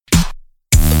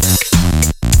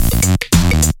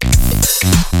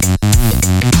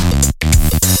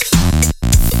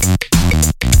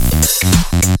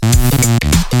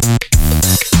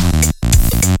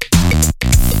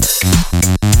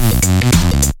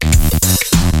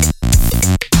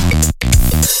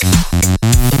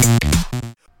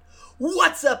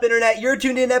up, Internet? You're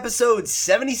tuned in to episode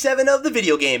 77 of the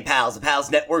Video Game Pals, the Pals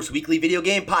Network's weekly video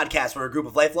game podcast where a group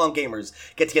of lifelong gamers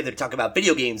get together to talk about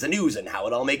video games, the news, and how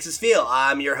it all makes us feel.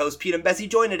 I'm your host, Pete and Bessie,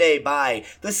 joined today by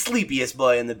the sleepiest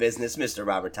boy in the business, Mr.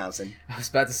 Robert Thompson. I was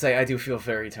about to say, I do feel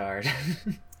very tired.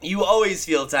 You always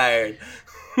feel tired.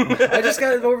 I just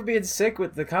got over being sick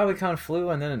with the Comic-Con flu,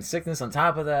 and then sickness on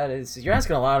top of that. You're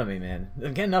asking a lot of me, man.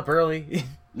 I'm getting up early.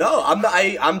 No,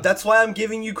 I'm. That's why I'm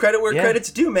giving you credit where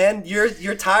credit's due, man.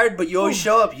 You're tired, but you always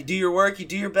show up. You do your work. You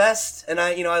do your best, and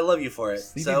I love you for it.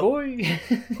 Sleepy boy,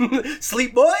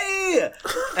 sleep boy.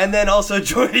 And then also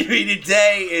joining me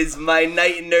today is my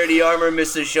knight in nerdy armor,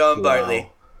 Mr. Sean Bartley.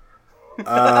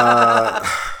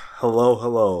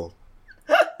 Hello.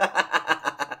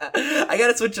 I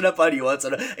gotta switch it up on you once.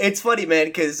 It's funny, man,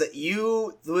 because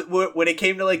you, when it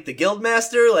came to like the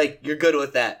Guildmaster, like you're good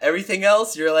with that. Everything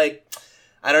else, you're like,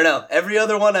 I don't know. Every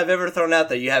other one I've ever thrown out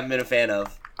there, you haven't been a fan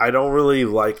of. I don't really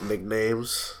like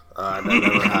nicknames. I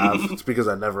never have. It's because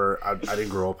I didn't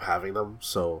grow up having them,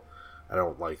 so I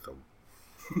don't like them.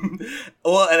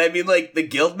 Well, and I mean, like, the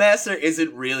Guildmaster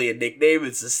isn't really a nickname,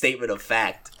 it's a statement of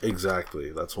fact.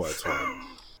 Exactly. That's why it's hard.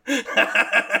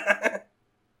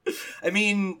 I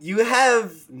mean, you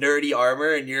have nerdy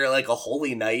armor and you're like a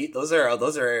holy knight. Those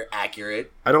are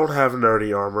accurate. I don't have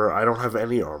nerdy armor. I don't have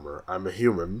any armor. I'm a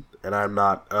human, and I'm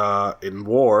not in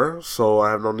war, so I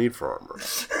have no need for armor.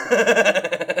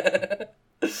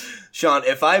 Sean,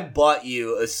 if I bought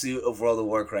you a suit of World of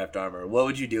Warcraft armor, what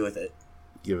would you do with it?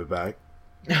 Give it back.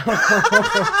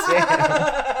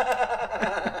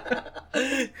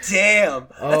 Damn.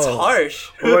 That's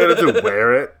harsh. What am I gonna do?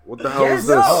 Wear it? What the hell is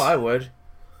this? Oh, I would.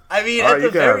 I mean, at the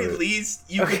very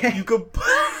least, you could at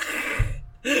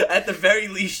the very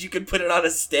least, you could put it on a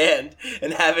stand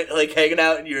and have it like hanging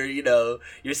out in your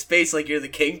space, like you're the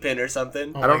kingpin or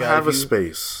something. I don't have a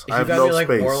space. I have no space. If you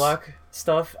got me like warlock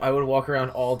stuff, I would walk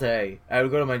around all day. I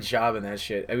would go to my job in that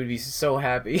shit. I would be so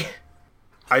happy.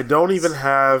 I don't even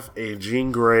have a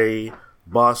Jean Grey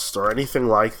bust or anything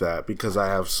like that because I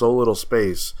have so little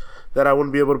space that I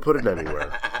wouldn't be able to put it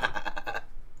anywhere.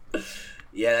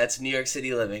 Yeah, that's New York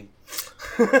City living.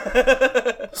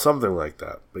 Something like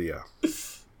that, but yeah.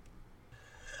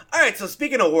 Alright, so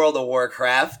speaking of World of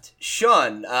Warcraft,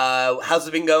 Sean, how's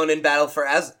it been going in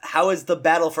how has the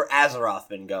battle for Azeroth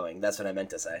been going? That's what I meant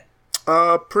to say.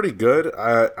 Pretty good.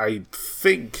 I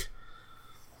think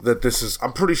that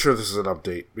I'm pretty sure this is an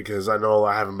update, because I know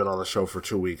I haven't been on the show for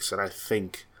 2 weeks, and I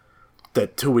think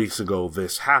that 2 weeks ago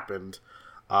this happened.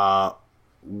 My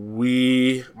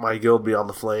guild Beyond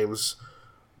the Flames,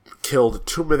 killed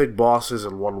 2 mythic bosses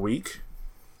in 1 week.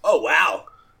 Oh, wow.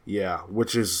 Yeah,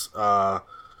 which is,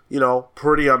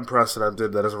 pretty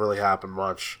unprecedented. That doesn't really happen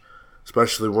much,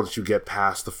 especially once you get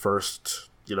past the first,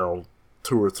 2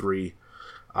 or 3.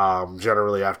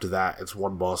 Generally after that, it's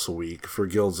 1 boss a week for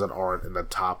guilds that aren't in the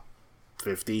top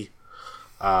 50.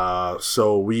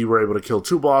 So we were able to kill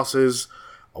 2 bosses,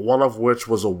 one of which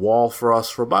was a wall for us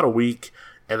for about a week,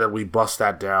 and then we bust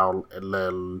that down, and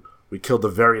then we killed the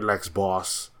very next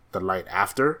boss the night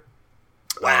after.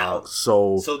 Wow.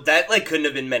 So that couldn't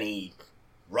have been many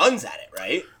runs at it,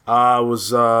 right? It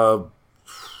was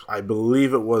I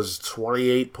believe it was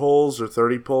 28 pulls or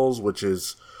 30 pulls, which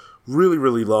is really,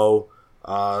 really low,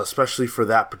 especially for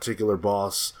that particular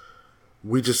boss.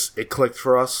 It clicked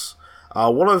for us.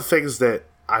 One of the things that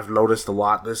I've noticed a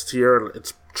lot in this tier, and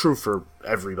it's true for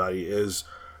everybody, is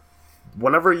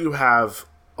whenever you have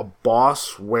a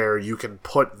boss where you can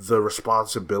put the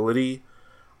responsibility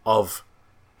of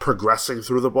progressing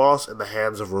through the boss in the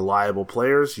hands of reliable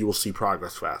players, you will see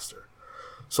progress faster.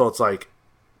 So it's like,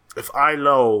 if I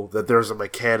know that there's a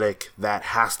mechanic that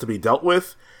has to be dealt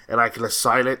with, and I can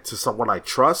assign it to someone I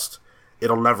trust,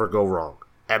 it'll never go wrong.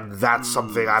 And that's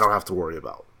something I don't have to worry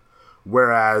about.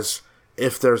 Whereas,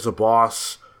 if there's a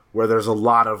boss where there's a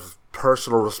lot of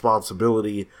personal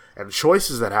responsibility and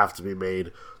choices that have to be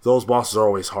made, those bosses are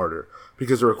always harder,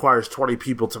 because it requires 20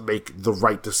 people to make the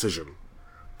right decision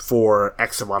for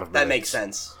X amount of minutes. That makes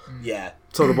sense. Yeah.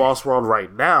 So the boss we're on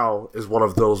right now is one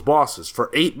of those bosses. For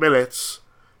 8 minutes,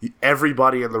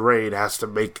 everybody in the raid has to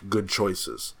make good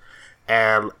choices.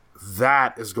 And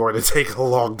that is going to take a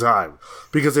long time,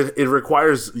 because it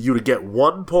requires you to get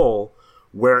 1 pull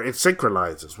where it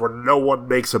synchronizes, where no one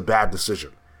makes a bad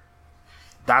decision.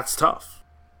 That's tough.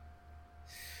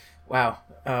 Wow.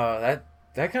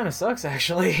 That kind of sucks,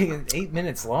 actually. 8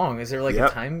 minutes long. Is there a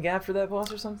time gap for that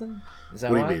boss or something? Is that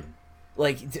what why? do you mean?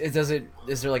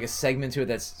 Is there a segment to it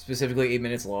that's specifically 8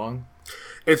 minutes long?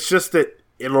 It's just that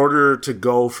in order to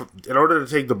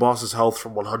take the boss's health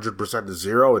from 100% to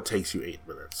 0, it takes you 8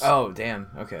 minutes. Oh, damn.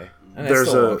 Okay. And that's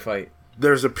still a long fight.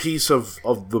 there's a piece of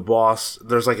the boss.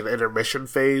 There's like an intermission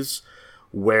phase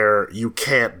where you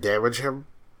can't damage him,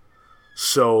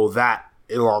 so that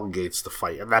elongates the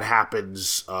fight, and that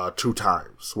happens 2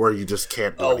 times where you just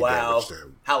can't do any damage to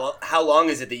him. How long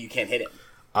is it that you can't hit him?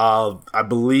 I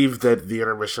believe that the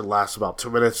intermission lasts about 2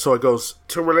 minutes, so it goes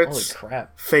 2 minutes. Holy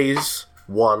crap! Phase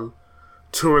 1,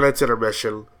 2 minutes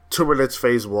intermission, 2 minutes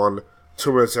phase 1,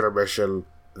 2 minutes intermission,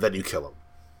 then you kill him.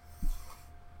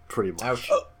 Pretty much. Ouch.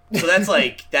 Oh, so that's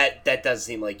like that does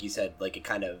seem like you said, like it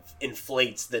kind of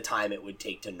inflates the time it would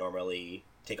take to normally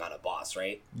take on a boss,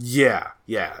 right? Yeah.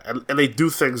 And they do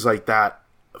things like that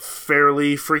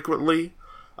fairly frequently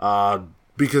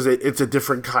because it's a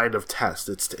different kind of test.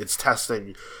 It's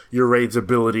testing your raid's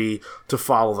ability to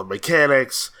follow the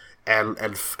mechanics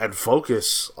and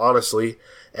focus, honestly.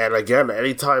 And again,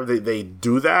 anytime they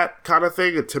do that kind of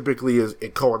thing,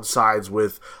 it coincides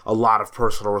with a lot of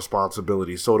personal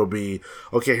responsibility. So it'll be,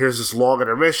 okay, here's this long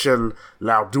intermission,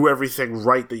 now do everything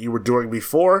right that you were doing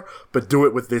before, but do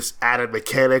it with this added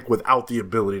mechanic without the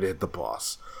ability to hit the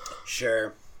boss.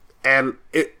 Sure. And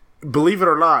believe it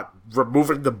or not,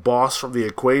 removing the boss from the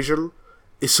equation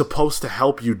is supposed to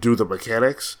help you do the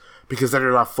mechanics, because then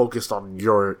you're not focused on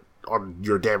your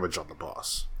damage on the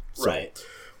boss. So, right.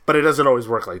 But it doesn't always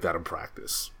work like that in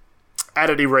practice.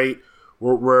 At any rate,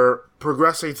 we're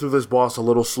progressing through this boss a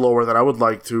little slower than I would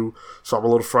like to, so I'm a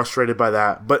little frustrated by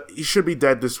that. But he should be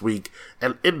dead this week,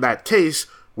 and in that case,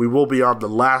 we will be on the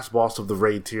last boss of the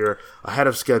raid tier ahead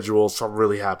of schedule, so I'm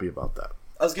really happy about that.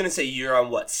 I was going to say you're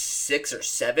on, 6 or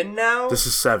 7 now? This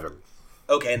is 7.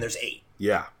 Okay, and there's 8.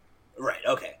 Yeah. Right,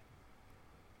 okay.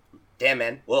 Damn,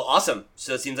 man. Well, awesome.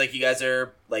 So it seems like you guys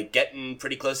are, getting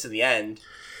pretty close to the end.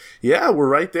 Yeah, we're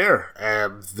right there,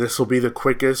 and this will be the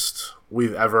quickest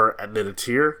we've ever ended a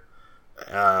tier,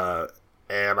 and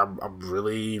I'm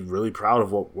really, really proud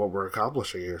of what we're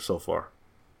accomplishing here so far.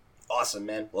 Awesome,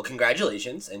 man. Well,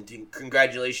 congratulations, and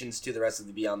congratulations to the rest of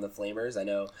the Beyond the Flamers. I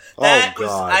know that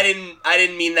I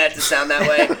didn't mean that to sound that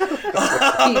way.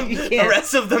 The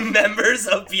rest of the members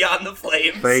of Beyond the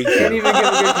Flames. Thank you. Can't even give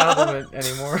a good compliment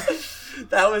anymore.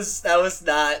 That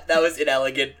was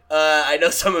inelegant. I know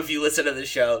some of you listen to the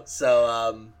show,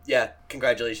 so yeah,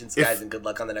 congratulations, guys, and good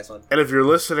luck on the next one. And if you're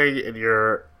listening and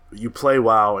you play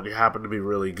WoW and you happen to be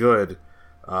really good,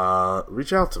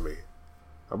 reach out to me.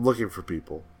 I'm looking for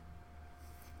people.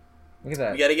 Look at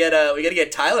that. We gotta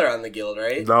get Tyler on the guild,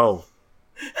 right? No.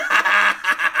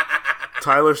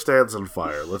 Tyler stands on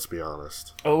fire, let's be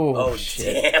honest. Oh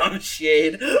shit. Damn,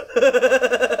 Shade.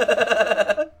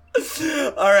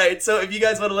 Alright, so if you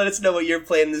guys want to let us know what you're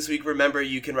playing this week, remember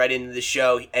you can write into the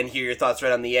show and hear your thoughts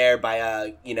right on the air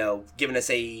by, giving us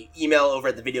a email over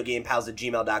at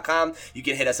thevideogamepals@gmail.com. You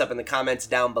can hit us up in the comments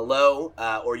down below,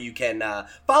 or you can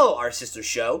follow our sister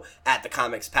show at The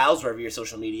Comics Pals, wherever your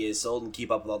social media is sold, and keep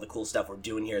up with all the cool stuff we're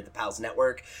doing here at the Pals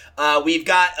Network. We've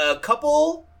got a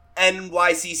couple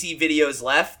NYCC videos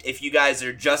left. If you guys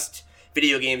are just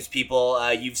video games people,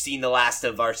 you've seen the last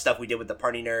of our stuff we did with the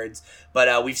Party Nerds,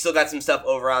 but we've still got some stuff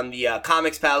over on the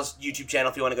Comics Pals YouTube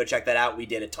channel if you want to go check that out. We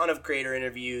did a ton of creator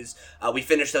interviews. We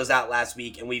finished those out last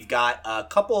week, and we've got a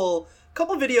couple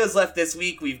videos left this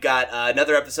week. We've got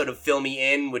another episode of Fill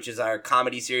Me In, which is our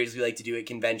comedy series we like to do at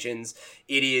conventions.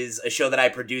 It is a show that I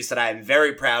produce that I am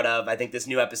very proud of. I think this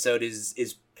new episode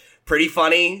is pretty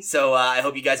funny, so I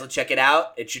hope you guys will check it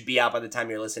out. It should be out by the time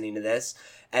you're listening to this.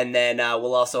 And then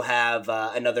we'll also have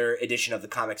another edition of the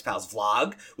Comics Pals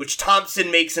vlog, which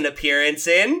Thompson makes an appearance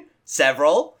in,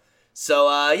 several.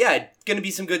 So, yeah, gonna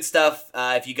be some good stuff.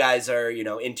 If you guys are,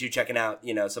 into checking out,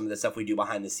 some of the stuff we do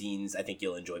behind the scenes, I think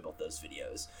you'll enjoy both those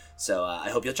videos. So, I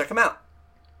hope you'll check them out.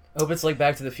 I hope it's like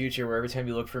Back to the Future, where every time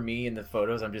you look for me in the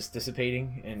photos, I'm just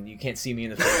dissipating, and you can't see me in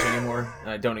the photos anymore.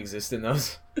 I don't exist in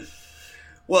those.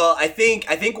 Well, I think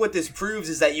what this proves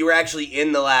is that you were actually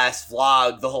in the last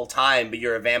vlog the whole time, but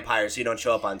you're a vampire, so you don't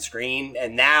show up on screen,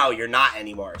 and now you're not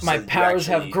anymore. So my powers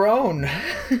have grown.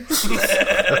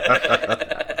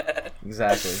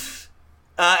 Exactly.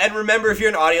 And remember, if you're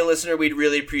an audio listener, we'd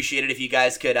really appreciate it if you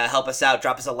guys could help us out.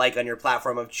 Drop us a like on your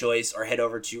platform of choice, or head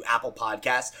over to Apple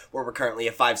Podcasts, where we're currently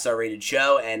a 5-star rated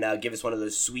show, and give us one of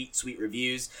those sweet, sweet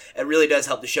reviews. It really does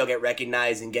help the show get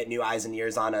recognized and get new eyes and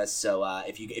ears on us. So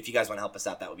if you guys want to help us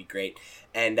out, that would be great.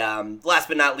 And last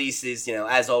but not least is,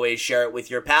 as always, share it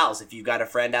with your pals. If you've got a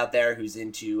friend out there who's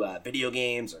into video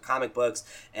games or comic books,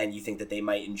 and you think that they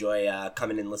might enjoy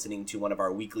coming and listening to one of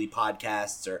our weekly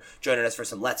podcasts, or joining us for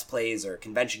some Let's Plays or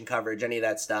convention coverage, any of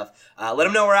that stuff, let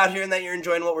them know we're out here and that you're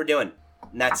enjoying what we're doing.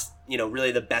 And that's,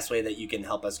 really the best way that you can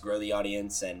help us grow the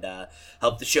audience and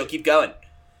help the show keep going.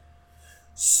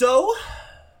 So,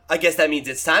 I guess that means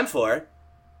it's time for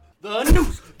The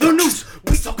news,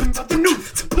 we talking about the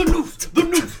news,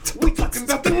 we talking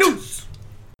about the news.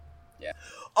 Yeah.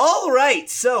 All right,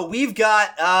 so we've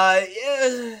got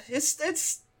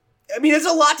it's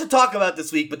a lot to talk about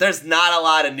this week, but there's not a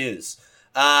lot of news.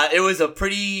 It was a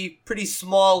pretty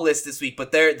small list this week,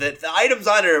 but the items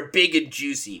on it are big and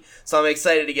juicy, so I'm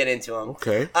excited to get into them.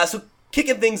 Okay. So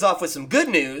kicking things off with some good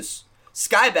news.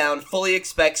 Skybound fully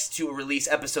expects to release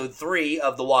episode 3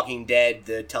 of The Walking Dead,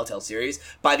 the Telltale series,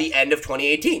 by the end of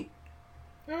 2018.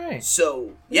 All right.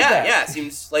 So, yeah,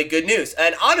 seems like good news.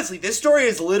 And honestly, this story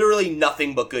is literally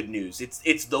nothing but good news.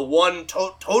 It's the one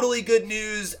totally good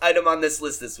news item on this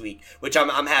list this week, which I'm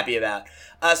happy about.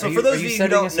 So for those of you who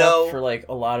don't know, up for like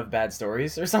a lot of bad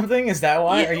stories or something, is that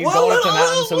why? Are you going up the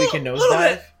mountain so we can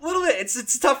nosedive? A little bit. It's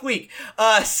a tough week.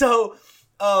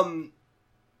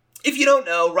 If you don't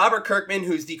know, Robert Kirkman,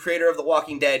 who's the creator of The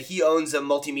Walking Dead, he owns a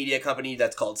multimedia company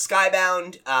that's called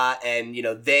Skybound, and,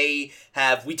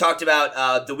 we talked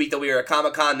about the week that we were at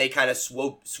Comic-Con, they kind of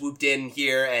swooped in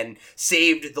here and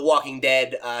saved The Walking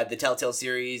Dead, the Telltale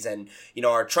series, and,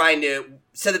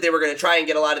 said that they were going to try and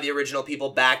get a lot of the original people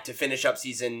back to finish up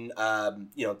season,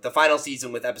 the final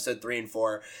season with episode 3 and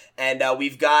 4, and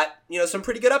we've got, some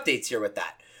pretty good updates here with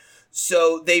that.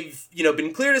 So they've,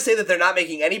 been clear to say that they're not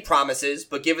making any promises,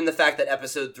 but given the fact that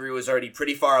episode 3 was already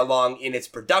pretty far along in its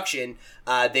production,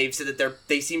 they've said that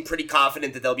they seem pretty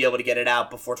confident that they'll be able to get it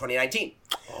out before 2019.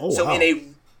 Oh, so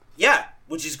wow.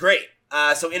 Which is great.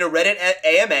 So in a Reddit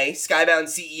AMA, Skybound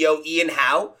CEO Ian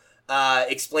Howe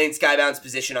explained Skybound's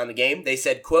position on the game. They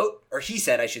said, quote, or he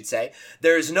said, I should say,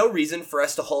 there is no reason for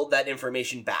us to hold that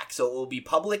information back, so it will be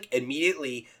public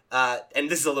immediately. And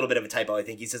this is a little bit of a typo, I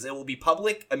think. He says, it will be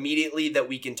public immediately that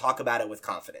we can talk about it with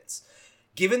confidence.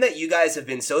 Given that you guys have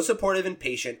been so supportive and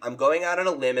patient, I'm going out on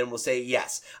a limb and will say,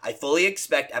 yes, I fully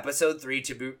expect episode 3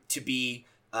 to be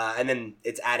and then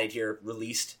it's added here,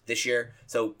 released this year,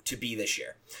 so to be this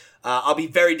year. I'll be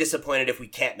very disappointed if we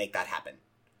can't make that happen.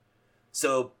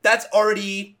 So that's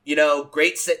already,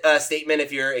 great statement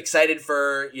if you're excited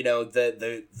for,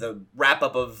 the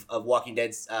wrap-up of Walking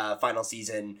Dead's final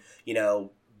season,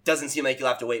 doesn't seem like you'll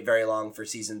have to wait very long for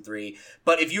season 3.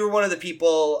 But if you were one of the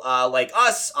people like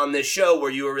us on this show where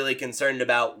you were really concerned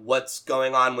about what's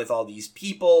going on with all these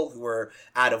people who were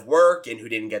out of work and who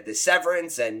didn't get this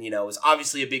severance, and, it was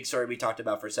obviously a big story we talked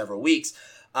about for several weeks,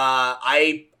 Hal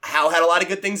had a lot of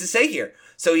good things to say here.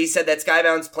 So he said that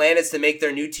Skybound's plan is to make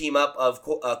their new team up of,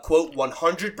 quote,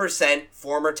 100%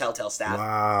 former Telltale staff.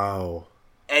 Wow.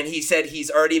 And he said he's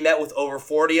already met with over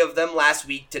 40 of them last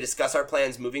week to discuss our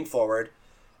plans moving forward.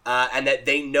 And that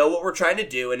they know what we're trying to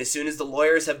do, and as soon as the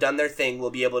lawyers have done their thing, we'll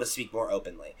be able to speak more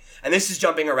openly. And this is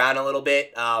jumping around a little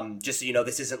bit, just so you know,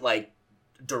 this isn't like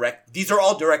direct. These are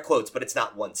all direct quotes, but it's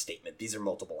not one statement. These are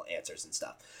multiple answers and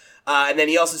stuff. And then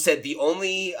he also said the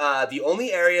only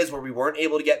areas where we weren't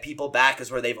able to get people back is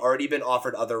where they've already been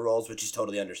offered other roles, which is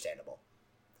totally understandable.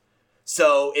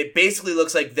 So it basically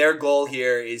looks like their goal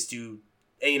here is to,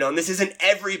 and this isn't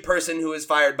every person who is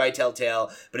fired by Telltale,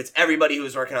 but it's everybody who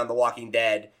is working on The Walking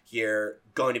Dead here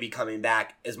going to be coming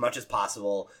back as much as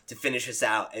possible to finish this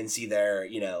out and see their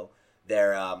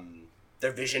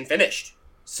vision finished.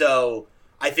 So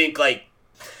I think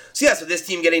so this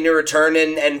team getting to return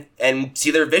and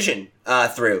see their vision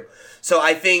through. So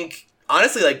I think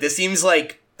honestly, this seems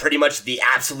like pretty much the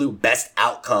absolute best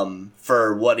outcome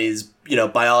for what is,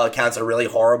 by all accounts, a really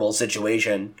horrible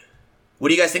situation. What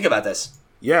do you guys think about this?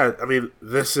 Yeah, I mean,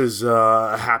 this is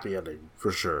a happy ending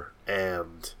for sure,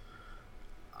 and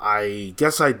I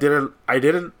guess I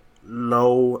didn't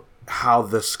know how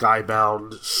the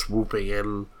Skybound swooping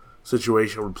in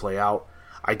situation would play out.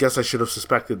 I guess I should have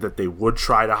suspected that they would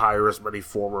try to hire as many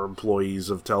former employees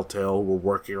of Telltale who were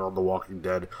working on The Walking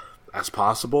Dead as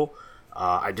possible.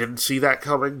 I didn't see that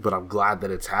coming, but I'm glad that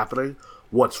it's happening.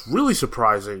 What's really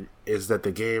surprising is that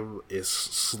the game is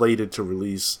slated to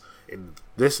release, in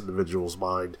this individual's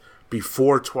mind,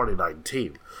 before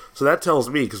 2019. So that tells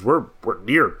me, because we're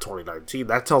near 2019,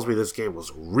 that tells me this game was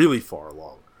really far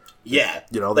along. Yeah,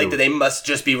 they must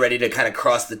just be ready to kind of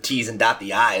cross the T's and dot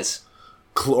the I's.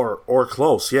 Or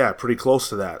close, yeah, pretty close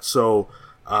to that. So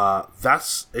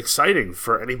that's exciting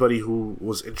for anybody who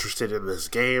was interested in this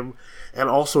game, and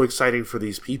also exciting for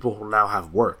these people who now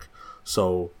have work.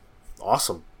 So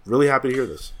awesome. Really happy to hear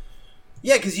this.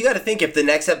 Yeah, because you got to think, if the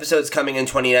next episode's coming in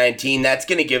 2019, that's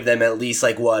going to give them at least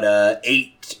 6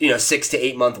 to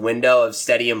 8 month window of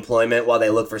steady employment while they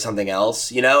look for something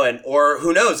else, or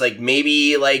who knows,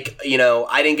 maybe I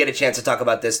didn't get a chance to talk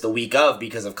about this the week of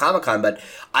because of Comic-Con, but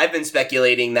I've been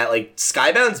speculating that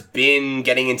Skybound's been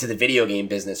getting into the video game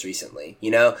business recently.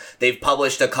 They've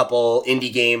published a couple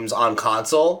indie games on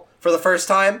console for the first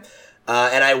time.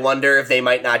 And I wonder if they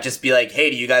might not just be like, hey,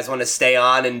 do you guys want to stay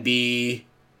on and be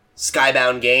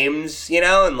Skybound Games,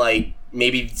 and like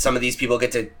maybe some of these people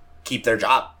get to keep their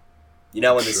job, when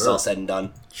this is all said and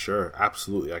done. Sure,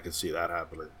 absolutely. I could see that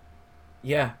happening.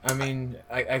 Yeah, I mean,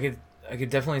 I could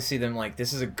definitely see them, like,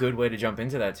 this is a good way to jump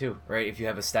into that too, right? If you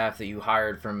have a staff that you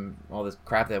hired from all this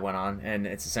crap that went on, and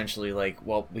it's essentially like,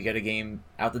 well, we get a game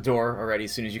out the door already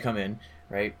as soon as you come in,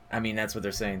 right? I mean, that's what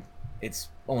they're saying. It's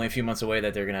only a few months away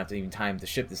that they're going to have to even time to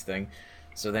ship this thing.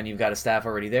 So then you've got a staff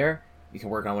already there. You can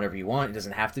work on whatever you want. It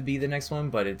doesn't have to be the next one,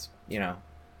 but it's,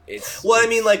 it's... Well, I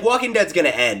mean, like, Walking Dead's going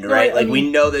to end, right? Like, we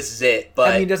know this is it, but...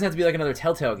 I mean, it doesn't have to be like another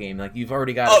Telltale game. Like, you've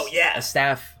already got a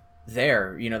staff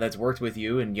there, that's worked with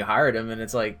you, and you hired them, and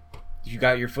it's like, you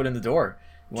got your foot in the door.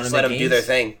 Just let them do their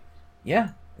thing. Yeah,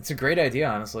 it's a great idea,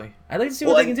 honestly. I'd like to see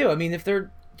what they can do. I mean, if they're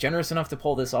generous enough to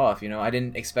pull this off, I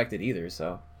didn't expect it either,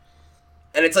 so...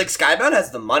 And it's like Skybound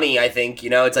has the money, I think,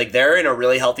 it's like they're in a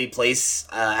really healthy place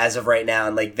as of right now.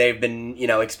 And like they've been,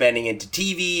 expanding into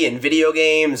TV and video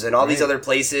games and all these other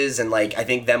places. And like, I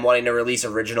think them wanting to release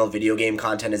original video game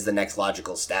content is the next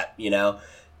logical step,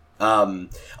 all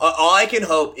I can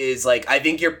hope is like, I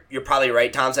think you're probably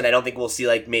right, Thompson. I don't think we'll see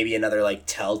like maybe another like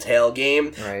Telltale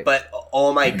game, right. But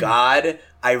oh my God,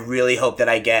 I really hope that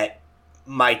I get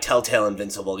my Telltale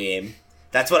Invincible game.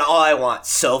 That's all I want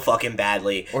so fucking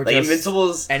badly. Or like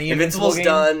Invincible's game?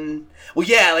 Done. Well,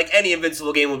 yeah, like any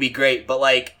Invincible game would be great, but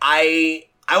like I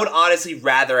would honestly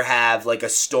rather have like a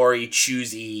story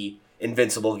choosy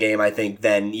Invincible game, I think,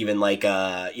 than even like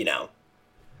a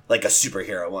like a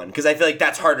superhero one, because I feel like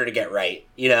that's harder to get right.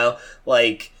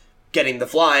 Like getting the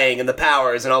flying and the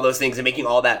powers and all those things and making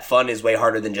all that fun is way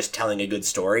harder than just telling a good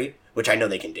story, which I know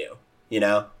they can do.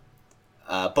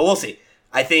 But we'll see.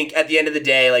 I think at the end of the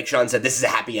day, like Sean said, this is a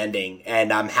happy ending,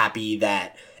 and I'm happy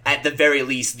that at the very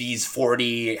least these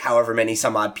 40, however many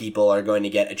some odd people are going to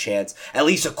get a chance. At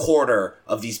least a quarter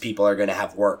of these people are going to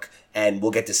have work, and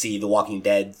we'll get to see The Walking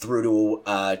Dead through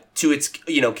to its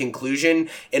conclusion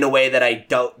in a way that I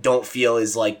don't feel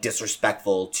is like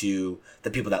disrespectful to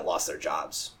the people that lost their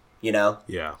jobs.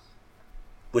 Yeah.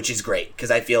 Which is great,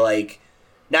 because I feel like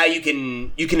now you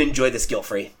can enjoy this guilt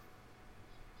free.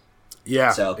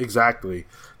 Yeah, exactly.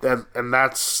 And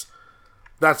that's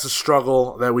a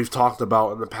struggle that we've talked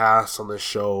about in the past on this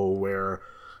show, where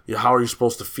how are you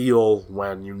supposed to feel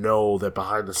when you know that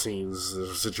behind the scenes there's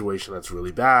a situation that's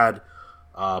really bad,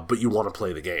 but you want to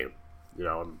play the game,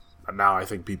 and now I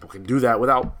think people can do that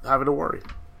without having to worry.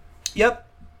 Yep,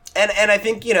 and I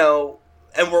think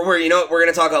and we're going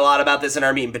to talk a lot about this in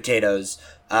our meat and potatoes.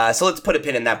 So let's put a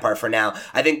pin in that part for now.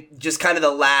 I think just kind of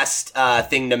the last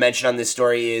thing to mention on this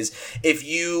story is if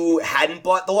you hadn't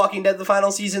bought The Walking Dead the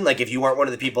final season, like if you weren't one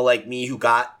of the people like me who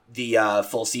got the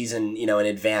full season, in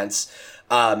advance,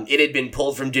 it had been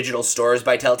pulled from digital stores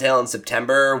by Telltale in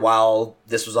September while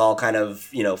this was all kind of,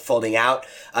 folding out.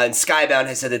 And Skybound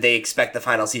has said that they expect the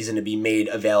final season to be made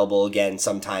available again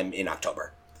sometime in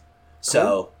October. So...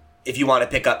 Cool. If you want to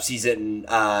pick up season,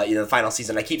 the final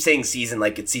season, I keep saying season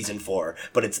like it's season 4,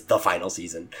 but it's the final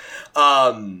season.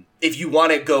 If you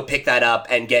want to go pick that up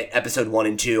and get episode 1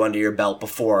 and 2 under your belt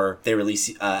before they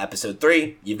release episode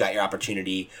 3, you've got your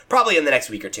opportunity probably in the next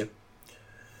week or two.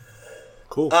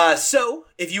 Cool. So,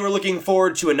 if you were looking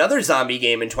forward to another zombie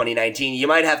game in 2019, you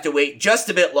might have to wait just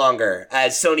a bit longer,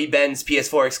 as Sony Ben's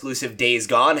PS4 exclusive Days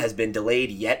Gone has been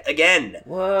delayed yet again.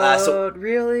 What?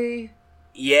 Really?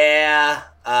 Yeah,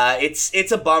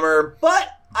 it's a bummer, but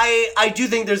I do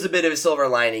think there's a bit of a silver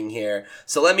lining here.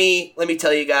 So let me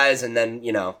tell you guys, and then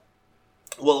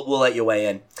we'll let you weigh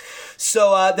in.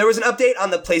 So there was an update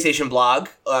on the PlayStation blog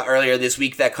earlier this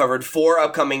week that covered 4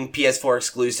 upcoming PS4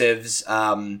 exclusives,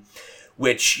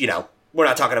 which we're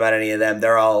not talking about any of them.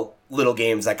 They're all little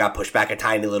games that got pushed back a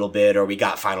tiny little bit, or we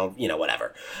got final,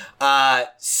 whatever.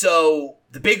 So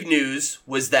the big news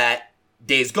was that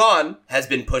Days Gone has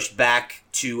been pushed back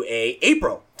to a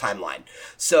April timeline.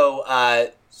 So,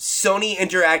 Sony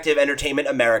Interactive Entertainment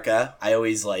America, I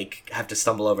always have to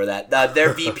stumble over that.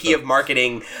 Their VP of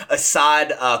marketing, Assad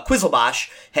Quizelbosh,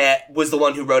 was the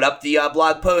one who wrote up the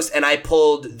blog post, and I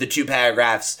pulled the 2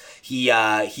 paragraphs he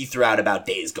threw out about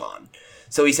Days Gone.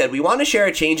 So he said, "We want to share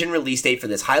a change in release date for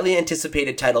this highly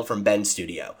anticipated title from Ben's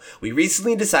studio. We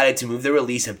recently decided to move the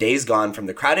release of Days Gone from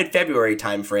the crowded February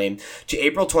timeframe to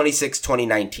April 26,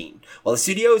 2019. While the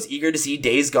studio is eager to see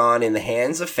Days Gone in the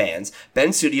hands of fans,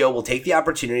 Ben's studio will take the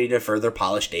opportunity to further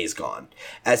polish Days Gone.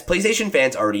 As PlayStation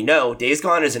fans already know, Days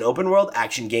Gone is an open-world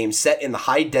action game set in the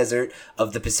high desert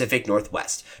of the Pacific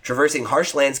Northwest. Traversing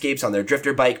harsh landscapes on their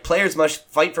drifter bike, players must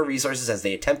fight for resources as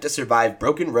they attempt to survive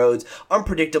broken roads,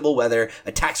 unpredictable weather,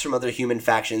 attacks from other human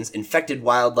factions, infected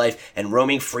wildlife, and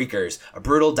roaming freakers. A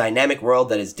brutal, dynamic world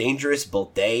that is dangerous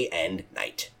both day and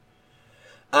night.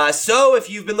 So if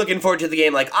you've been looking forward to the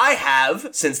game like I have,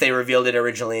 since they revealed it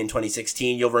originally in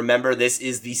 2016, you'll remember this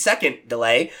is the second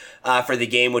delay for the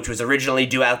game, which was originally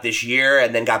due out this year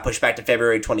and then got pushed back to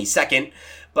February 22nd.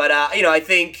 But, I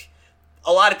think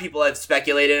a lot of people have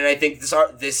speculated, and I think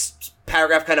this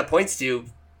paragraph kind of points to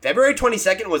February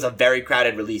 22nd was a very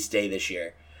crowded release day this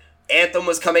year. Anthem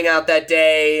was coming out that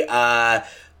day.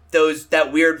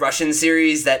 That weird Russian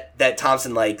series that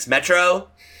Thompson likes, Metro.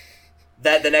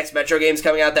 That the next Metro game's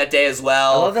coming out that day as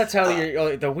well. I love that's how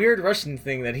the weird Russian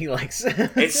thing that he likes.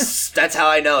 That's how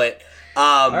I know it.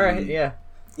 All right, yeah.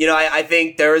 I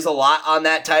think there is a lot on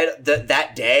that title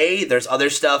that day. There's other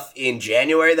stuff in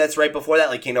January that's right before that,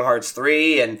 like Kingdom Hearts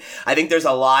 3, and I think there's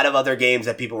a lot of other games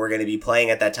that people were going to be playing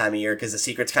at that time of year because the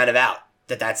secret's kind of out.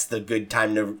 That's the good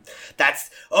time to...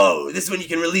 this is when you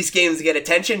can release games to get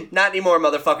attention? Not anymore,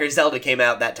 motherfucker. Zelda came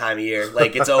out that time of year.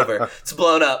 Like, it's over. It's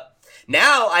blown up.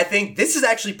 Now, I think this is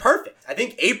actually perfect. I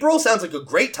think April sounds like a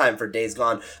great time for Days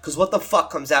Gone, because what the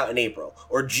fuck comes out in April,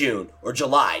 or June, or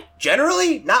July?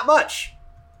 Generally, not much.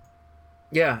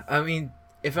 Yeah, I mean,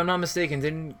 if I'm not mistaken,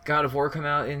 didn't God of War come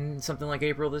out in something like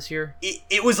April this year?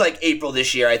 It was like April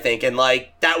this year, I think, and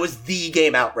that was the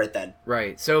game out right then.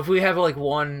 Right, so if we have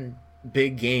one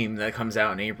big game that comes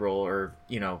out in April, or,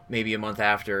 maybe a month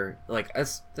after,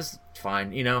 that's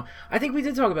fine, I think we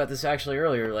did talk about this actually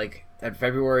earlier, that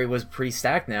February was pretty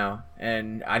stacked now,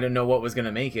 and I don't know what was going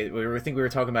to make it. I think we were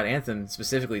talking about Anthem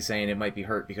specifically, saying it might be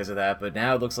hurt because of that, but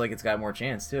now it looks like it's got more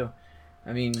chance, too.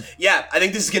 I mean... Yeah, I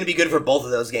think this is going to be good for both of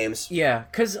those games. Yeah,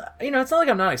 because, it's not like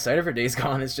I'm not excited for Days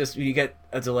Gone, it's just you get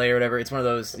a delay or whatever, it's one of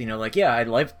those,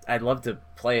 I'd love to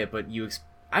play it, but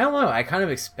I don't know, I kind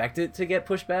of expect it to get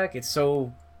pushed back. It's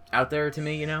so out there to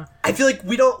me, I feel like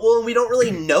we don't really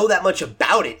know that much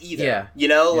about it either.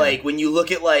 Yeah. When you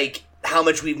look at, how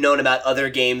much we've known about other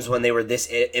games when they were this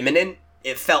imminent,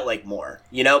 it felt like more,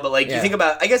 But, you think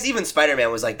about... I guess even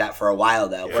Spider-Man was like that for a while,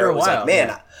 though. Where it was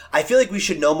I feel like we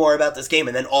should know more about this game,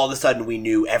 and then all of a sudden we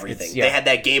knew everything. They had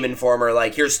that Game Informer,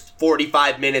 here's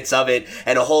 45 minutes of it,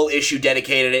 and a whole issue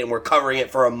dedicated it, and we're covering it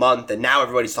for a month, and now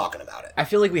everybody's talking about it. I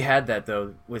feel like we had that,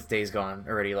 though, with Days Gone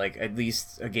already, at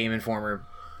least a Game Informer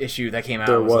issue that came out.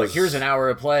 It was here's an hour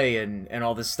of play, and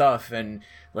all this stuff, and,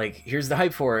 here's the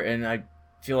hype for it, and I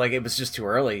feel like it was just too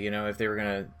early, if they were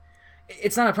gonna...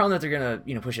 It's not a problem that they're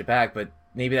gonna, push it back, but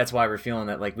maybe that's why we're feeling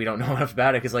that, we don't know enough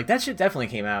about it, because, that shit definitely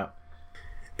came out.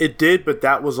 It did, but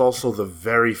that was also the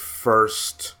very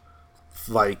first,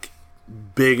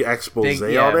 big expose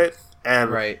on it,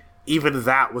 and even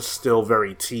that was still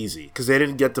very teasy, because they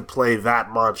didn't get to play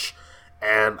that much,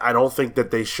 and I don't think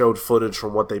that they showed footage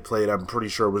from what they played. I'm pretty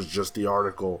sure it was just the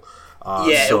article.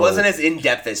 It wasn't as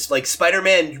in-depth as,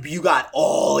 Spider-Man, you got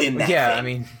all in that thing. I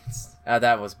mean...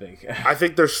 that was big. I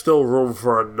think there's still room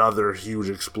for another huge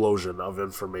explosion of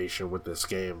information with this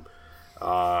game.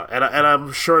 And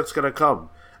I'm sure it's going to come.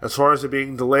 As far as it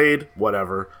being delayed,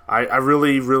 whatever. I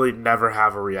really, really never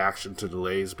have a reaction to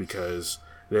delays because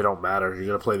they don't matter. You're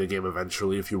going to play the game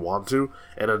eventually if you want to.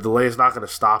 And a delay is not going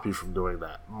to stop you from doing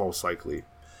that, most likely.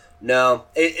 No.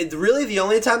 It really, the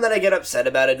only time that I get upset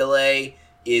about a delay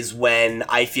is when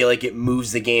I feel like it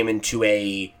moves the game into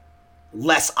a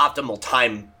less optimal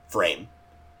time frame.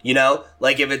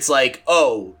 If it's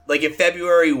if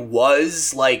February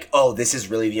was this is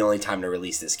really the only time to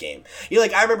release this game.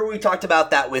 I remember we talked about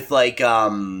that with what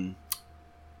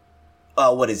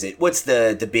is it? What's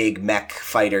the big mech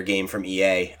fighter game from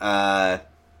EA? Oh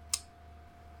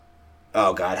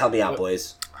god, help me out,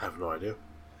 boys. I have no idea.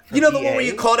 The one where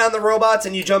you call down the robots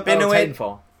and you jump into it?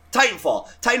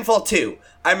 Titanfall 2.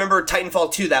 I remember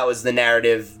Titanfall 2, that was the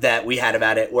narrative that we had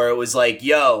about it, where it was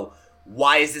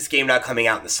why is this game not coming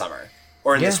out in the summer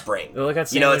or in the spring?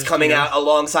 It's coming out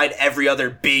alongside every other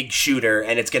big shooter,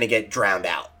 and it's going to get drowned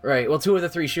out. Right. Well, 2 of the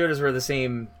 3 shooters were the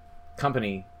same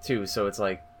company too, so it's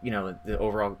the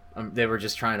overall they were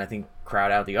just trying, I think,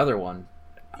 crowd out the other one.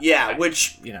 Yeah, I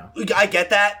get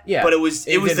that. Yeah, but it was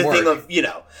the thing of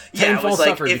Titanfall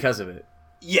suffered because of it.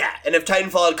 Yeah, and if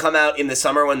Titanfall had come out in the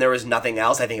summer when there was nothing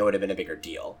else, I think it would have been a bigger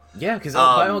deal. Yeah, because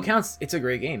by all accounts, it's a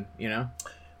great game.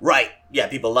 Right. Yeah,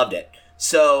 people loved it.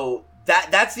 So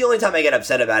that's the only time I get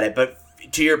upset about it. But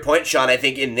to your point, Sean, I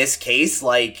think in this case,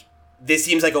 this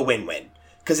seems like a win-win.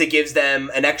 Because it gives them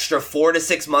an extra 4 to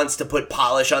 6 months to put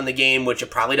polish on the game, which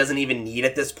it probably doesn't even need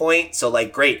at this point. So,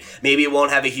 great. Maybe it won't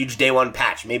have a huge day one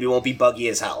patch. Maybe it won't be buggy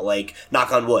as hell.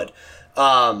 Knock on wood.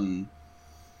 But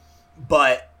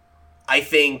I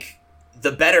think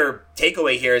the better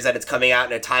takeaway here is that it's coming out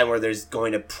in a time where there's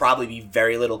going to probably be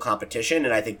very little competition,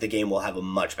 and I think the game will have a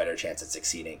much better chance at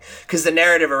succeeding. Because the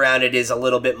narrative around it is a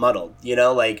little bit muddled, you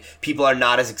know? Like, people are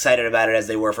not as excited about it as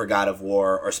they were for God of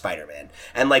War or Spider-Man.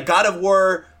 And, like, God of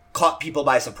War caught people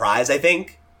by surprise, I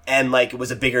think, and, like, it was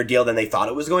a bigger deal than they thought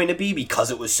it was going to be because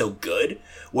it was so good.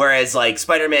 Whereas, like,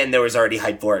 Spider-Man, there was already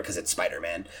hype for it because it's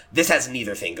Spider-Man. This has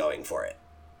neither thing going for it.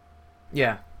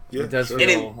 Yeah. Yeah, it does sure.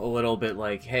 feel a little bit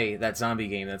like, hey, that zombie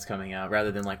game that's coming out,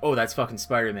 rather than like, oh, that's fucking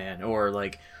Spider-Man, or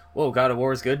like, whoa, God of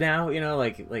War is good now, you know,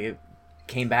 like it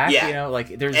came back, you know,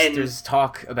 like there's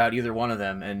talk about either one of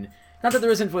them, and not that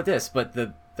there isn't with this, but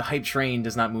the hype train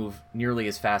does not move nearly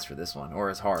as fast for this one, or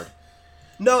as hard.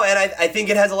 No, and I think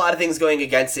it has a lot of things going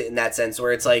against it in that sense,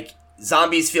 where it's like,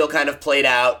 zombies feel kind of played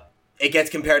out. It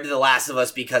gets compared to The Last of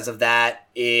Us because of that.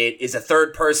 It is a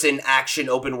third-person action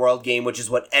open-world game, which is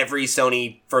what every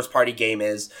Sony first-party game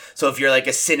is. So if you're, like,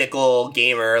 a cynical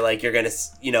gamer, like, you're gonna,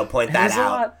 you know, point that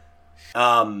out.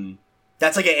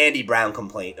 That's like an Andy Brown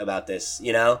complaint about this,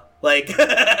 you know? Like,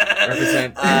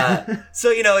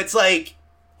 so, you know, it's like,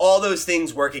 all those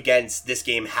things work against this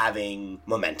game having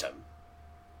momentum.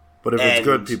 But if it's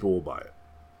good, people will buy it.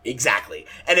 Exactly.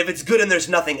 And if it's good and there's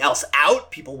nothing else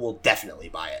out, people will definitely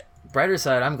buy it. Brighter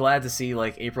side, I'm glad to see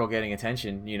like April getting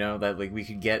attention, you know, that like we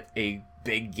could get a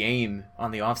big game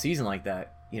on the off season like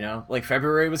that, you know? Like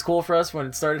February was cool for us when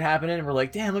it started happening, and we're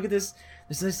like, damn, look at this.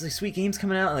 There's this like sweet games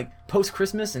coming out like post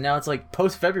Christmas, and now it's like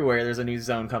post February there's a new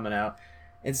zone coming out.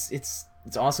 It's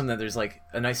awesome that there's like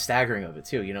a nice staggering of it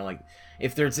too, you know, like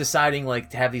if they're deciding like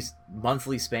to have these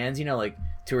monthly spans, you know, like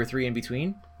 2 or 3 in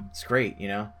between, it's great, you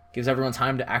know? Gives everyone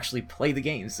time to actually play the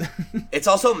games. It's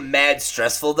also mad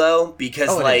stressful though, because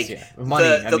like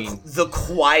Money, the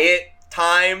quiet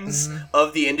times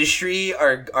of the industry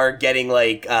are getting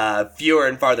like fewer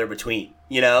and farther between.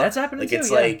 You know, that's happening like too.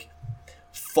 It's like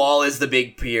fall is the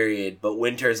big period, but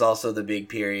winter is also the big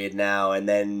period now, and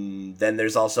then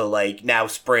there's also like now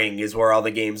spring is where all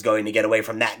the games going to get away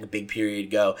from that big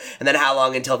period go, and then how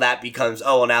long until that becomes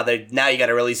now you got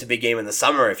to release a big game in the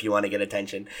summer if you want to get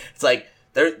attention. It's like.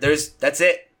 That's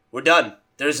it. We're done.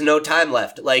 There's no time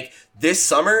left. Like, this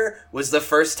summer was the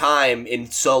first time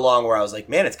in so long where I was like,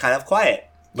 man, it's kind of quiet.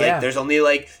 Like, there's only,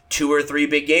 like, 2 or 3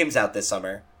 big games out this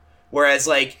summer. Whereas,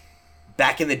 like,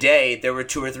 back in the day, there were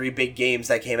 2 or 3 big games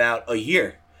that came out a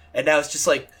year. And now it's just,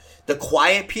 like, the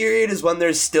quiet period is when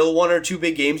there's still 1 or 2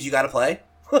 big games you gotta play.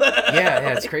 yeah,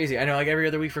 it's crazy. I know, like, every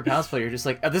other week for Pals Play, you're just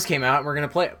like, oh, this came out, and we're gonna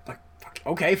play it. Like,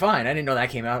 okay, fine. I didn't know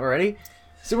that came out already.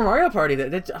 Super Mario Party, I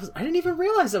didn't even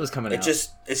realize that was coming out.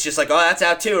 It's just like, oh, that's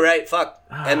out too, right? Fuck.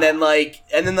 And then like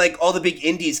all the big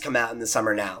indies come out in the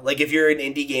summer now. Like if you're an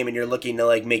indie game and you're looking to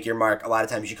like make your mark, a lot of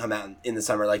times you come out in the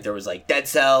summer. Like there was like Dead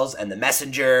Cells and The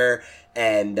Messenger,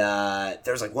 and there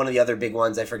was like one of the other big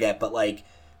ones I forget, but like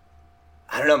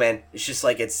I don't know, man. It's just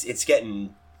like it's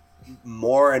getting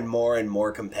more and more and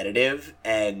more competitive,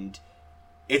 and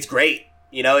it's great.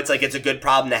 You know, it's like it's a good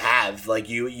problem to have. Like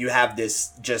you have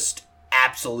this just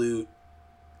absolute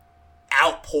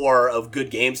outpour of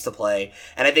good games to play,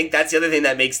 and I think that's the other thing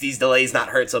that makes these delays not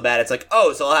hurt so bad. It's like,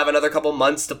 oh, so I'll have another couple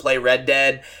months to play Red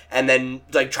Dead and then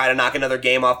like try to knock another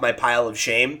game off my pile of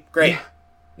shame. Great.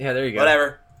 Yeah, there you go.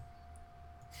 Whatever.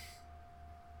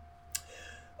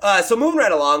 So moving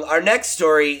right along, our next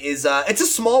story is it's a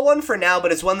small one for now,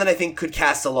 but it's one that I think could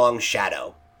cast a long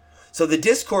shadow. So the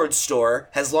Discord store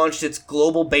has launched its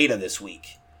global beta this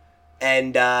week.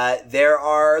 And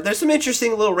there's some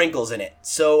interesting little wrinkles in it.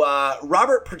 So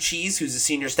Robert Perchese, who's a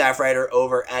senior staff writer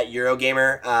over at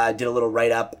Eurogamer, did a little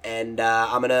write-up, and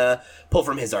I'm going to pull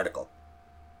from his article.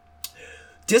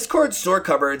 Discord store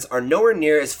cupboards are nowhere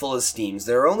near as full as Steam's.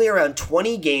 There are only around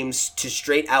 20 games to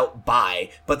straight out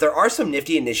buy, but there are some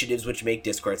nifty initiatives which make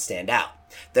Discord stand out.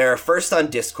 There are First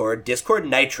on Discord, Discord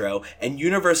Nitro, and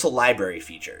Universal Library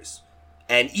features.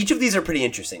 And each of these are pretty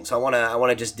interesting, so I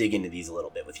want to just dig into these a little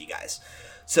bit with you guys.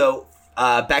 So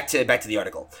back to the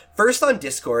article. First on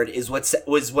Discord is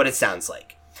what it sounds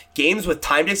like. Games with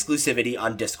timed exclusivity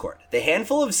on Discord. The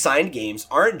handful of signed games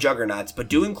aren't juggernauts, but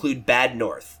do include Bad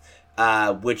North,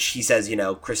 which he says, you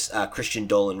know, Christian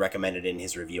Dolan recommended in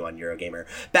his review on Eurogamer.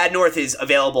 Bad North is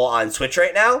available on Switch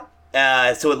right now.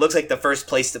 So it looks like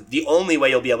the only way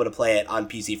you'll be able to play it on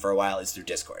PC for a while is through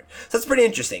Discord. So that's pretty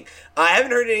interesting. I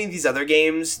haven't heard any of these other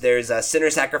games. There's Sinner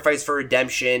Sacrifice for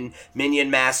Redemption,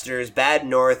 Minion Masters, Bad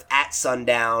North, At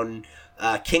Sundown,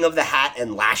 King of the Hat,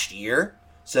 and Last Year.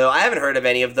 So I haven't heard of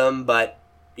any of them, but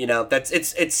You know,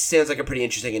 it sounds like a pretty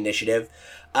interesting initiative.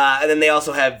 And then they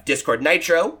also have Discord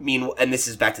Nitro, and this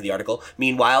is back to the article,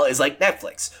 meanwhile, is like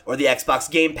Netflix, or the Xbox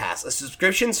Game Pass, a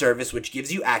subscription service which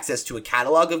gives you access to a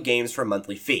catalog of games for a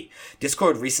monthly fee.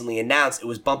 Discord recently announced it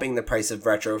was bumping the price of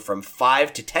Retro from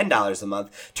 $5 to $10 a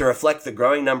month to reflect the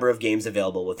growing number of games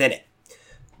available within it.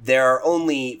 There are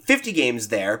only 50 games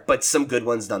there, but some good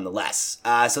ones nonetheless.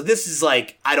 So this is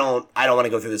like, I don't want to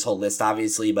go through this whole list,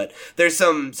 obviously, but there's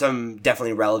some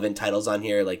definitely relevant titles on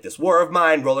here, like this War of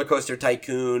Mine, Roller Coaster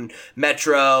Tycoon,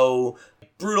 Metro,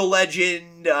 Brutal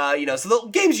Legend, so the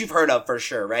games you've heard of for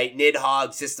sure, right?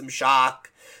 Nidhogg, System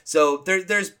Shock. So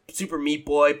there's Super Meat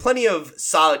Boy, plenty of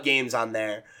solid games on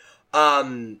there.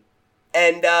 And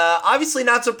obviously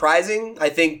not surprising. I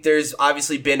think there's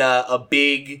obviously been a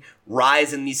big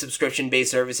rise in these subscription-based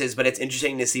services, but it's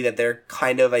interesting to see that they're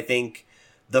kind of, I think,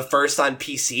 the first on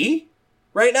PC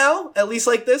right now, at least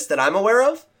like this, that I'm aware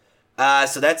of.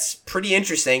 So that's pretty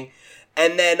interesting.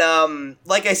 And then,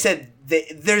 like I said,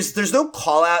 there's no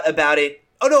call-out about it.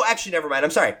 Oh, no, actually, never mind.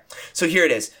 I'm sorry. So here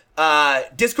it is.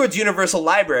 Discord's Universal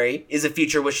Library is a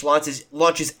feature which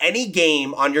launches any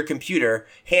game on your computer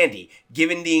handy,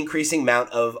 given the increasing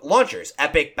amount of launchers,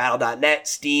 Epic, Battle.net,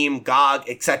 Steam, GOG,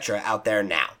 etc. out there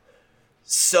now.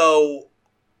 So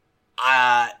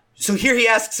here he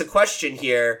asks a question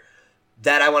here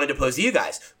that I wanted to pose to you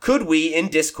guys. Could we, in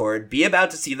Discord, be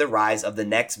about to see the rise of the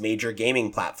next major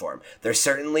gaming platform? There's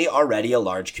certainly already a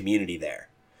large community there.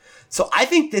 So I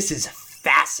think this is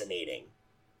fascinating.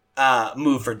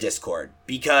 Move for Discord,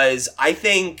 because I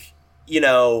think, you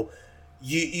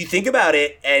think about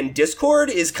it, and Discord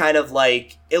is kind of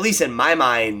like, at least in my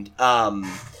mind,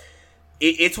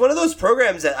 it's one of those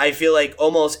programs that I feel like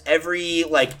almost every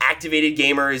activated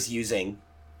gamer is using,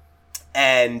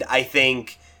 and I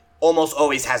think almost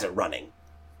always has it running.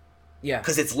 Yeah.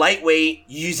 Because it's lightweight,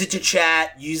 use it to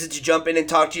chat, use it to jump in and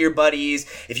talk to your buddies.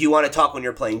 If you want to talk when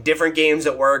you're playing different games,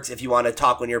 it works. If you want to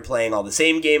talk when you're playing all the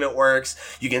same game, it works.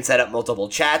 You can set up multiple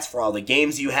chats for all the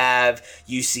games you have.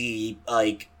 You see,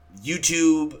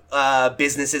 YouTube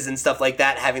businesses and stuff like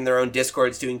that having their own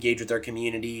Discords to engage with their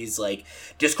communities.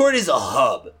 Discord is a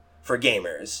hub for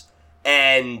gamers.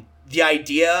 And the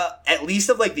idea, at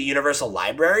least of, the Universal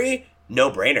Library,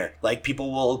 no-brainer.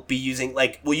 People will be using,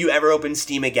 will you ever open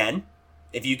Steam again?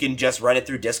 If you can just run it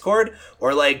through Discord?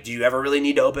 Or, do you ever really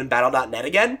need to open Battle.net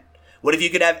again? What if you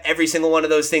could have every single one of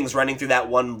those things running through that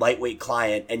one lightweight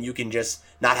client, and you can just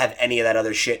not have any of that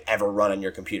other shit ever run on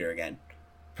your computer again?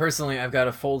 Personally, I've got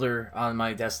a folder on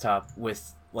my desktop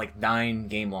with, 9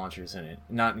 game launchers in it,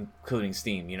 not including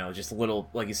Steam, just a little,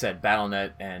 like you said,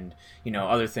 Battle.net and,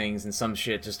 other things, and some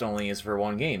shit just only is for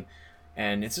one game.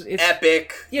 And it's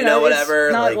Epic, whatever.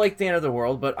 It's not like the end of the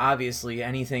world, but obviously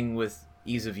anything with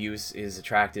ease of use is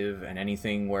attractive, and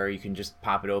anything where you can just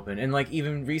pop it open. And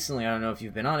even recently, I don't know if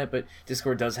you've been on it, but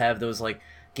Discord does have those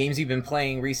games you've been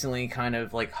playing recently, kind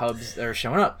of hubs that are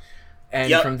showing up.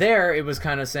 And From there, it was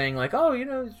kind of saying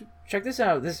check this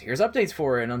out. Here's updates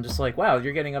for it. And I'm just wow,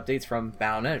 you're getting updates from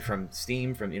Battle.net, from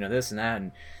Steam, from this and that,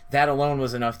 and that alone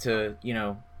was enough to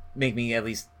make me at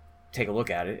least take a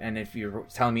look at it. And if you're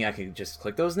telling me I could just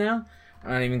click those now, I'm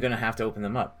not even going to have to open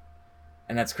them up.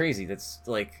 And that's crazy. That's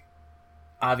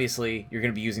obviously you're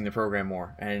going to be using the program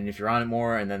more. And if you're on it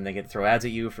more, and then they get to throw ads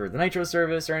at you for the Nitro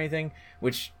service or anything,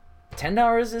 which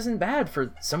 $10 isn't bad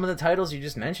for some of the titles you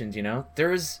just mentioned,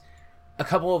 There's a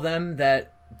couple of them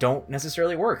that don't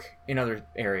necessarily work in other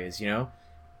areas,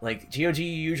 GOG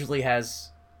usually has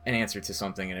an answer to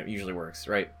something, and it usually works,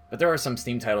 right? But there are some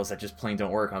Steam titles that just plain don't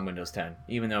work on Windows 10,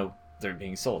 even though they're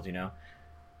being sold,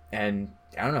 And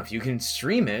I don't know, if you can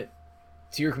stream it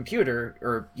to your computer,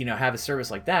 or have a service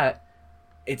like that,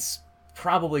 it's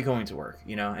probably going to work,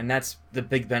 And that's the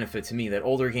big benefit to me, that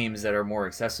older games that are more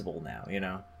accessible now,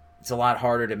 It's a lot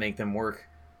harder to make them work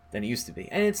than it used to be.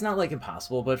 And it's not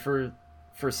impossible, but for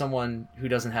someone who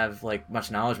doesn't have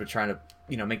much knowledge but trying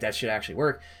to make that shit actually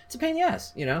work, it's a pain in the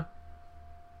ass,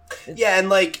 Yeah, and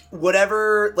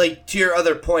whatever, to your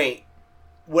other point,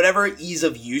 whatever ease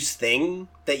of use thing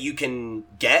that you can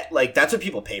get, that's what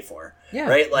people pay for. Yeah,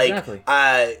 right? Exactly.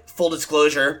 Full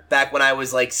disclosure, back when I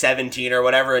was 17 or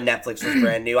whatever and Netflix was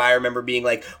brand new, I remember being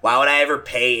why would I ever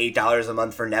pay $8 a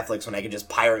month for Netflix when I could just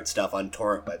pirate stuff on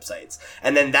torrent websites?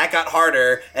 And then that got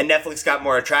harder, and Netflix got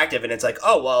more attractive, and it's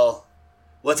oh, well,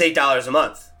 what's $8 a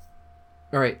month?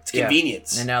 All right, it's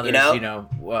convenience. And now there's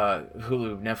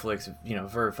Hulu, Netflix,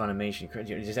 Verve,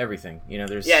 Funimation, just everything.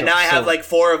 There's now I have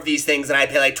 4 of these things, and I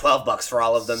pay $12 for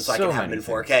all of them, so I can have them in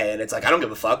 4K. And it's I don't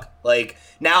give a fuck.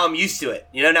 Now I'm used to it.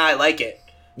 Now I like it.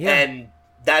 Yeah. And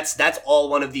that's all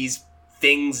one of these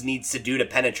things needs to do to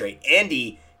penetrate.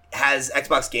 Andy has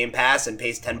Xbox Game Pass and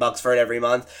pays $10 for it every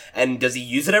month. And does he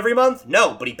use it every month?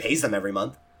 No, but he pays them every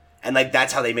month. And, like,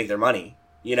 that's how they make their money,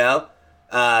 you know?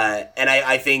 And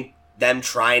I think them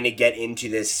trying to get into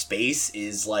this space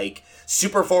is, like,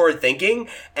 super forward thinking.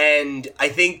 And I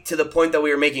think to the point that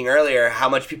we were making earlier, how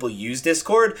much people use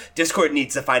Discord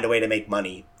needs to find a way to make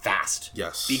money fast.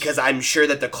 Yes. Because I'm sure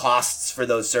that the costs for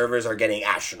those servers are getting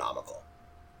astronomical.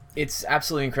 It's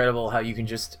absolutely incredible how you can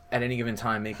just, at any given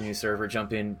time, make a new server,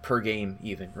 jump in per game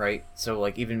even, right? So,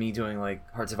 like, even me doing, like,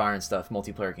 Hearts of Iron stuff,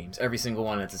 multiplayer games, every single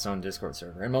one has its own Discord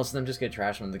server. And most of them just get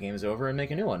trashed when the game is over and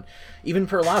make a new one. Even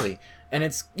per lobby. And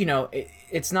it's, you know,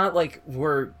 it's not like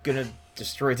we're gonna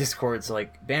destroy Discord's,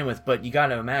 like, bandwidth, but you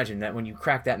gotta imagine that when you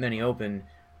crack that many open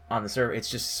on the server, it's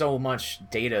just so much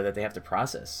data that they have to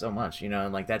process, so much, you know?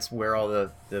 And, like, that's where all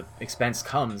the expense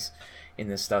comes in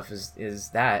this stuff is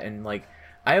that. And, like,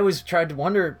 I always tried to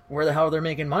wonder where the hell they're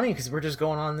making money, because we're just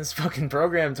going on this fucking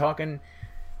program talking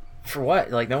for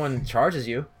what? Like, no one charges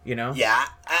you, you know? Yeah,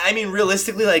 I mean,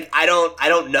 realistically, like, I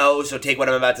don't know, so take what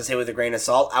I'm about to say with a grain of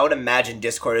salt. I would imagine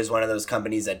Discord is one of those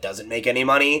companies that doesn't make any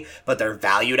money, but they're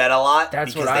valued at a lot.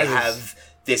 That's because what I they have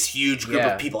this huge group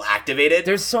of people activated.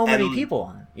 There's so many people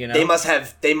on, you know?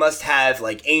 They must have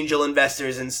like angel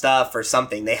investors and stuff or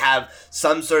something. They have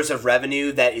some source of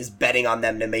revenue that is betting on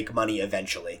them to make money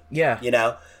eventually. Yeah. You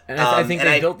know? And I think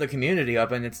they built the community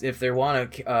up, and if they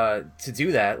want to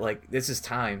do that, like, this is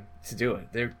time to do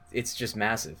it. It's just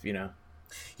massive, you know?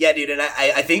 Yeah, dude, and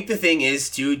I think the thing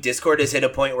is, too, Discord has hit a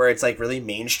point where it's, like, really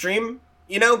mainstream,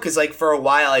 you know? Because, like, for a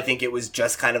while, I think it was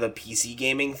just kind of a PC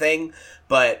gaming thing,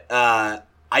 but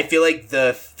I feel like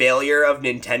the failure of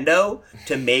Nintendo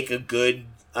to make a good,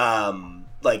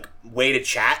 like, way to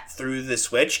chat through the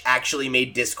Switch actually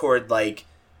made Discord, like,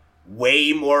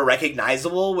 way more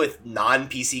recognizable with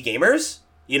non-PC gamers,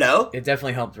 you know? It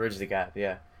definitely helped bridge the gap,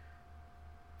 yeah.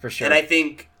 For sure. And I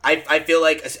think, I feel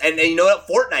like, and you know what,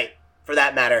 Fortnite, for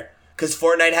that matter, because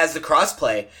Fortnite has the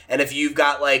crossplay, and if you've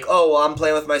got, like, oh, well, I'm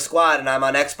playing with my squad, and I'm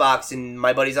on Xbox, and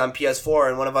my buddy's on PS4,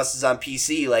 and one of us is on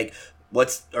PC, like,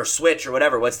 or Switch or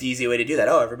whatever, what's the easy way to do that?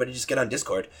 Oh, everybody just get on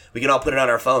Discord. We can all put it on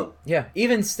our phone. Yeah,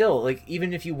 even still, like,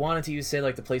 even if you wanted to use, say,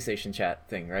 like, the PlayStation chat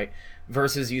thing, right?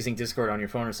 Versus using Discord on your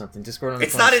phone or something. Discord on the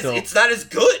phone it's not as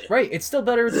good. Right, it's still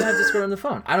better to have Discord on the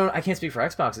phone. I can't speak for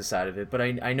Xbox's side of it, but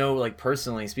I know, like,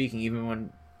 personally speaking, even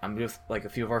when I'm with, like, a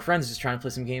few of our friends just trying to play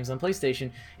some games on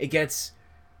PlayStation, it gets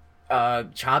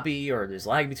choppy, or there's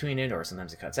lag between it, or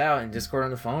sometimes it cuts out, and Discord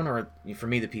on the phone, or for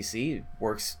me, the PC,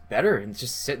 works better, and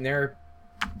just sitting there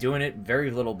doing it, very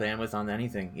little bandwidth on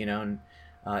anything, you know? And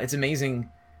it's amazing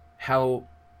how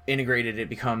integrated it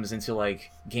becomes into,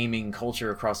 like, gaming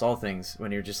culture across all things,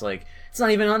 when you're just like, it's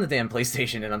not even on the damn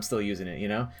PlayStation and I'm still using it, you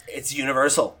know? It's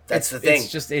universal. That's the thing.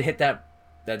 It's just, it hit that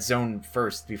zone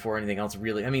first before anything else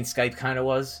really. I mean, Skype kind of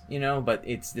was, you know, but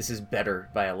this is better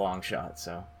by a long shot,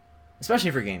 so.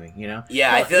 Especially for gaming, you know?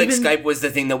 Yeah, well, I feel like Skype was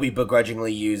the thing that we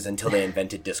begrudgingly used until they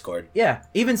invented Discord. Yeah,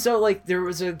 even so, like, there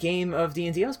was a game of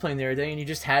D&D I was playing the other day, and you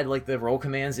just had, like, the roll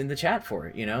commands in the chat for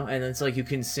it, you know? And it's like you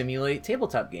can simulate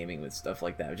tabletop gaming with stuff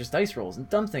like that, just dice rolls and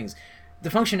dumb things. The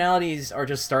functionalities are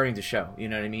just starting to show, you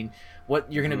know what I mean?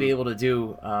 What you're going to be able to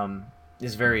do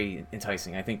is very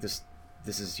enticing. I think this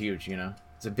is huge, you know?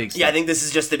 It's a big step. Yeah, I think this is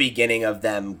just the beginning of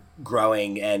them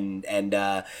growing and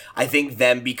I think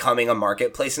them becoming a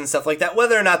marketplace and stuff like that.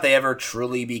 Whether or not they ever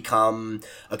truly become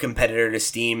a competitor to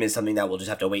Steam is something that we'll just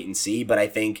have to wait and see. But I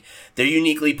think they're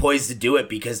uniquely poised to do it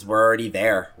because we're already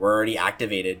there. We're already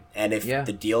activated. And if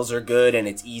the deals are good and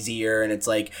it's easier and it's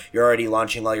like you're already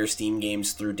launching all your Steam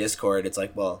games through Discord, it's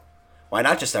like, well, why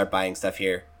not just start buying stuff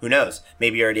here? Who knows?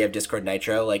 Maybe you already have Discord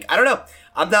Nitro. Like, I don't know.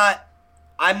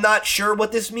 I'm not sure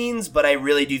what this means, but I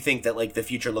really do think that, like, the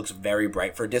future looks very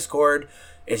bright for Discord.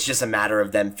 It's just a matter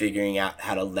of them figuring out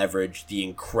how to leverage the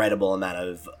incredible amount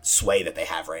of sway that they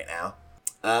have right now.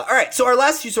 All right, so our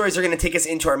last few stories are going to take us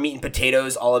into our meat and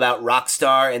potatoes, all about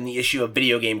Rockstar and the issue of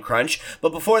video game crunch.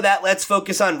 But before that, let's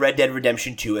focus on Red Dead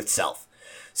Redemption 2 itself.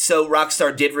 So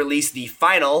Rockstar did release the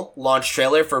final launch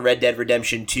trailer for Red Dead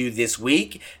Redemption 2 this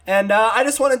week, and I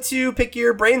just wanted to pick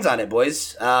your brains on it,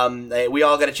 boys. We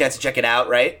all got a chance to check it out,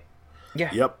 right? Yeah.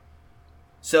 Yep.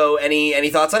 So any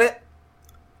thoughts on it?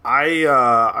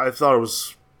 I thought it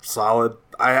was solid.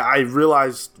 I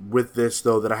realized with this,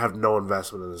 though, that I have no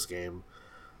investment in this game.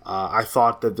 I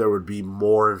thought that there would be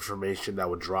more information that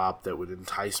would drop that would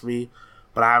entice me,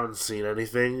 but I haven't seen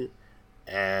anything.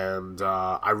 And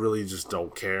I really just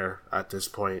don't care at this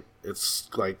point. It's,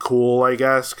 like, cool, I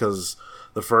guess, because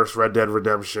the first Red Dead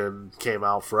Redemption came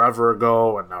out forever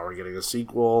ago, and now we're getting a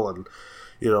sequel, and,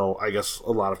 you know, I guess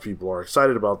a lot of people are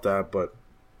excited about that, but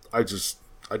I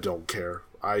don't care.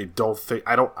 I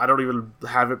don't even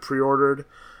have it pre-ordered.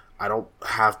 I don't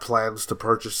have plans to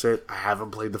purchase it. I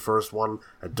haven't played the first one.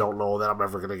 I don't know that I'm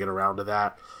ever going to get around to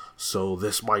that. So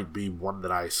this might be one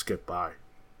that I skip by.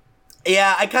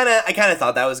 Yeah, I kind of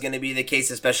thought that was going to be the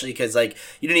case, especially because like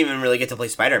you didn't even really get to play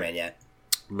Spider-Man yet.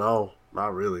 No,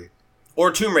 not really. Or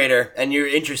Tomb Raider, and you're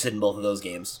interested in both of those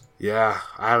games. Yeah,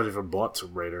 I haven't even bought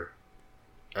Tomb Raider.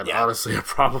 And honestly, I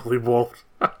probably won't.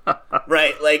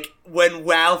 Right, like when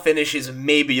WoW finishes,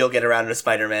 maybe you'll get around to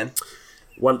Spider-Man.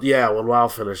 When WoW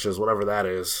finishes, whatever that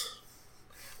is.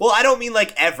 Well, I don't mean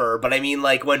like ever, but I mean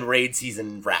like when raid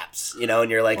season wraps, you know, and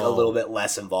you're like a little bit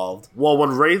less involved. Well,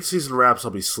 when raid season wraps,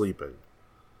 I'll be sleeping.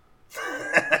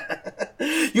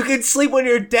 You can sleep when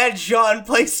you're dead, Sean.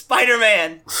 Play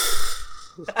Spider-Man.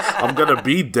 I'm gonna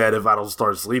be dead if I don't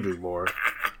start sleeping more.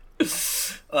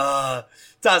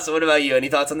 Tasa, what about you? Any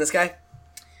thoughts on this guy?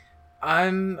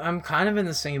 I'm kind of in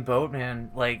the same boat, man.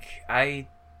 Like I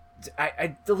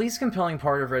the least compelling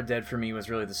part of Red Dead for me was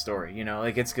really the story. You know,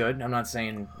 like it's good. I'm not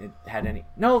saying it had any.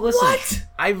 No, listen. What?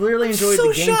 I really enjoyed so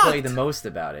the gameplay shocked. the most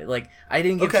about it. Like I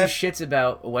didn't give two shits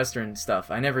about Western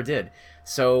stuff. I never did.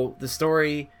 So the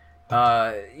story,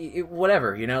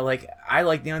 whatever. You know, like I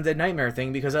like the Undead Nightmare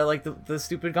thing because I like the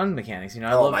stupid gun mechanics. You know,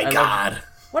 I love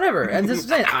whatever. And this is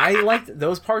saying I liked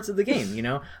those parts of the game, you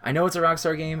know? I know it's a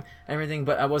Rockstar game and everything,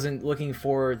 but I wasn't looking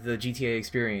for the GTA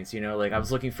experience, you know? Like, I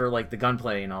was looking for, like, the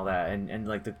gunplay and all that, and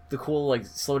like, the cool, like,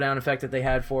 slowdown effect that they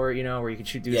had for it, you know, where you could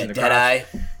shoot dudes in the crotch.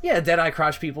 Yeah, Deadeye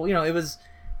crotch people. You know,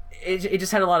 it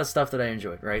just had a lot of stuff that I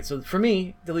enjoyed, right? So, for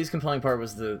me, the least compelling part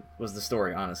was the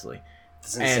story, honestly.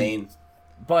 That's insane.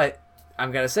 But,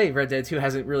 I'm gotta say, Red Dead 2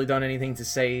 hasn't really done anything to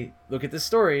say, look at this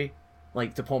story,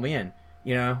 like, to pull me in,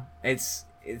 you know?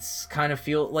 It's kind of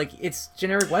feel like it's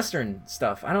generic Western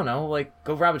stuff. I don't know, like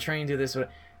go rob a train, do this.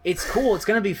 It's cool. It's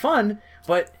gonna be fun,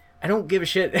 but I don't give a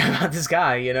shit about this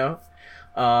guy. You know,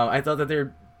 I thought that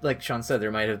there, like Sean said,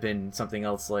 there might have been something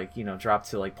else, like you know,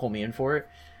 dropped to like pull me in for it.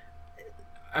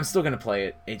 I'm still gonna play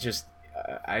it. It just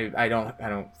I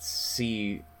don't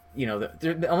see you know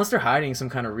unless they're hiding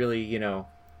some kind of really you know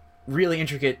really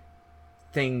intricate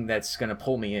thing that's gonna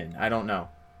pull me in. I don't know.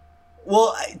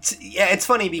 Well, yeah, it's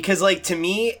funny because, like, to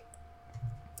me...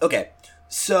 Okay,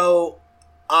 so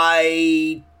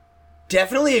I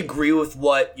definitely agree with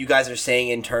what you guys are saying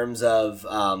in terms of,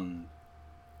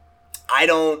 I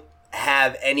don't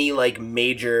have any, like,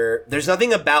 major... There's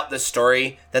nothing about the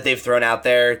story that they've thrown out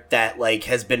there that, like,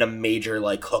 has been a major,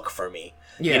 like, hook for me.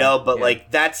 Yeah, you know, but, like,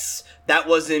 that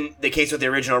wasn't the case with the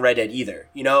original Red Dead either.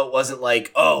 You know, it wasn't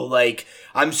like, oh, like,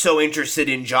 I'm so interested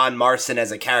in John Marston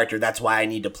as a character, that's why I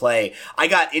need to play. I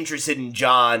got interested in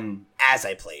John as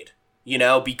I played, you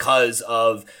know, because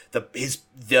of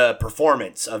the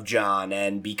performance of John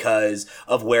and because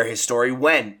of where his story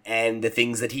went and the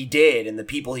things that he did and the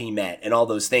people he met and all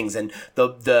those things and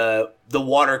the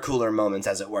water cooler moments,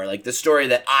 as it were, like the story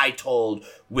that I told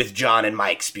with John and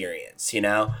my experience, you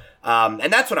know?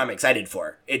 And that's what I'm excited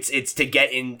for. It's to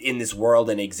get in this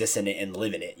world and exist in it and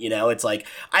live in it. You know, it's like,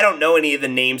 I don't know any of the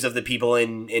names of the people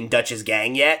in Dutch's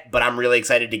gang yet, but I'm really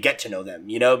excited to get to know them,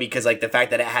 you know, because like the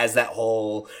fact that it has that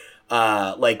whole,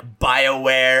 like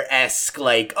BioWare-esque,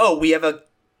 like, oh, we have a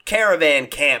caravan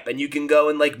camp and you can go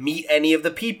and like meet any of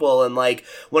the people. And like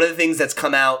one of the things that's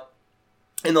come out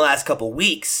in the last couple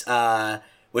weeks,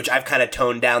 which I've kind of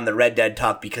toned down the Red Dead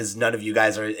talk because none of you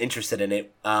guys are interested in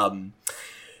it,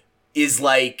 is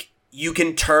like you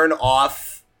can turn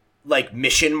off like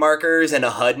mission markers and a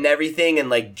HUD and everything and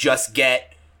like just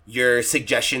get your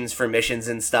suggestions for missions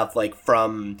and stuff like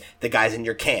from the guys in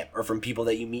your camp or from people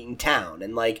that you meet in town.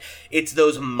 And like it's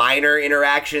those minor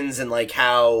interactions and like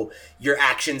how your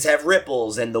actions have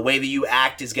ripples and the way that you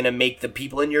act is going to make the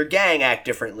people in your gang act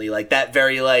differently. Like that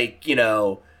very like, you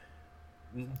know,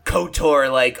 KOTOR,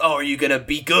 like, oh, are you gonna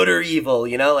be good or evil?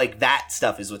 You know, like that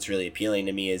stuff is what's really appealing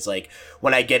to me is like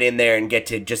when I get in there and get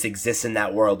to just exist in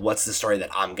that world, what's the story that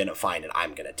I'm gonna find and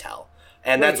I'm gonna tell?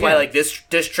 And that's why like this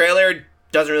trailer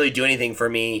doesn't really do anything for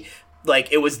me.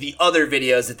 Like it was the other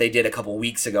videos that they did a couple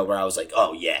weeks ago where I was like,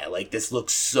 oh yeah, like this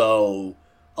looks so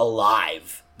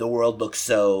alive. The world looks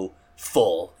so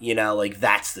full, you know, like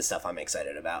that's the stuff I'm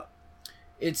excited about.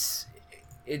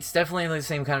 It's definitely the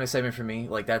same kind of excitement for me.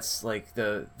 Like that's like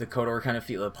the KOTOR kind of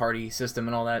feel, the party system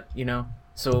and all that, you know.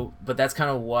 So, but that's kind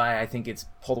of why I think it's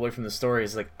pulled away from the story.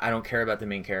 Is like I don't care about the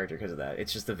main character because of that.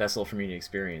 It's just a vessel for me to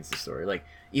experience the story. Like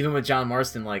even with John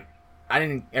Marston, like I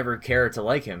didn't ever care to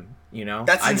like him, you know.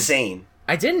 That's insane.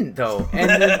 I didn't though, and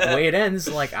the way it ends,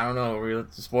 like I don't know,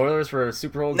 spoilers for a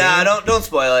super old game. Nah, don't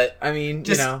spoil it. I mean,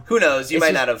 just, you know, who knows? You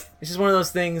might not have. It's just one of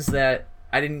those things that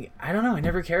I don't know. I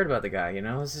never cared about the guy. You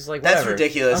know, it's just like that's whatever.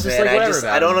 ridiculous, man. Like,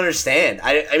 I don't understand.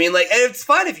 I mean, like, and it's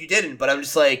fine if you didn't, but I'm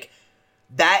just like,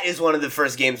 that is one of the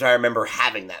first games where I remember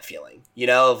having that feeling. You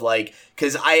know, of like,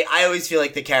 because I always feel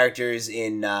like the characters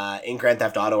in Grand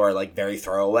Theft Auto are like very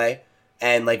throwaway.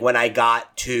 And, like, when I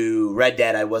got to Red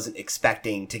Dead, I wasn't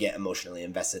expecting to get emotionally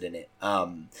invested in it.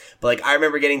 But, like, I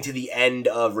remember getting to the end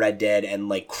of Red Dead and,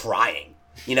 like, crying,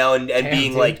 you know, and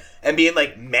being, like,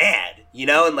 mad, you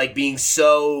know, and, like, being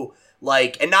so,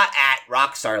 like, and not at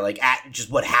Rockstar, like, at just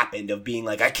what happened of being,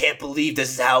 like, I can't believe this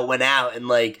is how it went out. And,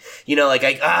 like, you know, like,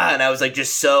 and I was, like,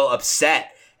 just so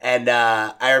upset. And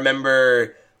I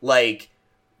remember, like,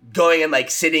 going and, like,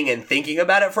 sitting and thinking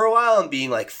about it for a while and being,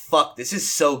 like, fuck, this is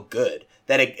so good.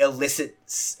 That it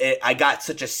elicits, I got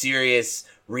such a serious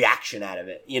reaction out of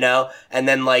it, you know? And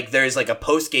then, like, there's, like, a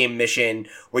post-game mission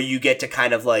where you get to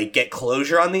kind of, like, get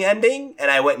closure on the ending,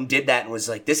 and I went and did that and was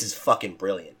like, this is fucking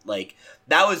brilliant. Like,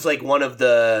 that was, like, one of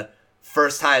the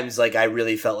first times, like, I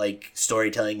really felt like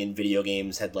storytelling in video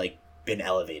games had, like, been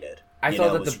elevated. I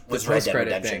thought that the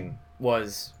post-credit thing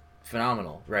was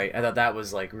phenomenal, right? I thought that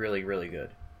was, like, really, really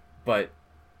good. But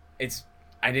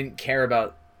I didn't care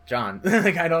about John.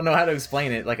 Like, I don't know how to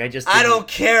explain it. Like, I don't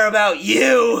care about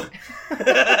you.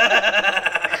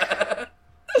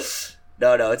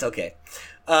 No, it's okay.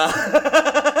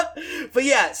 But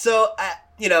yeah, so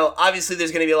you know, obviously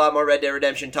there's going to be a lot more Red Dead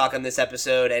Redemption talk on this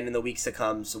episode and in the weeks to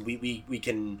come, so we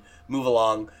can move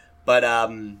along. But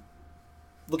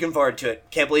looking forward to it.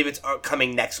 Can't believe it's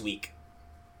coming next week.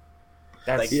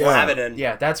 We'll have it in.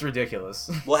 Yeah, that's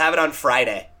ridiculous. We'll have it on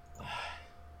Friday.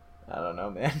 I don't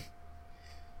know, man.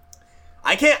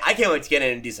 I can't wait to get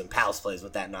in and do some pals plays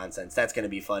with that nonsense. That's going to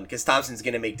be fun because Thompson's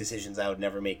going to make decisions I would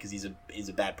never make because he's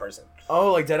a bad person.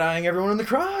 Oh, like dead-eyeing everyone in the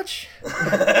crotch?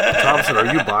 Thompson,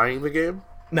 are you buying the game?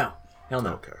 No. Hell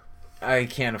no. Okay. I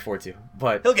can't afford to,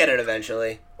 but... He'll get it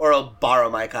eventually, or he'll borrow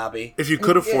my copy. If you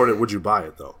could afford it, would you buy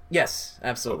it, though? Yes,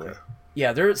 absolutely. Okay.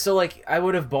 Yeah, so, like, I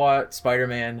would have bought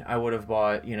Spider-Man. I would have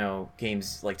bought, you know,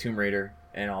 games like Tomb Raider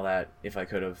and all that if I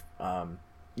could have.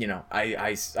 You know,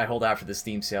 I hold out for the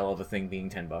Steam sale of a thing being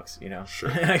 $10, you know, sure.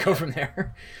 And I go from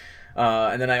there.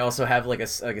 And then I also have like a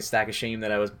stack of shame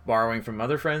that I was borrowing from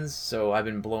other friends, so I've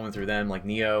been blowing through them like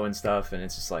Neo and stuff, and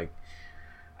it's just like,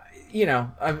 you know,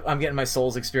 I'm getting my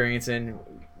Souls experience in,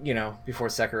 you know, before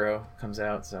Sekiro comes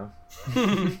out, so.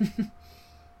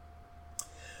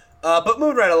 But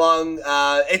moving right along,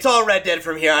 it's all Red Dead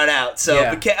from here on out. So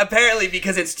yeah. Apparently,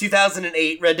 because it's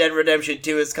 2008, Red Dead Redemption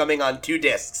 2 is coming on 2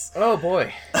 discs. Oh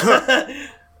boy!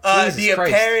 The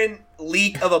apparent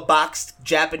leak of a boxed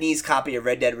Japanese copy of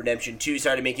Red Dead Redemption 2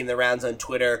 started making the rounds on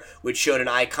Twitter, which showed an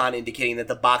icon indicating that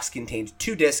the box contained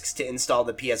 2 discs to install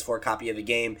the PS4 copy of the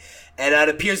game. And it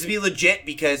appears to be legit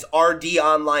because RD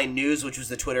Online News, which was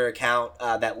the Twitter account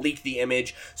that leaked the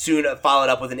image, soon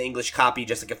followed up with an English copy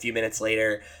just like a few minutes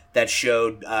later that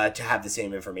showed to have the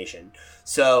same information.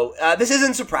 So this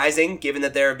isn't surprising, given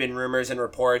that there have been rumors and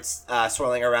reports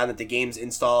swirling around that the game's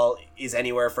install is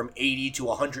anywhere from 80 to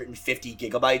 150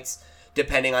 gigabytes,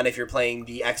 depending on if you're playing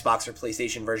the Xbox or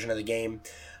PlayStation version of the game.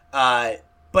 But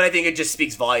I think it just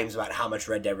speaks volumes about how much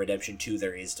Red Dead Redemption 2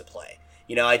 there is to play.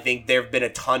 You know, I think there have been a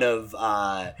ton of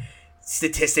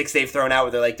statistics they've thrown out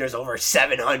where they're like, there's over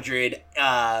 700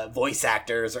 voice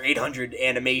actors or 800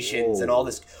 animations. Whoa. And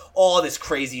all this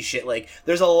crazy shit. Like,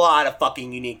 there's a lot of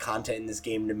fucking unique content in this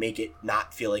game to make it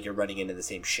not feel like you're running into the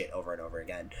same shit over and over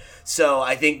again. So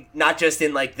I think not just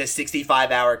in like the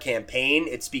 65-hour campaign,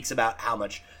 it speaks about how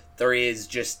much there is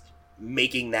just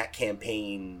making that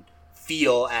campaign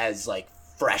feel as like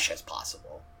fresh as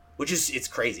possible, which is, it's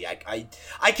crazy. I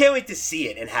can't wait to see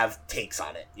it and have takes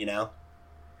on it, you know?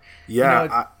 Yeah, you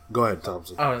know, go ahead,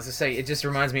 Thompson. I was going to say, it just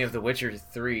reminds me of The Witcher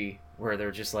 3, where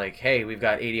they're just like, hey, we've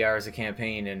got 80 hours of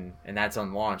campaign, and that's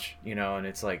on launch, you know, and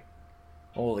it's like,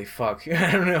 holy fuck.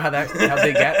 I don't know how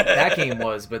big that game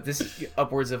was, but this is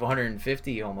upwards of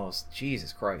 150 almost.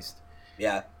 Jesus Christ.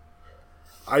 Yeah.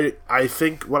 I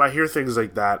think when I hear things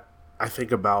like that, I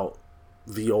think about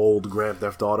the old Grand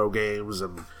Theft Auto games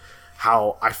and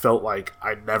how I felt like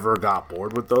I never got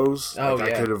bored with those. Oh,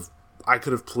 like, yeah. I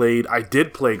could have played... I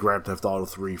did play Grand Theft Auto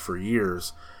 3 for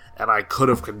years, and I could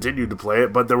have continued to play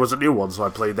it, but there was a new one, so I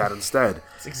played that instead.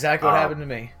 That's exactly what happened to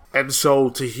me. And so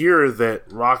to hear that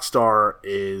Rockstar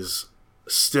is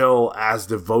still as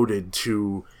devoted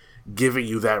to giving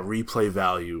you that replay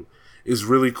value is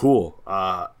really cool.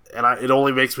 And it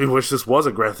only makes me wish this was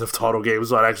a Grand Theft Auto game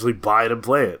so I'd actually buy it and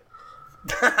play it.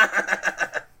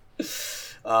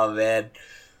 Oh, man.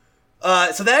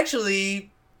 So that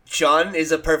actually, Sean,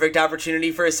 is a perfect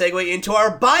opportunity for a segue into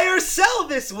our buy or sell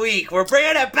this week. We're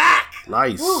bringing it back.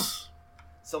 Nice. Woo.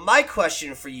 So my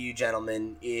question for you,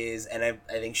 gentlemen, is, and I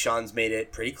think Sean's made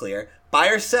it pretty clear: buy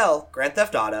or sell Grand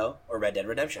Theft Auto or Red Dead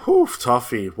Redemption? Oof,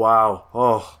 toughie. Wow.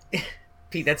 Oh.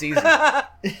 Pete, that's easy. I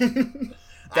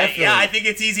think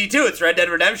it's easy too. It's Red Dead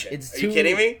Redemption. Are you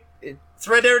kidding me? It's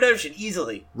Red Dead Redemption,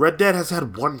 easily. Red Dead has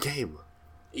had one game.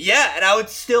 Yeah, and I would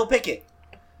still pick it.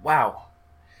 Wow.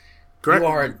 You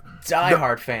are a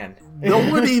diehard fan. No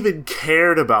one even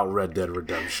cared about Red Dead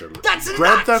Redemption. That's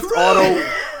not true!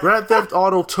 Grand Theft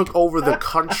Auto took over the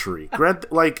country.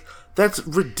 That's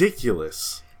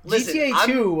ridiculous. Listen, GTA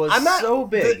 2 was so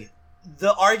big.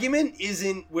 The argument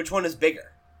isn't which one is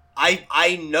bigger.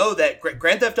 I know that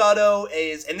Grand Theft Auto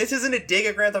is, and this isn't a dig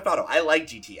at Grand Theft Auto. I like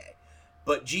GTA.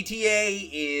 But GTA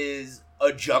is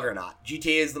a juggernaut.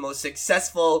 GTA is the most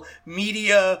successful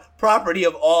media property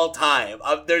of all time.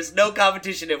 There's no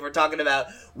competition if we're talking about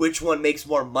which one makes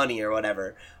more money or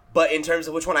whatever. But in terms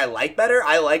of which one I like better,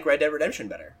 I like Red Dead Redemption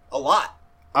better. A lot.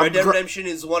 Red Dead Redemption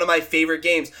is one of my favorite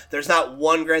games. There's not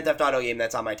one Grand Theft Auto game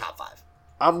that's on my top 5.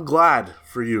 I'm glad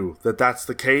for you that that's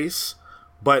the case,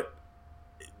 but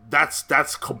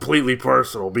that's completely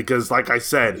personal because, like I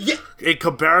said, in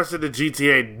comparison to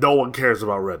GTA, no one cares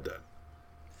about Red Dead.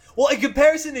 Well, in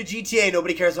comparison to GTA,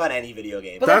 nobody cares about any video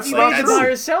game. But that's not true. Buy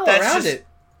or sell around it.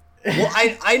 Well,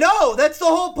 I know. That's the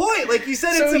whole point. Like you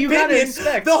said, it's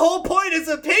opinion. The whole point is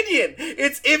opinion.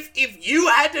 It's if you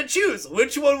had to choose,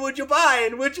 which one would you buy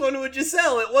and which one would you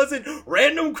sell? It wasn't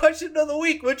random question of the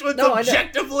week, which was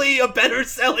objectively a better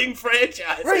selling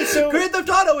franchise. Right, so Grand Theft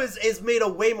Auto is made a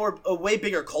way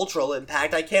bigger cultural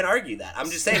impact. I can't argue that. I'm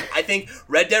just saying, I think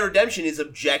Red Dead Redemption is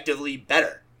objectively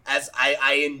better. As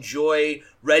I enjoy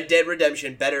Red Dead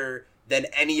Redemption better than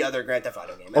any other Grand Theft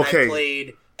Auto game. And I've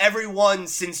played every one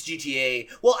since GTA.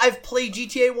 Well, I've played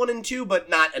GTA 1 and 2, but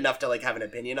not enough to have an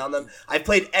opinion on them. I've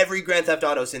played every Grand Theft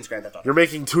Auto since Grand Theft Auto. You're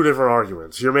making two different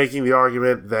arguments. You're making the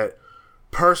argument that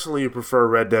personally you prefer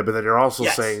Red Dead, but then you're also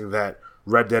saying that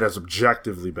Red Dead is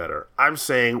objectively better. I'm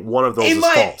saying one of those is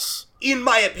false. In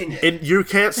my opinion. And you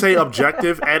can't say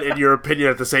objective and in your opinion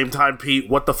at the same time, Pete.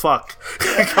 What the fuck?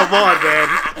 Come on,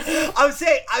 man.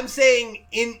 I'm saying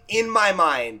in my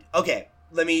mind. Okay,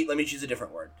 let me choose a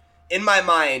different word. In my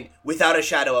mind, without a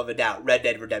shadow of a doubt, Red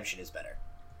Dead Redemption is better.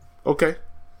 Okay.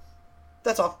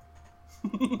 That's all.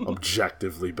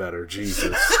 Objectively better,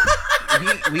 Jesus.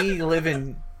 we live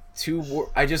in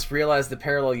I just realized the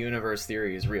parallel universe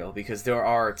theory is real because there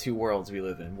are two worlds we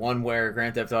live in. One where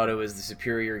Grand Theft Auto is the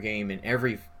superior game in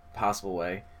every possible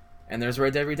way, and there's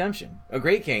Red Dead Redemption, a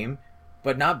great game,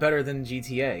 but not better than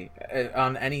GTA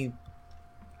on any.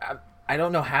 I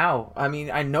don't know how. I mean,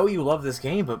 I know you love this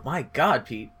game, but my God,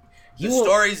 Pete. The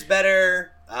story's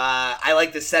better. I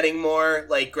like the setting more.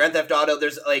 Like Grand Theft Auto,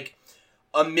 there's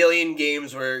a million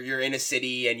games where you're in a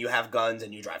city and you have guns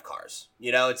and you drive cars.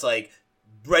 You know, it's like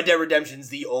Red Dead Redemption's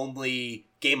the only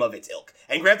game of its ilk.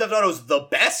 And Grand Theft Auto's the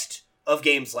best of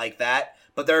games like that,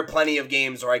 but there are plenty of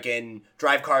games where I can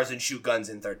drive cars and shoot guns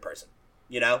in third person.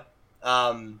 You know?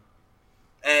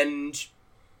 And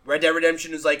Red Dead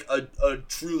Redemption is a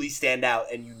truly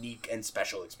standout and unique and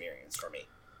special experience for me.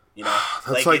 You know,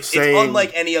 it's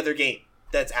unlike any other game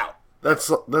that's out.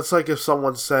 That's like if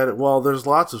someone said, well, there's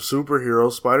lots of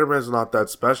superheroes. Spider-Man's not that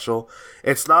special.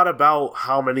 It's not about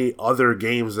how many other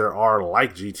games there are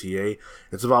like GTA.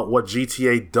 It's about what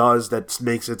GTA does that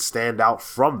makes it stand out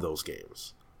from those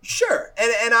games. Sure.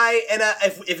 And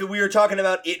if we were talking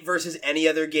about it versus any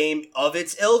other game of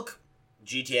its ilk,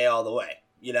 GTA all the way.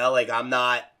 You know,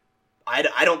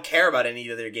 I don't care about any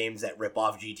other games that rip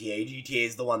off GTA. GTA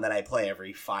is the one that I play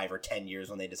every 5 or 10 years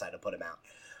when they decide to put them out.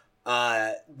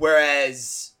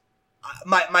 Whereas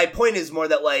my point is more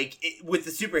that with the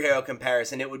superhero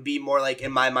comparison, it would be more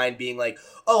in my mind being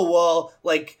oh, well,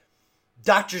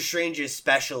 Doctor Strange is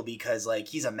special because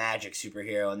he's a magic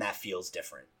superhero and that feels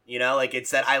different. You know, it's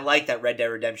that I like that Red Dead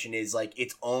Redemption is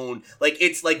its own,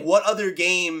 it's what other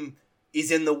game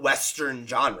is in the Western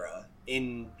genre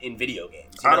in video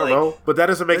games. You know? I don't know, but that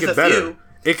doesn't make it better. Few.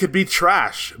 It could be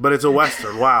trash, but it's a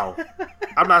Western. Wow.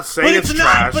 I'm not saying it's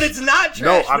trash. But it's not trash.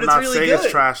 No, I'm not saying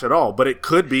it's trash at all, but it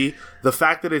could be. The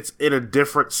fact that it's in a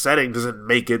different setting doesn't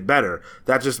make it better.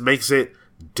 That just makes it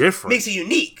different. Makes it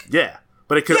unique. Yeah,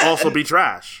 but it could also be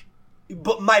trash.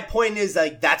 But my point is,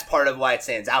 that's part of why it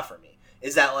stands out for me.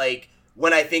 Is that,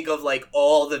 when I think of,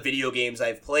 all the video games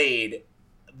I've played,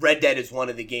 Red Dead is one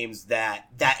of the games that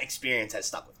experience has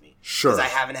stuck with me. Sure. Because I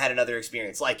haven't had another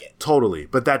experience like it. Totally.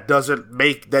 But that doesn't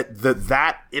make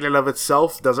that in and of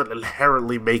itself doesn't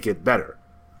inherently make it better.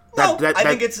 I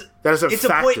think it's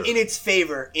a point in its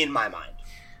favor in my mind.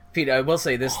 Pete, I will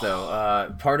say this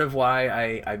though. Part of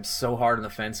why I'm so hard on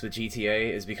the fence with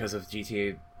GTA is because of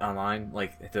GTA Online,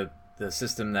 like the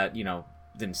system that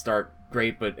didn't start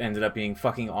great but ended up being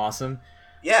fucking awesome.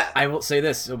 Yeah. I will say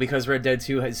this, so because Red Dead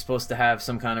 2 is supposed to have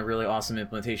some kind of really awesome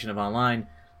implementation of online,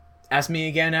 ask me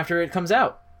again after it comes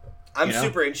out. I'm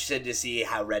super interested to see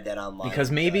how Red Dead Online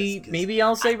because maybe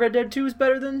I'll say Red Dead 2 is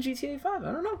better than GTA 5.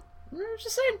 I don't know. I'm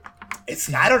just saying.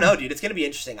 I don't know, dude. It's going to be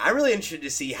interesting. I'm really interested to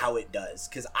see how it does,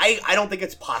 because I don't think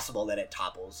it's possible that it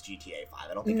topples GTA 5.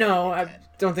 I don't think I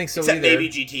don't think so Except either. Maybe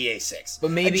GTA 6.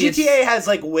 But maybe GTA has,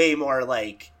 like, way more,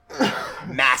 like,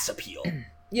 mass appeal.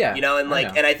 Yeah.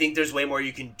 And I think there's way more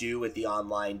you can do with the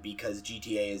online because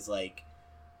GTA is, like,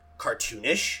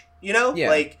 cartoonish,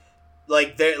 Yeah.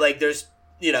 There's,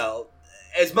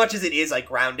 as much as it is, like,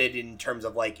 grounded in terms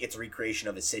of, like, its recreation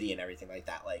of a city and everything like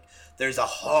that, like, there's a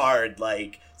hard,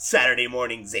 like, Saturday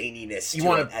morning zaniness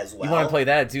to it as well. You want to play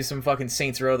that? Do some fucking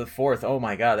Saints Row the 4th. Oh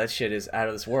my god, that shit is out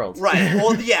of this world. Right.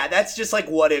 Well, yeah, that's just, like,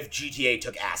 what if GTA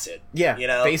took acid? Yeah,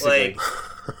 basically.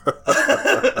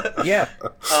 Like, yeah.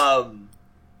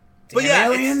 But yeah,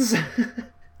 aliens?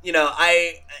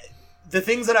 the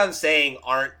things that I'm saying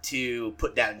aren't to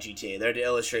put down GTA. They're to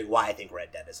illustrate why I think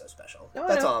Red Dead is so special. Oh,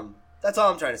 That's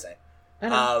all I'm trying to say.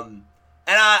 And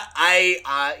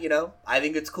I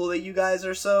think it's cool that you guys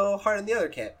are so hard in the other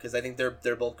camp, because I think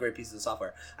they're both great pieces of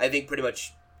software. I think pretty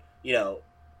much,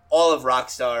 all of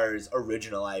Rockstar's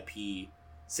original IP,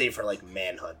 save for like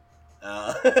Manhunt.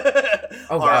 Oh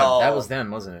god, that was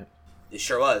them, wasn't it? It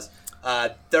sure was.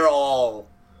 They're all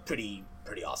pretty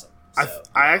awesome. So.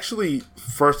 I actually,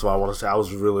 first of all, I want to say I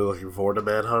was really looking forward to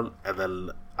Manhunt, and then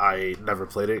I never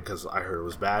played it because I heard it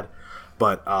was bad.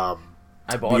 But I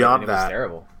bought beyond it and it was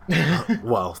terrible.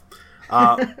 Well,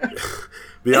 it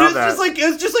beyond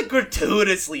was just like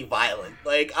gratuitously violent.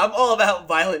 Like, I'm all about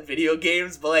violent video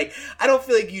games, but like I don't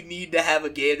feel like you need to have a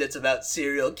game that's about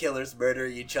serial killers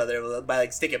murdering each other by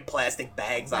like sticking plastic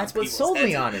bags on people's heads. That's what sold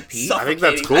me on it, Pete. I think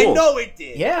that's cool. I know it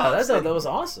did. Yeah, that was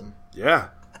awesome. Yeah.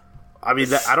 I mean,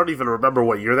 I don't even remember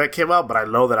what year that came out, but I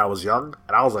know that I was young,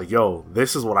 and I was like, yo,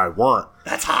 this is what I want.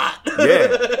 That's hot.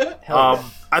 Yeah.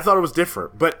 I thought it was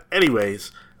different. But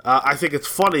anyways, I think it's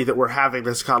funny that we're having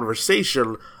this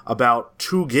conversation about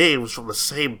two games from the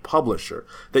same publisher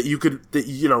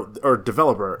that or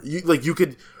developer. You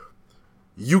could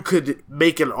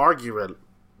make an argument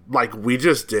like we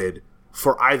just did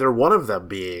for either one of them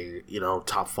being,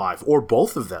 top 5, or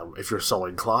both of them if you're so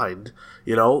inclined,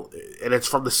 and it's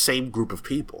from the same group of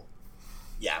people.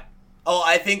 Yeah. Oh,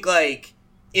 I think like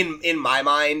in my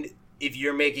mind, if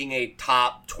you're making a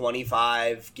top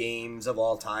 25 games of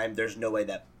all time, there's no way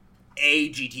that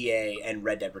GTA and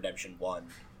Red Dead Redemption 1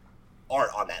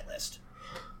 aren't on that list.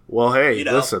 Well, hey,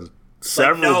 listen,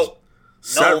 several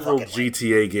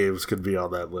GTA way. games could be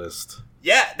on that list.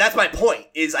 Yeah, that's my point,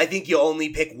 is I think you only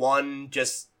pick one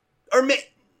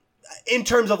in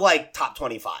terms of, like, top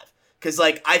 25. Because,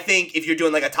 like, I think if you're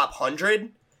doing, like, a top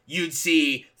 100, you'd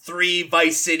see 3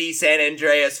 Vice City, San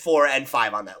Andreas, 4, and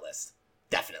 5 on that list.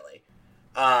 Definitely.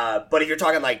 But if you're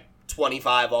talking, like,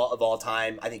 25 of all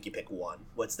time, I think you pick one.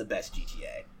 What's the best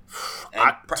GTA?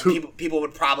 And people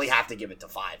would probably have to give it to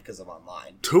 5 because of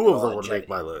online. 2 of them would make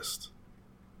my list.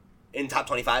 In top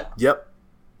 25? Yep.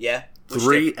 Yeah?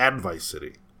 3 and Vice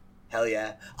City. Hell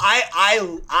yeah.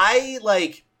 I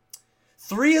like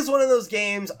 3 is one of those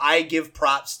games I give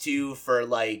props to for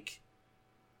like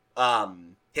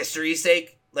history's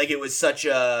sake. Like, it was such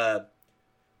a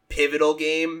pivotal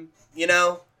game,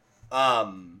 but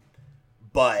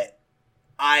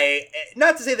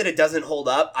not to say that it doesn't hold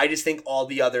up, I just think all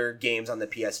the other games on the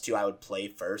PS2 I would play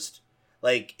first.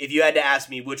 Like, if you had to ask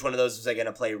me which one of those was I going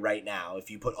to play right now,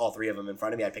 if you put all 3 of them in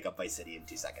front of me, I'd pick up Vice City in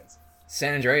 2 seconds.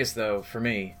 San Andreas, though, for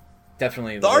me,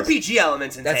 definitely the RPG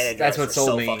elements in San Andreas that's what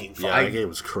sold me. Fucking fun. Yeah, that game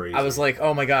was crazy. I was like,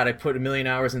 oh my god, I put 1 million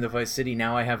hours into Vice City,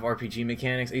 now I have RPG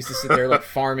mechanics. I used to sit there like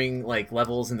farming like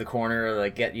levels in the corner,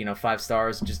 like get 5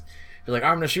 stars, and just be like,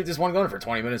 I'm gonna shoot this one gun for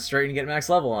 20 minutes straight and get max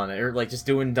level on it, or like just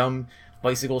doing dumb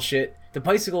bicycle shit. The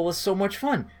bicycle was so much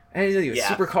fun, and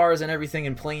supercars and everything,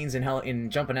 and planes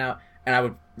and jumping out, and I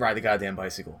would ride the goddamn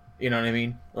bicycle. You know what I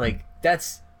mean? Like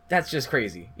that's just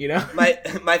crazy,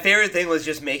 My favorite thing was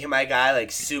just making my guy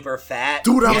like super fat.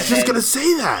 Dude, I was just gonna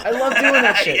say that. I love doing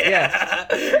that shit. Yeah.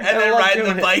 And then riding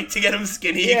the bike to get him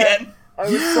skinny again. It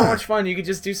was so much fun. You could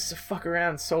just fuck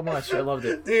around so much. I loved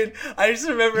it. Dude, I just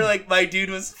remember like my dude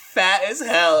was fat as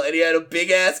hell and he had a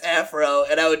big ass afro,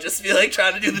 and I would just be like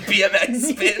trying to do the BMX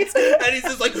spins and he's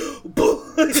just like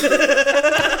boom.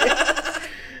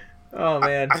 Oh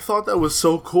man. I thought that was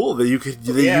so cool that you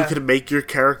could make your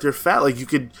character fat. Like you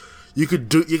you could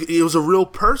do. It was a real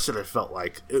person. It felt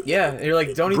like. Yeah, you're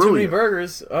like, don't eat too many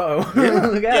burgers. Uh-oh.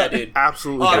 Yeah. Yeah, dude.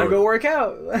 Absolutely. Gotta go work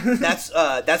out. That's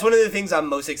one of the things I'm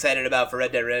most excited about for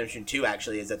Red Dead Redemption 2.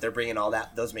 Actually, is that they're bringing all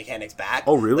those mechanics back.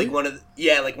 Oh, really?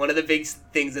 Like one of the big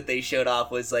things that they showed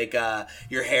off was like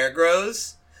your hair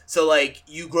grows. So, like,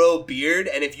 you grow a beard,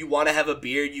 and if you want to have a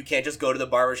beard, you can't just go to the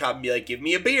barbershop and be like, give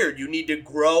me a beard. You need to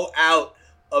grow out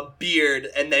a beard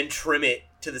and then trim it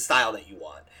to the style that you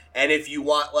want. And if you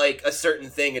want, like, a certain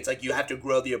thing, it's like you have to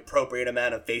grow the appropriate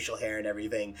amount of facial hair and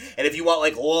everything. And if you want,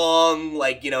 like, long,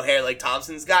 like, hair like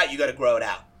Thompson's got, you got to grow it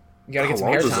out. You gotta get some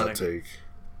hair tonic. That take?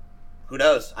 Who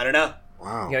knows? I don't know.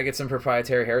 Wow. You gotta get some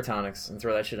proprietary hair tonics and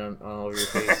throw that shit on all over your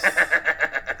face.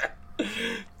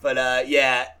 But,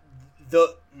 yeah...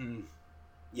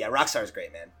 Rockstar's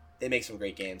great, man. They make some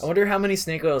great games. I wonder how many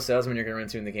snake oil salesmen you're gonna run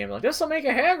into in the game. Like, this'll make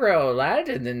your hair grow, lad,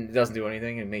 and then it doesn't do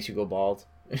anything and it makes you go bald.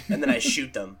 And then I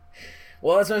shoot them.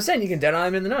 Well, that's what I'm saying. You can dead eye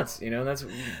them in the nuts. That's.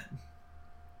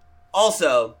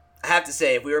 Also, I have to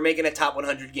say, if we were making a top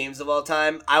 100 games of all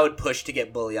time, I would push to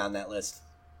get Bully on that list,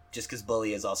 just because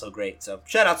Bully is also great. So,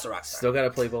 shout outs to Rockstar. Still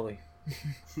gotta play Bully.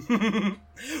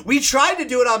 We tried to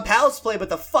do it on Palace Play,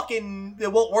 but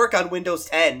it won't work on Windows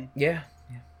 10. Yeah.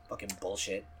 Fucking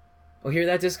bullshit. Well, hear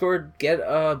that, Discord? Get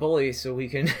Bully so we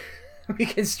can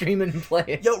stream it and play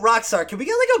it. Yo, Rockstar, can we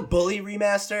get like a Bully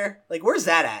remaster? Like, where's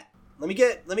that at? Let me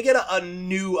get a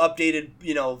new updated,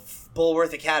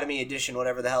 Bullworth Academy edition,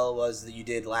 whatever the hell it was that you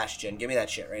did last gen. Give me that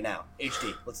shit right now.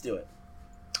 HD. Let's do it.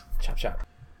 Chop chop.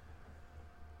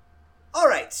 All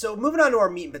right, so moving on to our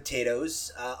meat and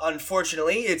potatoes.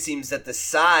 Unfortunately, it seems that the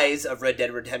size of Red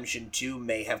Dead Redemption 2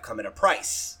 may have come at a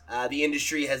price. The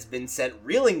industry has been sent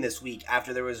reeling this week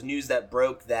after there was news that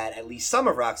broke that at least some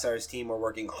of Rockstar's team were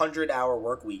working 100-hour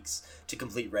work weeks to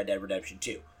complete Red Dead Redemption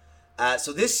 2.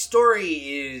 So this story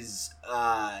is,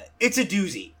 it's a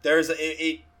doozy.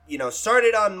 It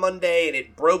started on Monday and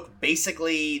it broke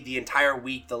basically the entire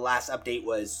week. The last update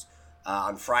was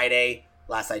on Friday,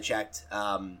 last I checked.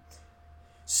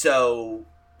 So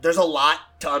there's a lot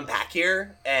to unpack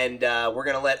here, and we're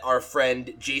going to let our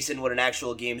friend Jason, what an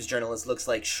actual games journalist looks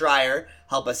like, Schreier,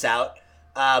 help us out.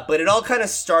 But it all kind of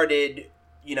started,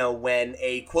 when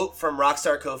a quote from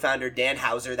Rockstar co-founder Dan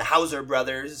Houser, the Houser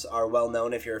brothers are well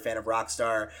known if you're a fan of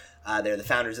Rockstar. They're the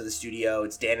founders of the studio.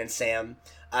 It's Dan and Sam.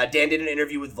 Dan did an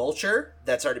interview with Vulture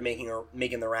that started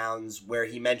making the rounds where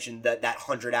he mentioned that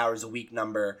 100 hours a week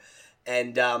number.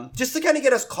 And just to kind of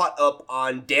get us caught up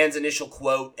on Dan's initial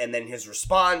quote and then his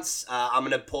response, I'm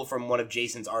going to pull from one of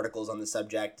Jason's articles on the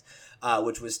subject,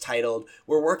 which was titled,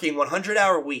 "We're working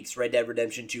 100-hour weeks," Red Dead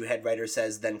Redemption 2 head writer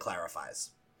says, then clarifies.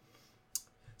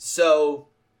 So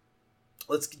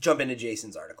let's jump into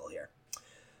Jason's article here.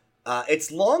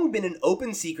 It's long been an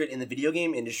open secret in the video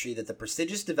game industry that the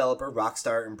prestigious developer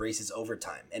Rockstar embraces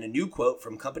overtime, and a new quote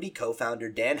from company co-founder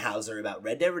Dan Houser about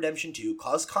Red Dead Redemption 2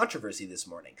 caused controversy this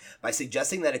morning by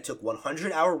suggesting that it took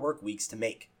 100-hour work weeks to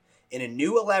make. In a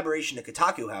new elaboration to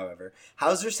Kotaku, however,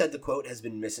 Houser said the quote has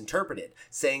been misinterpreted,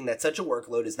 saying that such a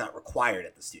workload is not required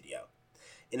at the studio.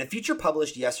 In a feature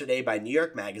published yesterday by New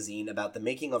York Magazine about the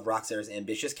making of Rockstar's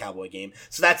ambitious cowboy game,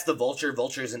 so that's the Vulture.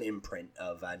 Vulture is an imprint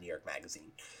of New York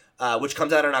Magazine. Which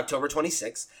comes out on October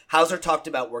 26th, Houser talked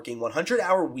about working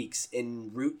 100-hour weeks en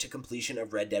route to completion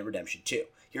of Red Dead Redemption 2.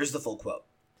 Here's the full quote.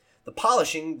 "The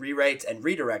polishing, rewrites, and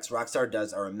redirects Rockstar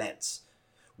does are immense.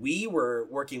 We were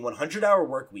working 100-hour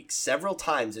work weeks several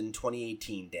times in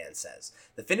 2018, Dan says.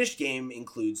 The finished game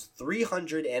includes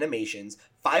 300 animations,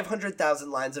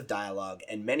 500,000 lines of dialogue,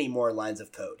 and many more lines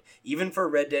of code. Even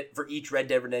for each Red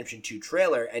Dead Redemption 2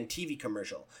 trailer and TV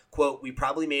commercial. Quote, we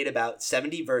probably made about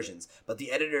 70 versions, but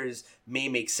the editors may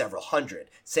make several hundred.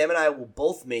 Sam and I will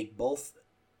both make,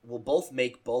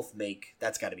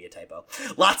 that's gotta be a typo,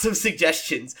 lots of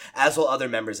suggestions, as will other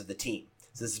members of the team."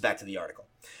 So this is back to the article.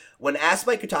 When asked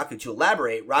by Kotaku to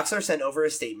elaborate, Rockstar sent over a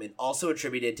statement also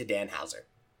attributed to Dan Houser.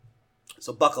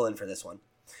 So buckle in for this one.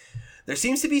 "There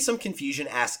seems to be some confusion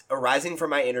arising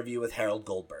from my interview with Harold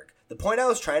Goldberg. The point I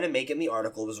was trying to make in the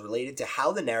article was related to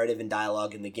how the narrative and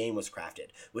dialogue in the game was crafted,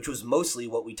 which was mostly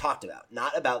what we talked about,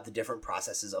 not about the different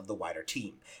processes of the wider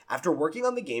team. After working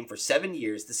on the game for 7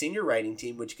 years, the senior writing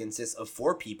team, which consists of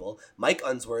 4 people, Mike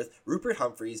Unsworth, Rupert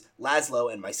Humphreys, Laszlo,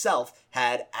 and myself,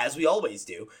 had, as we always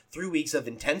do, 3 weeks of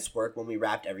intense work when we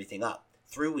wrapped everything up.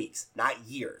 3 weeks, not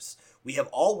years. We have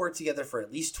all worked together for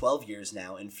at least 12 years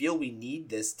now and feel we need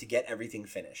this to get everything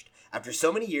finished. After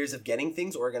so many years of getting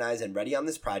things organized and ready on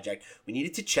this project, we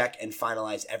needed to check and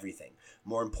finalize everything.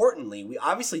 More importantly, we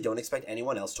obviously don't expect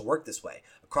anyone else to work this way.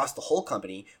 Across the whole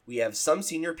company, we have some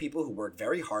senior people who work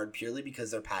very hard purely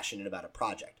because they're passionate about a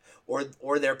project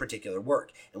or their particular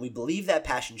work, and we believe that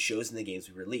passion shows in the games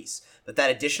we release. But that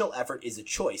additional effort is a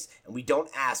choice, and we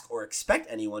don't ask or expect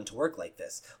anyone to work like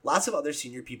this. Lots of other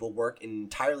senior people work in an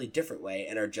entirely different way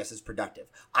and are just as productive.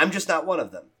 I'm just not one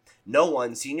of them. No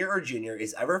one, senior or junior,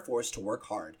 is ever forced to work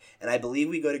hard, and I believe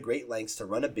we go to great lengths to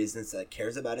run a business that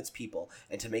cares about its people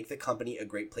and to make the company a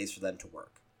great place for them to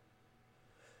work.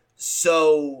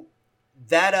 So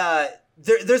that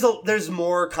there's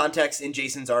more context in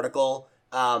Jason's article,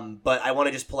 but I want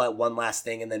to just pull out one last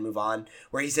thing and then move on,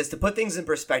 where he says, to put things in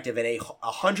perspective, a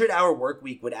 100-hour work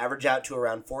week would average out to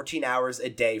around 14 hours a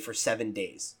day for 7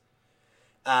 days.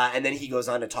 And then he goes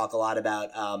on to talk a lot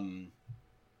about,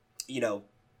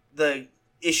 the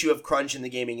issue of crunch in the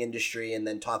gaming industry, and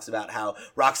then talks about how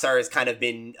Rockstar has kind of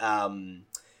been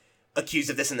accused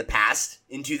of this in the past.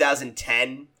 In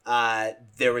 2010,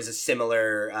 there was a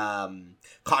similar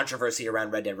controversy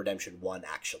around Red Dead Redemption 1,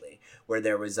 actually, where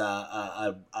there was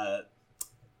a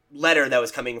letter that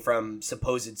was coming from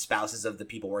supposed spouses of the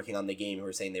people working on the game who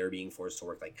were saying they were being forced to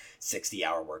work like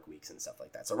 60-hour work weeks and stuff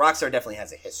like that. So Rockstar definitely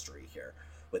has a history here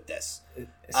with this.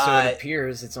 So it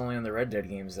appears it's only on the Red Dead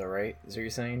games, though, right? Is what you're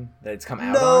saying? That it's come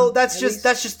out No, on, that's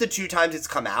just the 2 times it's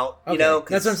come out. Okay. You know,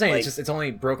 that's what I'm saying. Like, it's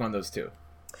only broke on those 2.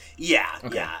 Yeah,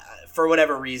 okay. Yeah. For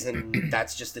whatever reason,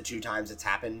 that's just the 2 times it's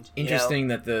happened. Interesting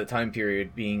that the time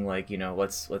period being like,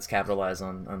 let's capitalize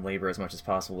on labor as much as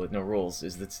possible with no rules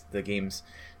is the game's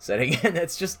setting, and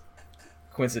that's just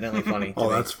coincidentally funny. Oh,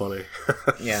 that's funny.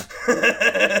 Yeah.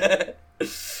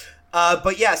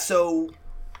 But yeah, so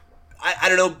I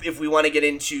don't know if we want to get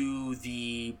into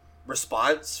the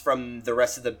response from the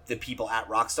rest of the people at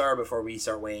Rockstar before we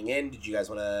start weighing in. Did you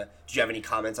have any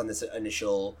comments on this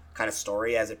initial kind of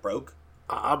story as it broke?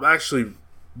 I'm actually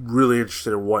really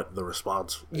interested in what the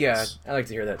response is. Yeah, I like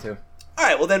to hear that too. All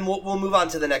right, well then we'll move on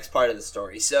to the next part of the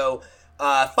story. So,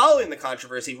 following the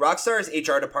controversy, Rockstar's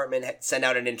HR department had sent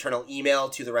out an internal email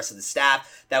to the rest of the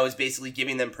staff that was basically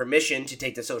giving them permission to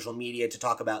take to social media to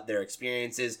talk about their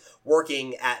experiences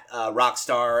working at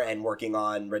Rockstar and working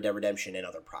on Red Dead Redemption and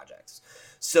other projects.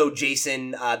 So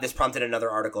Jason, this prompted another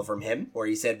article from him where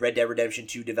he said, Red Dead Redemption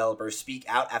 2 developers speak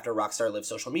out after Rockstar lifts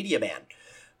social media ban.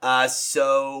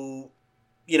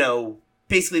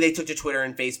 Basically they took to Twitter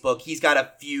and Facebook. He's got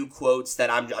a few quotes that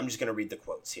I'm just going to read the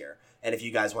quotes here. And if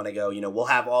you guys want to go, we'll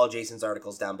have all Jason's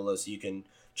articles down below so you can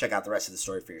check out the rest of the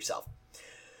story for yourself.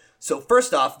 So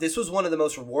first off, this was one of the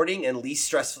most rewarding and least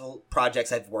stressful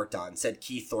projects I've worked on, said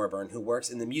Keith Thorburn, who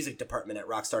works in the music department at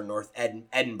Rockstar North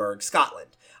Edinburgh,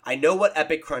 Scotland. I know what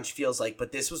epic crunch feels like,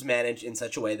 but this was managed in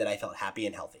such a way that I felt happy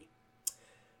and healthy.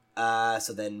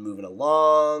 So then moving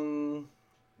along,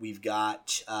 we've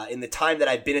got, in the time that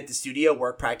I've been at the studio,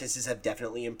 work practices have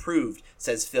definitely improved,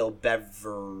 says Phil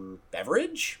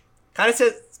Beveridge? Kind of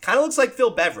looks like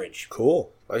Phil Beveridge.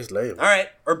 Cool. Nice name. All right.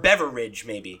 Or Beveridge,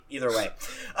 maybe. Either way.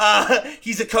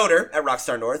 He's a coder at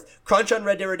Rockstar North. Crunch on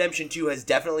Red Dead Redemption 2 has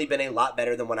definitely been a lot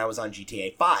better than when I was on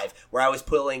GTA 5, where I was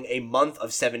pulling a month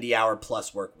of 70-hour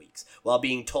plus work weeks, while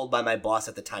being told by my boss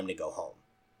at the time to go home.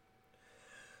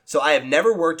 So I have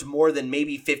never worked more than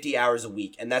maybe 50 hours a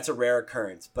week, and that's a rare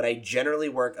occurrence, but I generally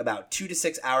work about 2 to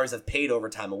 6 hours of paid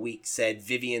overtime a week, said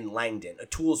Vivian Langdon, a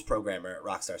tools programmer at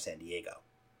Rockstar San Diego.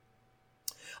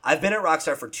 I've been at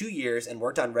Rockstar for 2 years and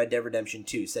worked on Red Dead Redemption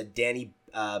 2, said Danny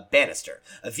Bannister,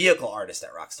 a vehicle artist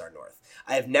at Rockstar North.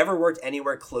 I have never worked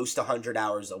anywhere close to 100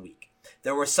 hours a week.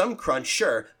 There was some crunch,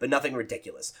 sure, but nothing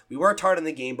ridiculous. We worked hard on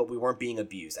the game, but we weren't being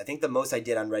abused. I think the most I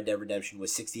did on Red Dead Redemption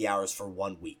was 60 hours for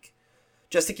 1 week.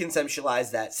 Just to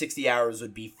conceptualize that, 60 hours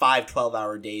would be 5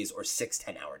 12-hour days or 6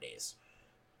 10-hour days.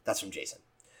 That's from Jason.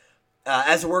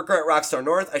 As a worker at Rockstar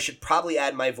North, I should probably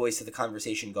add my voice to the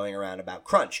conversation going around about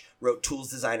crunch, wrote tools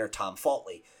designer Tom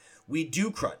Faultley. We do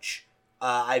crunch.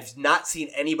 I've not seen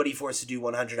anybody forced to do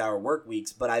 100-hour work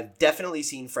weeks, but I've definitely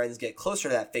seen friends get closer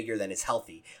to that figure than is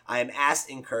healthy. I am asked,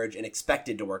 encouraged, and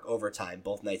expected to work overtime,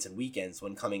 both nights and weekends,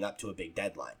 when coming up to a big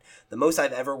deadline. The most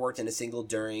I've ever worked in a single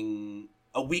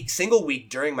week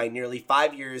during my nearly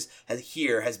 5 years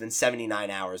has been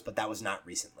 79 hours, but that was not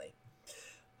recently.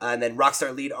 And then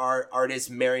Rockstar lead artist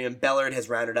Miriam Bellard has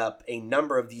rounded up a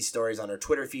number of these stories on her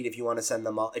Twitter feed. If you want to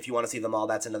see them all,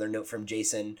 that's another note from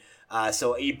Jason.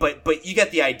 But you get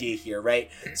the idea here,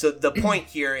 right? So the point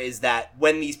here is that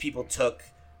when these people took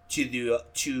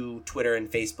to Twitter and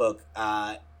Facebook,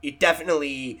 it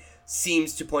definitely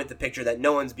seems to point the picture that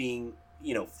no one's being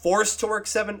forced to work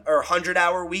 7 or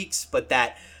 100-hour weeks, but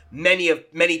that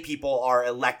many people are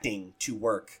electing to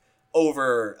work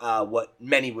over what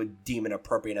many would deem an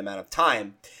appropriate amount of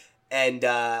time. And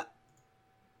I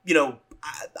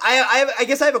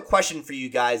guess I have a question for you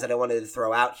guys that I wanted to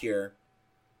throw out here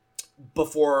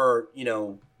before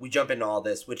we jump into all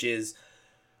this, which is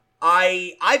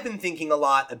I've been thinking a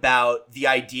lot about the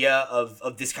idea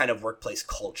of this kind of workplace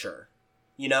culture,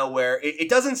 where it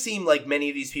doesn't seem like many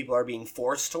of these people are being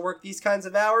forced to work these kinds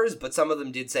of hours, but some of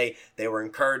them did say they were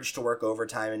encouraged to work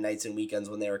overtime and nights and weekends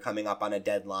when they were coming up on a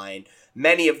deadline.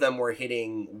 Many of them were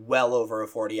hitting well over a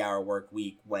 40-hour work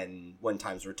week when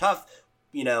times were tough,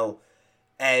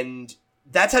 and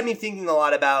that's had me thinking a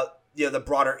lot about, the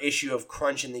broader issue of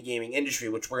crunch in the gaming industry,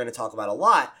 which we're going to talk about a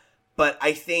lot. But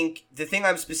I think the thing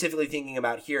I'm specifically thinking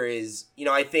about here is,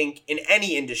 I think in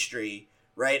any industry,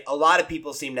 right, a lot of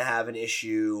people seem to have an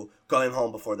issue going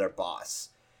home before their boss.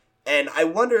 And I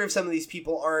wonder if some of these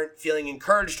people aren't feeling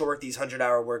encouraged to work these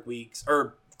 100-hour work weeks,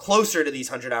 or closer to these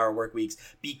 100-hour work weeks,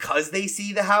 because they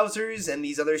see the Housers and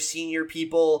these other senior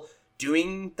people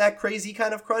doing that crazy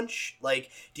kind of crunch.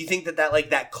 Like, do you think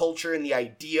that culture and the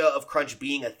idea of crunch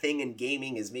being a thing in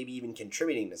gaming is maybe even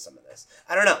contributing to some of this?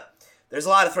 I don't know. There's a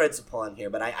lot of threads to pull on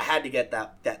here, but I had to get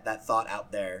that thought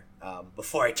out there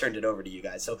before I turned it over to you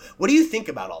guys. So what do you think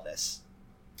about all this?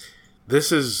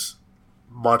 This is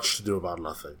much to do about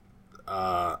nothing.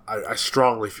 I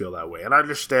strongly feel that way. And I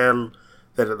understand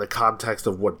that in the context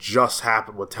of what just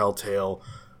happened with Telltale,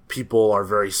 people are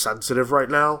very sensitive right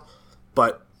now.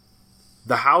 But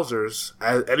the Housers,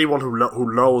 anyone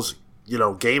who knows,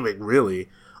 gaming really,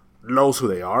 knows who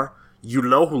they are. You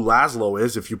know who Laszlo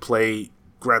is if you play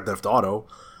Grand Theft Auto,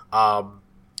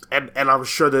 and I'm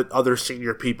sure that other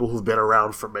senior people who've been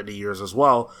around for many years as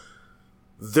well,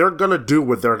 they're gonna do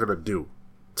what they're gonna do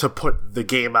to put the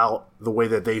game out the way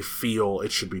that they feel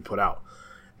it should be put out,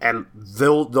 and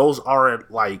those aren't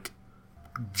like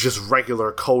just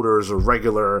regular coders or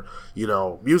regular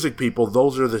music people.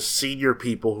 Those are the senior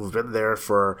people who've been there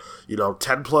for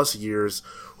 10 plus years,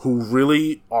 who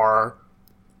really are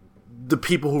the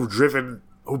people who've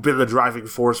been the driving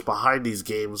force behind these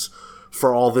games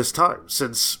for all this time,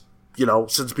 since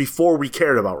before we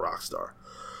cared about Rockstar.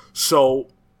 So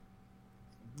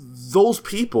those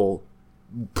people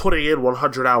putting in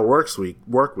 100-hour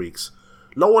work weeks,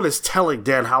 no one is telling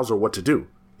Dan Houser what to do.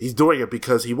 He's doing it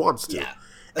because he wants to. Yeah,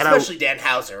 especially Dan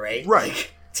Houser, right? Right.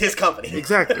 Like, it's his company.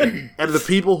 Exactly. And the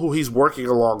people who he's working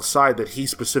alongside that he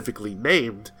specifically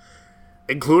named,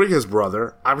 including his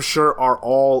brother, I'm sure are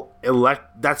all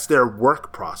that's their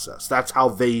work process. That's how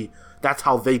they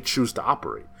choose to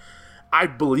operate. I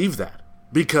believe that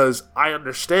because I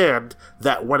understand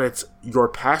that when it's your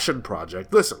passion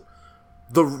project, listen,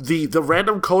 the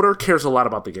random coder cares a lot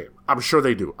about the game. I'm sure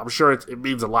they do. I'm sure it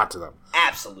means a lot to them.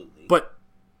 Absolutely. But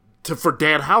for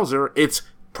Dan Houser, it's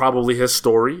probably his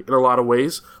story in a lot of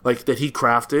ways, like that he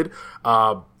crafted.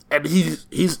 And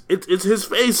it's his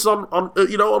face on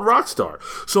Rockstar.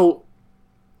 So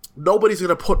nobody's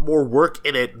gonna put more work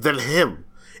in it than him.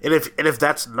 And if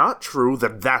that's not true,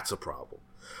 then that's a problem.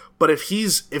 But if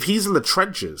he's in the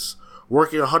trenches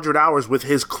working 100 hours with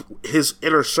his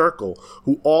inner circle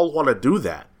who all want to do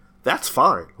that, that's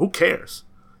fine. Who cares?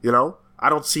 I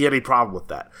don't see any problem with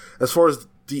that. As far as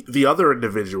the other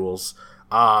individuals,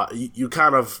 you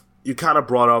kind of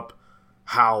brought up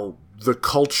how the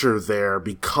culture there,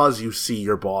 because you see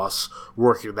your boss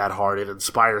working that hard, it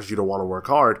inspires you to want to work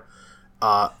hard.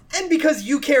 And because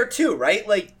you care too, right?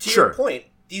 Like, to Sure. your point,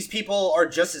 these people are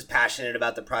just as passionate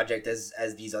about the project as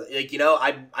these other,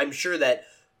 I'm sure that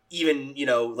even,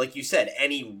 like you said,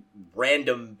 any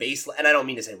random baseline, and I don't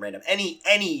mean to say random,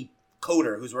 any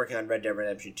coder who's working on Red Dead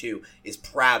Redemption 2 is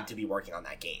proud to be working on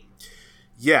that game.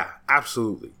 Yeah,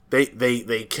 absolutely.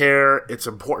 They care. It's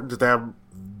important to them.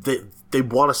 They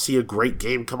want to see a great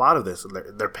game come out of this,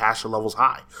 and their passion level's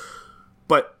high.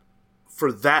 But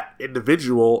for that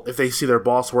individual, if they see their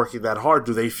boss working that hard,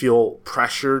 do they feel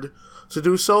pressured to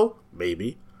do so?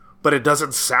 Maybe. But it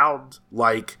doesn't sound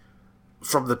like,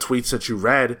 from the tweets that you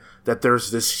read, that there's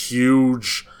this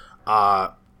huge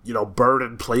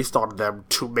burden placed on them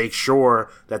to make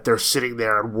sure that they're sitting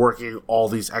there and working all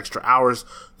these extra hours.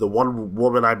 The one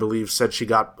woman, I believe, said she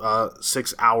got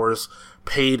 6 hours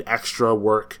paid extra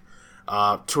work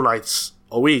 2 nights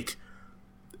a week.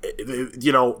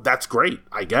 That's great,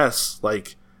 I guess.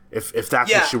 Like, if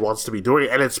that's what she wants to be doing,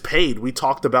 and it's paid. We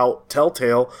talked about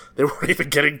Telltale; they weren't even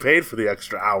getting paid for the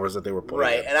extra hours that they were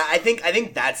putting in. And I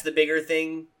think that's the bigger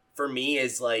thing for me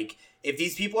is, like, if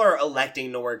these people are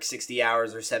electing to work 60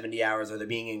 hours or 70 hours, or they're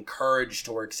being encouraged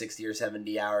to work 60 or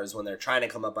 70 hours when they're trying to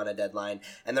come up on a deadline,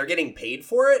 and they're getting paid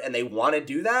for it, and they want to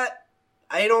do that,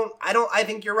 I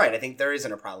think you're right. I think there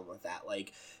isn't a problem with that.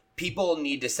 Like, people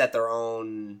need to set their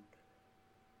own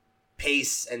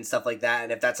pace and stuff like that,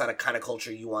 and if that's not a kind of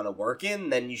culture you want to work in,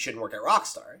 then you shouldn't work at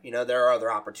Rockstar. You know, there are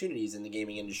other opportunities in the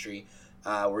gaming industry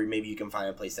where maybe you can find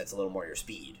a place that's a little more your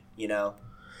speed, you know?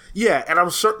 Yeah, and I'm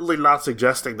certainly not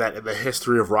suggesting that in the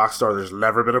history of Rockstar there's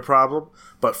never been a problem,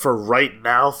 but for right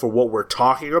now, for what we're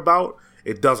talking about,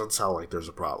 it doesn't sound like there's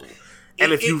a problem.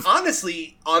 And if you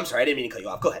honestly, I'm sorry, I didn't mean to cut you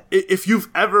off. Go ahead. If you've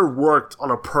ever worked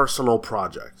on a personal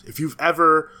project, if you've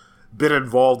ever been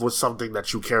involved with something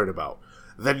that you cared about,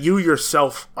 then you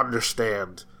yourself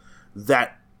understand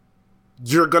that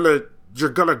you're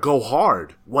gonna go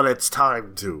hard when it's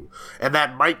time to. And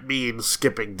that might mean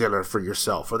skipping dinner for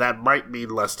yourself, or that might mean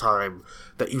less time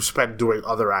that you spend doing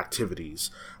other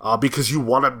activities, because you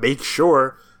want to make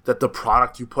sure that the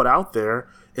product you put out there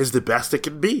is the best it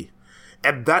can be.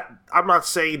 And that, I'm not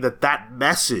saying that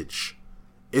message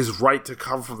is right to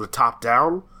come from the top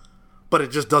down, but it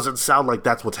just doesn't sound like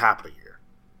that's what's happening here.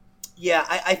 Yeah,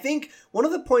 I think one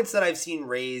of the points that I've seen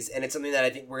raised, and it's something that I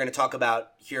think we're going to talk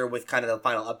about here with kind of the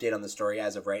final update on the story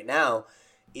as of right now,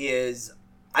 is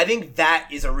I think that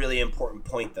is a really important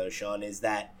point, though, Sean, is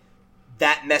that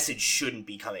message shouldn't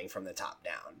be coming from the top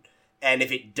down. And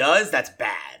if it does, that's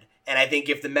bad. And I think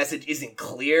if the message isn't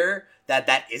clear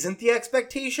that isn't the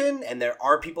expectation, and there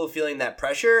are people feeling that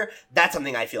pressure, that's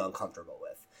something I feel uncomfortable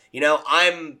with. You know,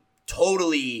 I'm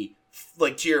totally,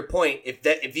 like, to your point,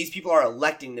 if these people are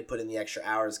electing to put in the extra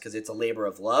hours because it's a labor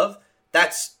of love,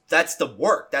 that's the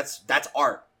work. That's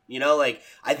art. You know, like,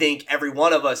 I think every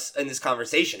one of us in this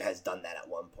conversation has done that at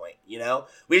one point, you know?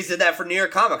 We just did that for New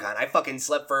York Comic Con. I fucking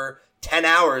slept for 10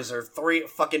 hours or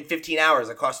 15 hours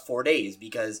across 4 days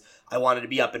because I wanted to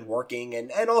be up and working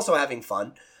and also having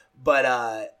fun.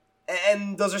 But,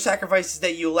 and those are sacrifices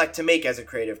that you elect to make as a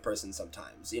creative person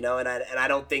sometimes, you know? And I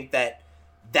don't think that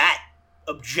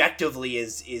objectively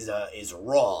is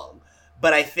wrong.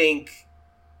 But I think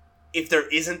if there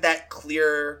isn't that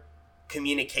clear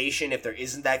communication, if there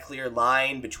isn't that clear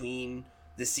line between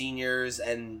the seniors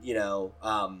and, you know,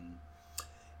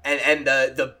 and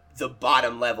the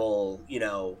bottom level, you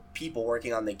know, people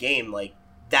working on the game, like,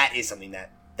 that is something that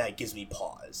gives me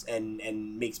pause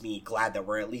and makes me glad that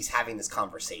we're at least having this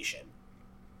conversation.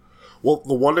 Well,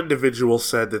 the one individual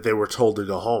said that they were told to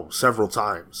go home several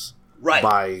times, right,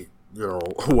 by, you know,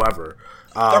 whoever,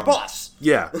 their boss.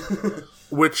 Yeah,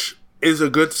 which is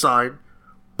a good sign.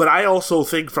 But I also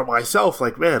think for myself,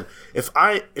 like, man, if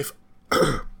I'm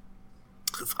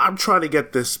trying to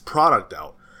get this product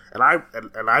out, and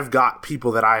I've got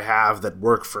people that I have that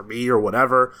work for me or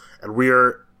whatever, and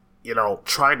we're, you know,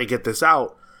 trying to get this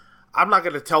out, I'm not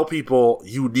going to tell people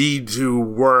you need to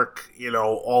work, you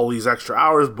know, all these extra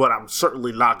hours, but I'm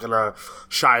certainly not going to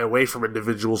shy away from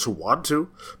individuals who want to,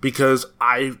 because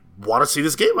I want to see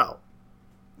this game out.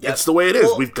 Yep. It's the way it is.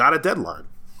 Well, we've got a deadline.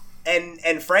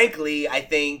 And frankly, I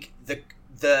think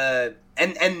the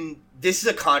this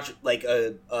is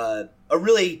a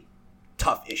really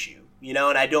tough issue, you know,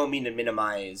 and I don't mean to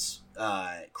minimize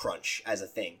crunch as a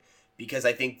thing, because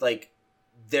I think, like,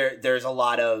 there's a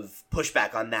lot of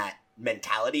pushback on that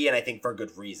mentality, and I think for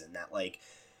good reason, that, like,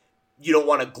 you don't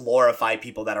want to glorify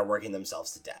people that are working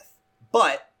themselves to death.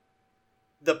 But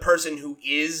the person who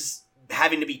is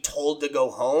having to be told to go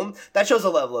home, that shows a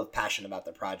level of passion about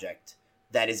the project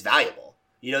that is valuable.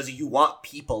 You know, so you want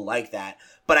people like that.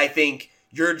 But I think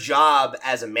your job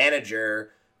as a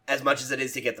manager, as much as it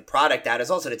is to get the product out,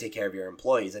 is also to take care of your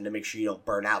employees and to make sure you don't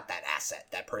burn out that asset,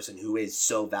 that person who is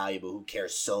so valuable, who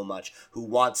cares so much, who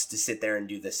wants to sit there and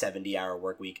do the 70-hour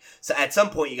work week. So at some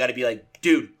point, you got to be like,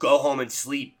 dude, go home and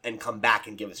sleep and come back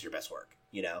and give us your best work,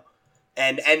 you know?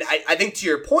 And I think to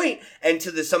your point, and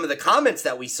to some of the comments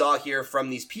that we saw here from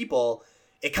these people,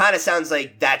 it kind of sounds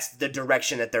like that's the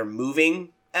direction that they're moving,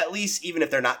 at least, even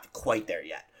if they're not quite there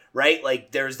yet, right?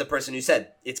 Like, there's the person who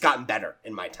said, it's gotten better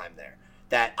in my time there,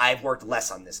 that I've worked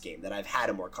less on this game, that I've had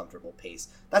a more comfortable pace.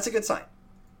 That's a good sign.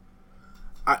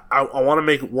 I want to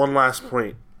make one last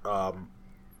point, and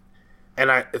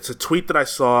it's a tweet that I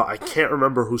saw. I can't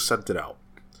remember who sent it out,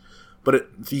 but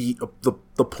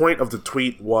the point of the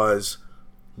tweet was,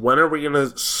 when are we going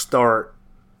to start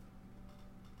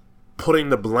putting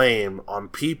the blame on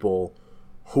people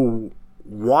who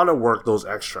want to work those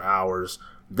extra hours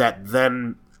that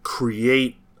then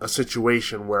create a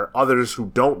situation where others who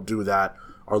don't do that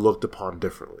are looked upon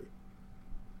differently?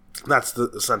 That's the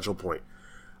essential point.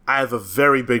 I have a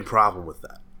very big problem with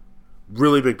that.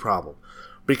 Really big problem.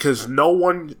 because no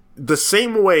one, the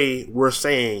same way we're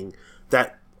saying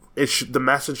that the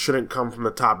message shouldn't come from the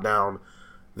top down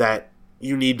that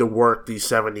you need to work these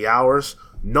 70 hours,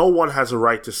 no one has a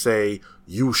right to say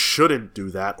you shouldn't do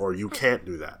that or you can't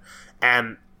do that.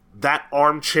 And that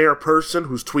armchair person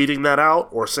who's tweeting that out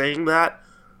or saying that,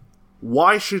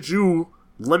 why should you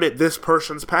limit this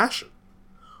person's passion?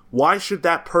 Why should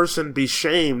that person be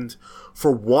shamed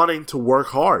for wanting to work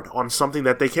hard on something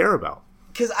that they care about?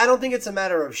 Because I don't think it's a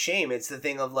matter of shame. It's the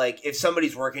thing of, like, if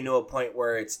somebody's working to a point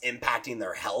where it's impacting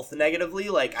their health negatively,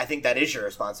 like, I think that is your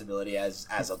responsibility as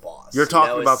a boss. You're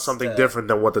talking about something different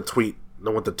than what the tweet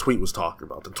was talking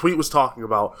about. The tweet was talking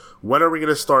about, when are we going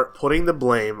to start putting the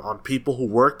blame on people who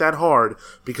work that hard,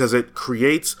 because it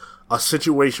creates a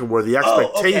situation where the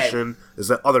expectation is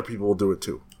that other people will do it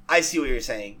too. I see what you're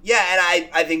saying. Yeah, and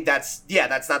I think that's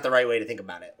not the right way to think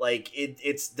about it. Like,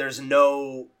 there's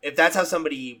no, if that's how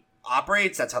somebody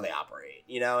operates, that's how they operate,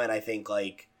 you know? And I think,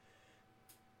 like,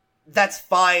 that's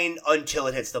fine until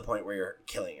it hits the point where you're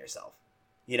killing yourself,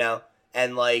 you know?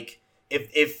 And, like, if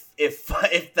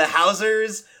the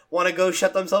Housers want to go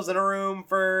shut themselves in a room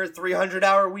for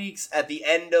 300-hour weeks at the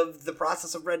end of the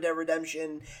process of Red Dead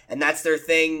Redemption, and that's their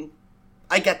thing,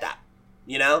 I get that,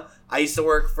 you know? I used to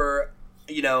work for,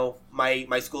 you know,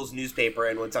 my school's newspaper,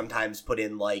 and would sometimes put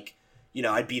in, like, you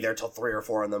know, I'd be there till 3 or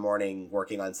 4 in the morning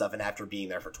working on stuff, and after being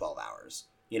there for 12 hours,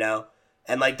 you know?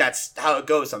 And, like, that's how it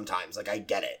goes sometimes. Like, I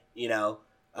get it, you know?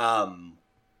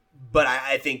 But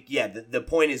I think, yeah, the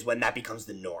point is when that becomes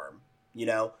the norm, you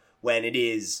know? When it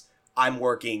is, I'm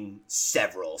working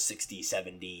several 60,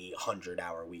 70,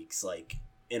 100-hour weeks, like,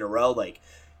 in a row. Like,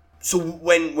 so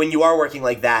when you are working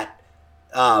like that,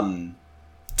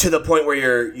 to the point where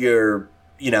you're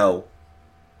you know,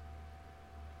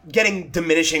 getting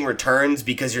diminishing returns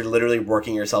because you're literally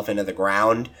working yourself into the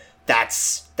ground,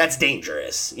 that's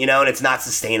dangerous, you know, and it's not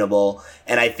sustainable.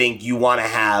 And I think you want to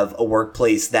have a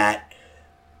workplace that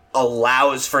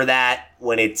allows for that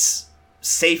when it's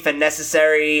safe and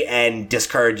necessary and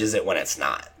discourages it when it's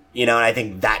not, you know, and I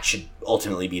think that should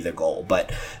ultimately be the goal.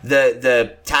 But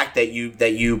the tact that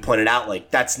you pointed out,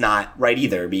 like, that's not right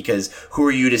either, because who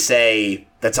are you to say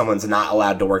that someone's not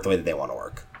allowed to work the way that they want to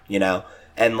work, you know?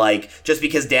 And, like, just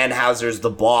because Dan Houser's the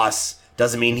boss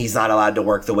doesn't mean he's not allowed to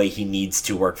work the way he needs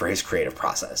to work for his creative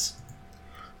process.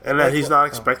 And that he's not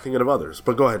expecting it of others.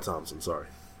 But go ahead, Thompson, sorry.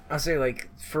 I'll say, like,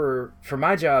 for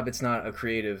my job, it's not a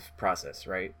creative process,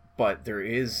 right? But there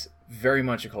is very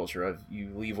much a culture of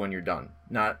you leave when you're done,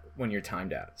 not when you're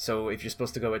timed out. So if you're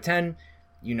supposed to go at 10,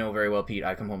 you know very well, Pete,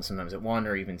 I come home sometimes at 1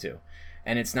 or even 2.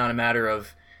 And it's not a matter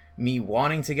of me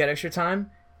wanting to get extra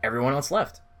time. Everyone else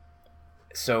left.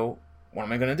 So what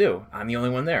am I going to do? I'm the only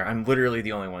one there. I'm literally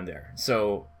the only one there.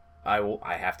 So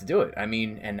I have to do it. I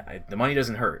mean, and the money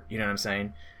doesn't hurt. You know what I'm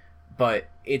saying? But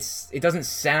it doesn't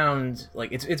sound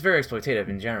like it's very exploitative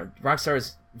in general.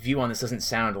 Rockstar's view on this doesn't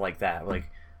sound like that. Like,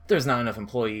 there's not enough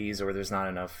employees, or there's not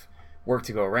enough work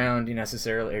to go around,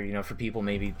 necessarily, or, you know, for people,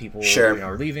 maybe people sure. You know,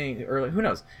 are leaving early. Who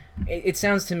knows? It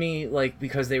sounds to me like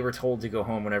because they were told to go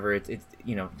home whenever it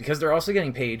you know, because they're also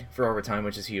getting paid for overtime,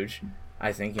 which is huge.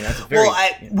 I think, you know, that's very.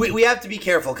 Well, we have to be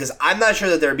careful, because I'm not sure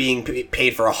that they're being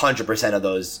paid for 100% of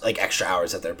those, like, extra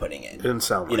hours that they're putting in. It didn't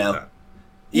sound like that.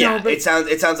 Yeah, no, but it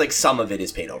sounds like some of it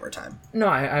is paid overtime. No,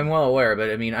 I'm well aware, but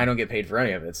I mean, I don't get paid for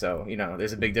any of it, so, you know,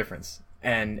 there's a big difference.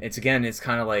 And it's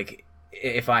kind of like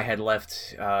if I had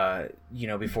left, you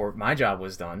know, before my job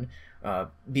was done,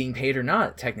 being paid or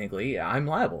not, technically, I'm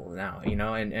liable now, you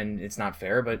know, and it's not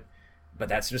fair, but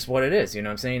that's just what it is, you know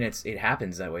what I'm saying? It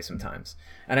happens that way sometimes.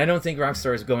 And I don't think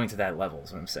Rockstar is going to that level,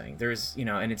 is what I'm saying. There's, you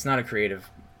know, and it's not a creative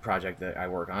project that I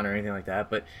work on or anything like that,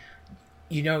 but,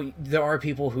 you know, there are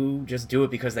people who just do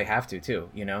it because they have to, too,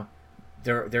 you know?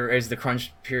 There is the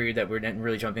crunch period that we didn't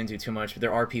really jump into too much, but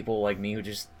there are people like me who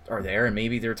just are there, and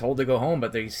maybe they're told to go home,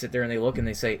 but they sit there and they look and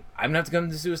they say, I'm not going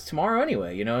to do this tomorrow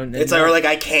anyway, you know? And it's like, or like,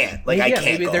 I can't. Like, maybe, I can't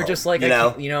maybe go they're home, just like, you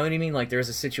know? You know what I mean? Like, there's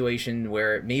a situation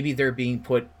where maybe they're being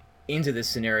put into this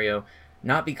scenario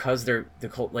not because they're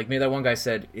like, maybe that one guy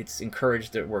said it's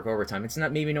encouraged to work overtime. It's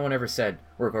not, maybe no one ever said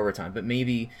work overtime, but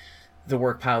maybe the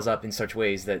work piles up in such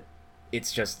ways that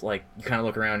it's just like you kind of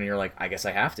look around and you're like, I guess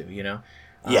I have to, you know?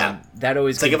 Yeah. That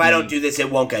always it's like, if I don't do this,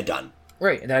 it won't get done.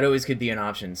 Right. That always could be an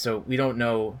option. So we don't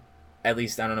know, at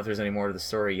least I don't know if there's any more to the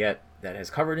story yet that has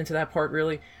covered into that part,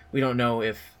 really. We don't know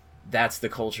if that's the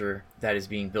culture that is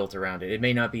being built around it. It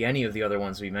may not be any of the other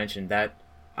ones we mentioned. That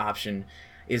option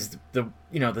is the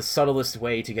you know, the subtlest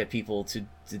way to get people to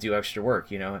do extra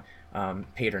work, you know,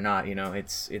 paid or not, you know.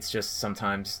 It's just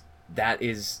sometimes that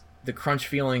is the crunch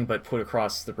feeling, but put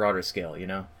across the broader scale, you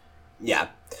know. Yeah.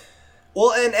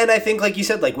 Well, and I think, like you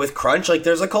said, like with crunch, like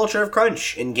there's a culture of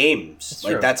crunch in games. That's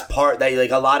like true. that's part that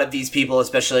like a lot of these people,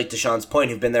 especially like Deshaun's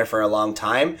point, who've been there for a long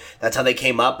time. That's how they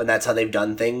came up, and that's how they've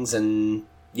done things. And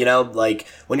you know, like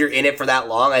when you're in it for that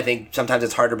long, I think sometimes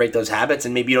it's hard to break those habits,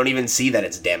 and maybe you don't even see that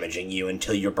it's damaging you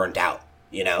until you're burnt out.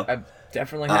 You know, That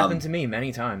definitely happened to me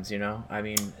many times. You know, I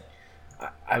mean,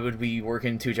 I would be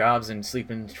working 2 jobs and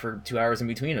sleeping for 2 hours in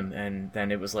between them, and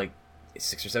then it was like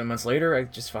 6 or 7 months later, I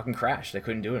just fucking crashed. I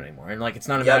couldn't do it anymore. And like, it's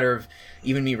not a matter of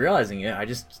even me realizing it. I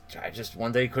just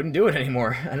one day couldn't do it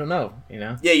anymore. I don't know, you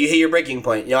know? Yeah, you hit your breaking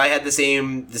point. You know, I had the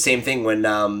same thing when,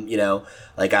 you know,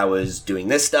 like I was doing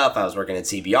this stuff. I was working at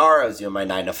CBR. I was doing my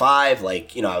 9 to 5.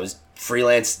 Like, you know, I was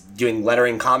freelance doing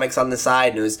lettering comics on the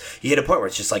side. And you hit a point where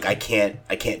it's just like, I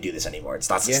can't do this anymore. It's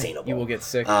not sustainable. You will get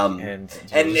sick. And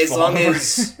as long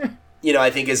as, you know,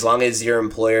 I think as long as your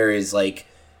employer is like,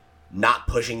 not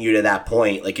pushing you to that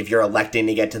point, like if you're electing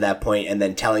to get to that point and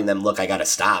then telling them, look, I gotta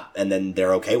stop, and then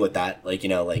they're okay with that, like, you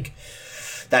know, like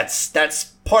that's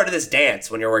part of this dance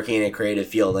when you're working in a creative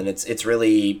field. And it's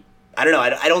really, I don't know,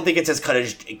 I don't think it's as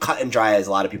cut and dry as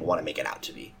a lot of people want to make it out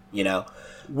to be, you know,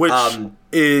 which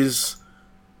is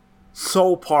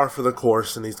so par for the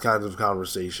course in these kinds of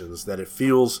conversations that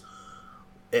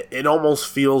it almost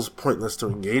feels pointless to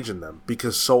engage in them,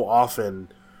 because so often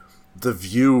the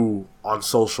view on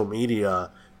social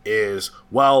media is,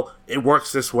 well, it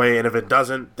works this way, and if it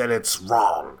doesn't, then it's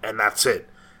wrong, and that's it.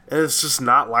 And it's just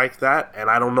not like that, and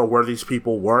I don't know where these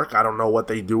people work. I don't know what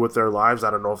they do with their lives.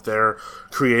 I don't know if they're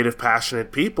creative,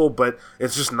 passionate people, but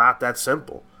it's just not that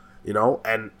simple, you know?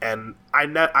 And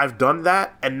I've done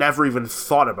that and never even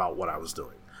thought about what I was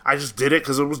doing. I just did it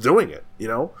because I was doing it, you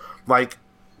know? Like,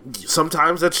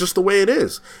 sometimes that's just the way it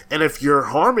is. And if you're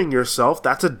harming yourself,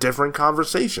 that's a different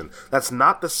conversation. That's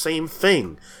not the same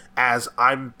thing as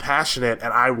I'm passionate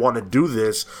and I want to do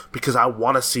this because I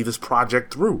want to see this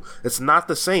project through. It's not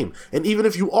the same. And even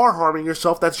if you are harming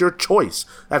yourself, that's your choice.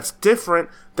 That's different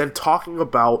than talking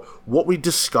about what we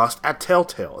discussed at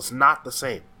Telltale. It's not the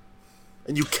same.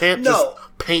 And you can't just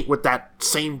paint with that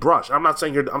same brush. I'm not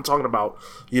saying I'm talking about,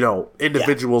 you know,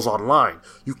 individuals online.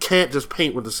 You can't just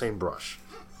paint with the same brush.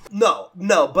 No,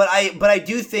 but I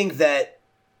do think that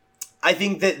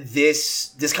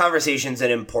this conversation's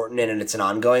an important and it's an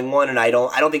ongoing one, and I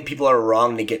don't think people are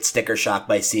wrong to get sticker shock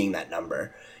by seeing that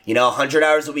number. You know, 100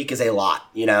 hours a week is a lot,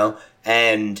 you know,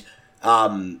 and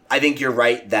I think you're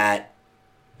right that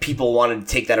people wanted to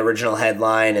take that original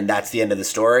headline and that's the end of the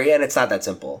story, and it's not that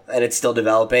simple, and it's still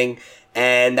developing.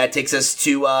 And that takes us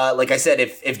to, like I said,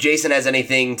 if Jason has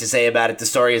anything to say about it, the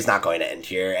story is not going to end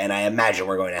here, and I imagine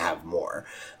we're going to have more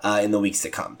in the weeks to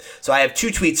come. So I have 2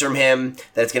 tweets from him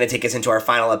that's going to take us into our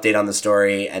final update on the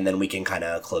story, and then we can kind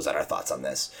of close out our thoughts on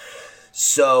this.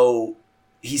 So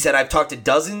he said, I've talked to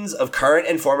dozens of current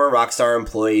and former Rockstar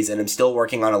employees, and I'm still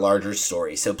working on a larger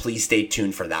story, so please stay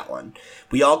tuned for that one.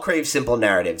 We all crave simple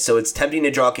narratives, so it's tempting to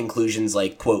draw conclusions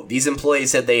like, quote, these employees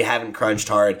said they haven't crunched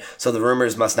hard, so the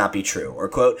rumors must not be true, or,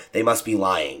 quote, they must be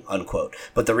lying, unquote.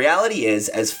 But the reality is,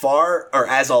 as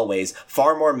always,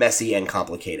 far more messy and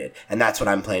complicated, and that's what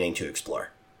I'm planning to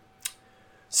explore.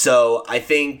 So I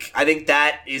think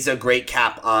that is a great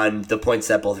cap on the points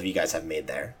that both of you guys have made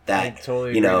there. That, I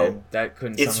totally you agree. know, That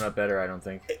couldn't sum it up better, I don't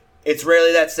think. It's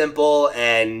rarely that simple,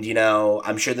 and, you know,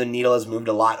 I'm sure the needle has moved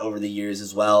a lot over the years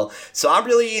as well. So I'm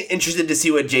really interested to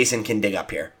see what Jason can dig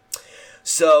up here.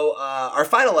 So our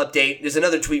final update, there's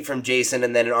another tweet from Jason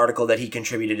and then an article that he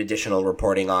contributed additional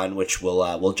reporting on, which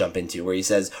we'll jump into, where he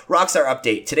says, Rockstar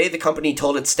update. Today the company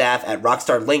told its staff at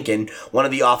Rockstar Lincoln, one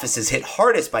of the offices hit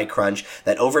hardest by crunch,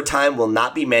 that overtime will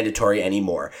not be mandatory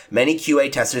anymore. Many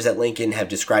QA testers at Lincoln have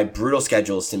described brutal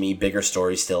schedules to me, bigger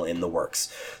stories still in the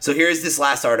works. So here's this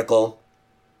last article.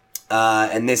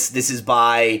 And this is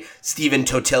by Stephen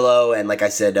Totillo, and like I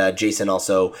said, Jason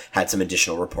also had some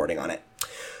additional reporting on it.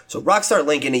 So Rockstar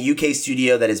Lincoln, a UK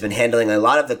studio that has been handling a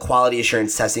lot of the quality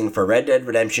assurance testing for Red Dead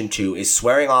Redemption 2, is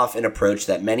swearing off an approach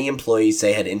that many employees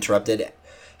say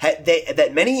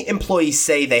many employees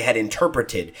say they had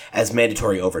interpreted as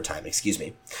mandatory overtime.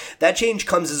 That change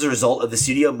comes as a result of the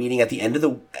studio meeting at the end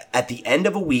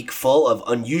of a week full of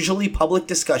unusually public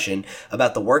discussion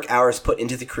about the work hours put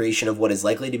into the creation of what is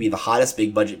likely to be the hottest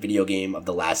big budget video game of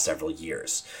the last several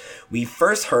years. We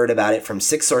first heard about it from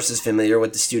 6 sources familiar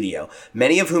with the studio,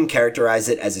 many of whom characterize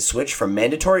it as a switch from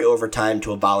mandatory overtime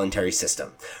to a voluntary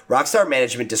system. Rockstar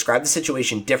management described the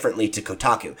situation differently to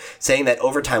Kotaku, saying that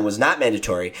overtime was not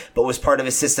mandatory, but was part of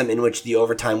a system in which the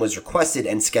overtime was requested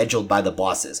and scheduled by the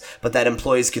bosses, but that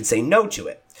employees could say no to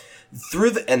it.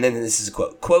 And then this is a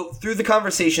quote, through the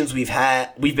conversations we've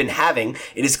been having,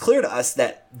 it is clear to us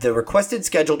that the requested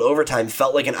scheduled overtime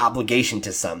felt like an obligation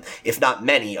to some, if not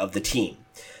many, of the team.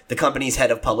 The company's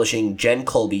head of publishing, Jen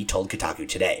Colby, told Kotaku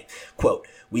today, quote,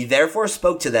 we therefore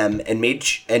spoke to them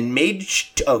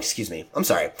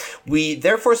We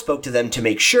therefore spoke to them to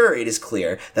make sure it is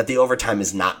clear that the overtime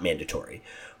is not mandatory.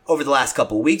 Over the last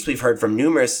couple of weeks, we've heard from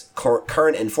numerous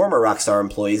current and former Rockstar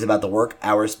employees about the work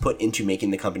hours put into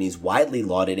making the company's widely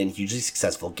lauded and hugely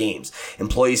successful games.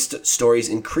 Employees' stories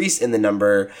increase in the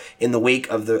number in the wake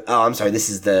of the... Oh, I'm sorry, this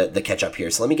is the catch-up here.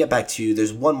 So let me get back to...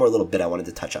 There's one more little bit I wanted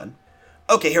to touch on.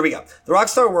 Okay, here we go. The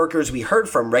Rockstar workers we heard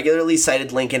from regularly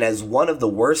cited Lincoln as one of the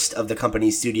worst of the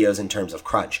company's studios in terms of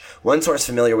crunch. One source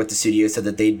familiar with the studio said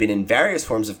that they'd been in various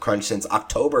forms of crunch since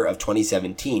October of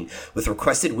 2017, with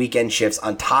requested weekend shifts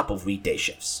on top of weekday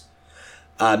shifts.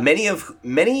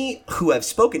 Many who have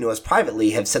spoken to us privately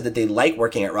have said that they like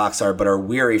working at Rockstar but are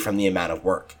weary from the amount of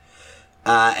work.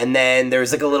 And then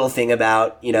there's like a little thing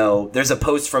about, there's a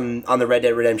post on the Red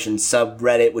Dead Redemption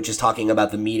subreddit, which is talking about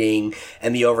the meeting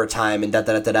and the overtime and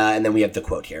and then we have the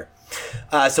quote here.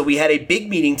 So we had a big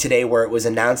meeting today where it was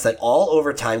announced that all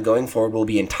overtime going forward will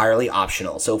be entirely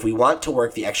optional. So if we want to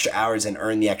work the extra hours and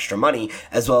earn the extra money,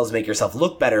 as well as make yourself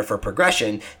look better for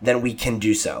progression, then we can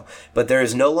do so. But there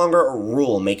is no longer a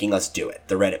rule making us do it,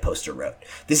 the Reddit poster wrote.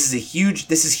 This is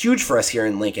huge for us here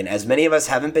in Lincoln, as many of us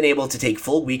haven't been able to take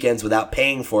full weekends without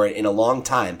paying for it in a long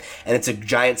time, and it's a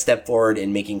giant step forward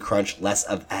in making crunch less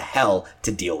of a hell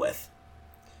to deal with.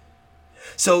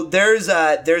 So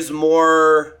there's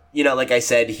more... like I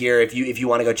said here, if you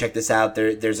want to go check this out,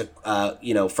 there's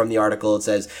a, from the article, it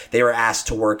says they were asked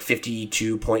to work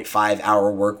 52.5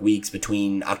 hour work weeks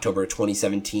between October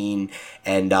 2017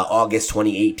 and August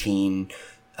 2018.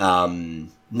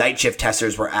 Night shift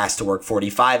testers were asked to work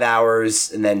 45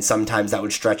 hours, and then sometimes that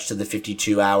would stretch to the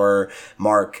 52-hour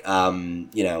mark.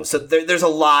 So there's a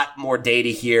lot more data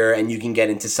here, and you can get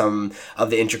into some of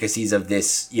the intricacies of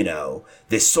this,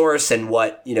 this source and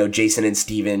what, Jason and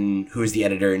Steven, who's the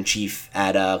editor-in-chief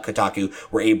at Kotaku,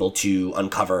 were able to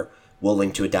uncover. We'll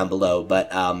link to it down below. But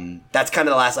that's kind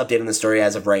of the last update on the story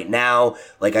as of right now.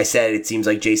 Like I said, it seems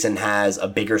like Jason has a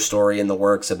bigger story in the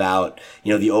works about,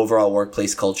 the overall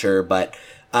workplace culture. But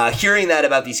hearing that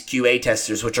about these QA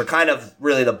testers, which are kind of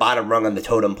really the bottom rung on the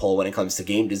totem pole when it comes to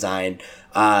game design,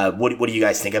 what do you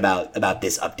guys think about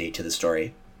this update to the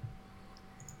story?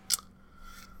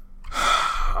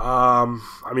 I'm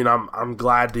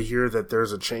glad to hear that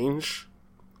there's a change.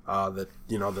 That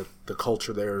the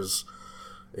culture there is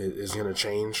going to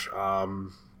change.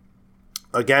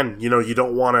 Again, you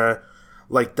don't want to,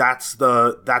 that's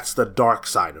the dark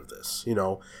side of this,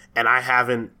 and I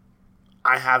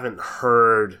haven't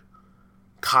heard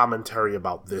commentary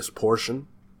about this portion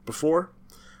before.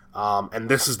 And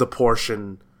this is the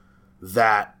portion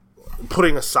that,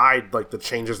 putting aside the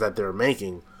changes that they're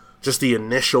making, just the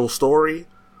initial story,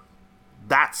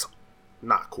 that's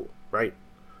not cool, right?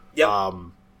 Yep.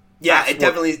 Yeah, it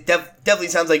definitely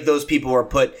sounds like those people were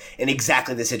put in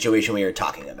exactly the situation we were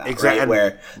talking about, exactly. Right?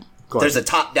 Where there's a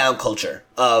top-down culture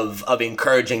of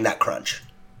encouraging that crunch.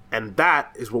 And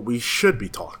that is what we should be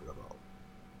talking about.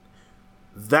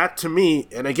 That, to me,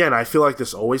 and again, I feel like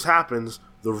this always happens,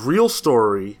 the real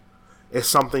story is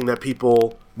something that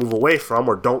people move away from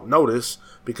or don't notice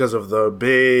because of the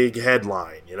big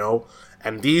headline,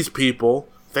 And these people...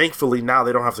 Thankfully, now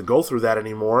they don't have to go through that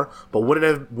anymore. But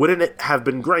wouldn't it have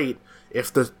been great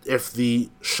if the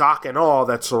shock and awe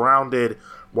that surrounded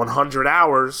 100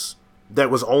 hours that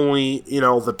was only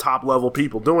the top level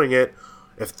people doing it,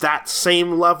 if that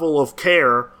same level of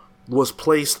care was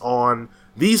placed on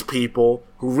these people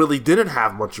who really didn't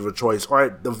have much of a choice, or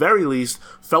at the very least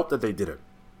felt that they didn't.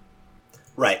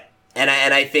 Right, and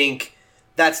I think.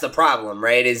 That's the problem,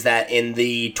 right? Is that in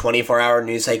the 24-hour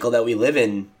news cycle that we live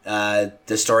in, the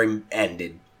story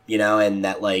ended, and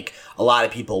that, a lot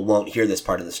of people won't hear this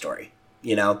part of the story,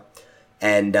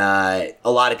 And a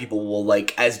lot of people will,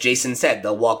 as Jason said,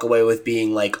 they'll walk away with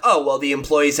being like, oh, well, the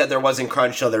employee said there wasn't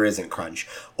crunch, so there isn't crunch.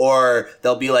 Or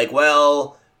they'll be like,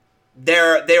 well, they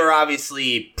were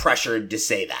obviously pressured to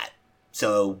say that,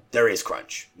 so there is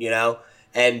crunch,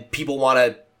 And people want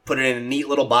to put it in a neat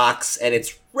little box, and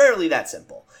it's rarely that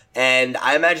simple. And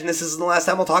I imagine this isn't the last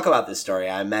time we'll talk about this story.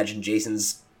 I imagine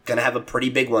Jason's gonna have a pretty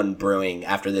big one brewing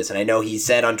after this, and I know he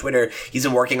said on Twitter he's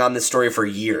been working on this story for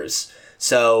years.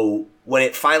 So when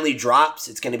it finally drops,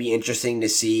 it's gonna be interesting to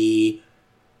see,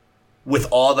 with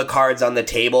all the cards on the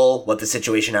table, what the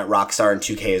situation at Rockstar and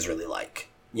 2K is really like,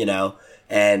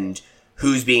 and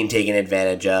who's being taken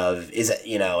advantage of,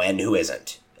 and who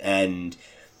isn't. And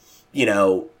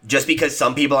just because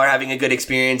some people are having a good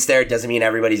experience there doesn't mean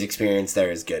everybody's experience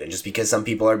there is good. And just because some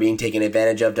people are being taken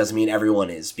advantage of doesn't mean everyone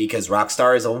is, because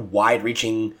Rockstar is a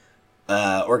wide-reaching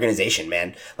organization,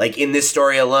 man. Like, in this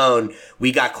story alone,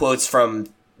 we got quotes from,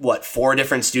 4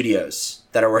 different studios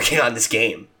that are working on this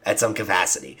game at some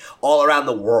capacity, all around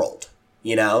the world,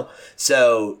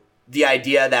 So the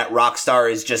idea that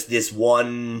Rockstar is just this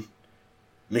one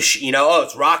machine,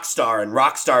 it's Rockstar, and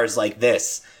Rockstar is like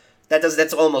this.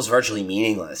 That's almost virtually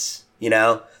meaningless,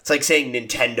 It's like saying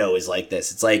Nintendo is like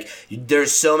this. It's like,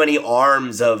 there's so many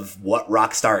arms of what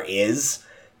Rockstar is,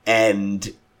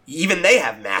 and even they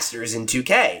have masters in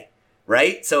 2K,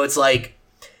 right? So it's like,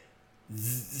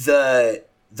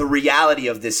 the reality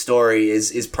of this story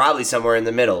is probably somewhere in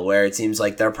the middle, where it seems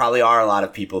like there probably are a lot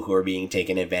of people who are being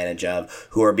taken advantage of,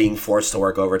 who are being forced to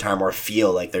work overtime or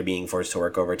feel like they're being forced to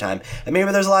work overtime. And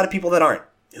maybe there's a lot of people that aren't,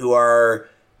 who are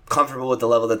comfortable with the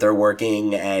level that they're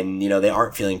working, and they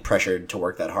aren't feeling pressured to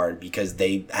work that hard because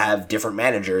they have different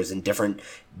managers and different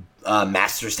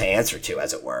masters to answer to,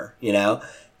 as it were,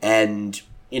 And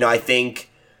I think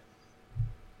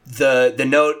the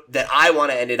note that I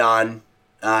want to end it on,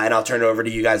 and I'll turn it over to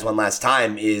you guys one last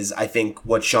time, is I think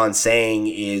what Sean's saying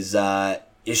is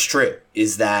true.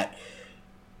 Is that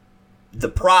the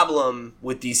problem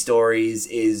with these stories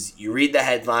is you read the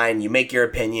headline, you make your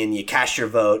opinion, you cast your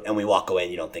vote, and we walk away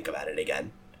and you don't think about it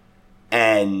again.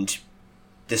 And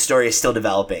the story is still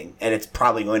developing, and it's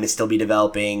probably going to still be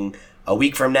developing a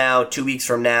week from now, 2 weeks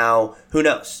from now, who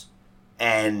knows?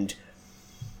 And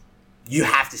you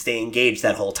have to stay engaged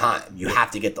that whole time. You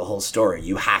have to get the whole story.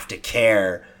 You have to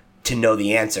care to know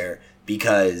the answer,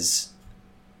 because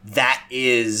that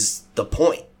is the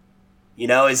point.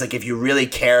 Is like, if you really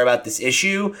care about this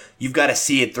issue, you've got to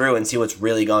see it through and see what's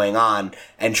really going on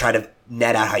and try to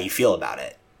net out how you feel about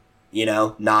it.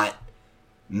 Not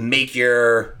make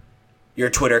your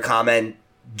Twitter comment,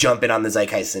 jump in on the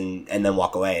zeitgeist and then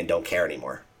walk away and don't care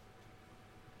anymore.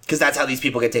 Because that's how these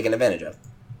people get taken advantage of.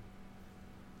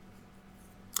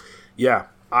 Yeah,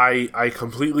 I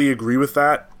completely agree with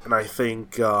that. And I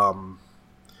think, I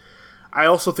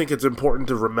also think it's important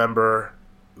to remember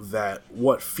that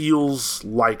what feels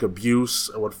like abuse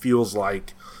and what feels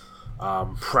like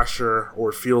pressure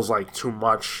or feels like too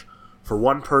much for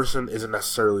one person isn't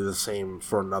necessarily the same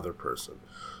for another person.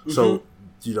 Mm-hmm. So,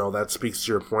 that speaks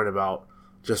to your point about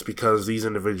just because these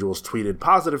individuals tweeted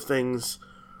positive things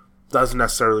doesn't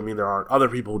necessarily mean there aren't other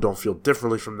people who don't feel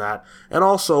differently from that. And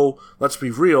also, let's be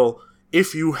real,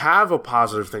 if you have a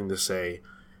positive thing to say,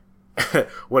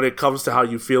 when it comes to how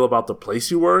you feel about the place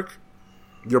you work,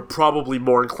 you're probably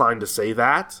more inclined to say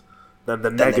that than the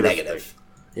negative thing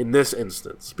in this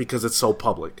instance, because it's so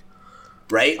public.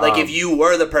 Right? Like, if you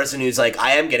were the person who's like,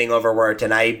 I am getting overworked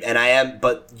and I am,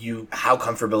 but how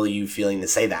comfortable are you feeling to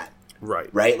say that?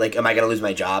 Right. Right? Like, am I going to lose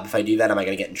my job if I do that? Am I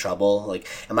going to get in trouble? Like,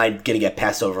 am I going to get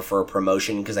passed over for a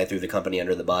promotion because I threw the company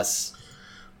under the bus?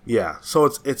 Yeah. So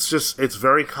it's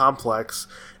very complex.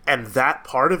 And that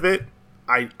part of it,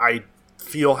 I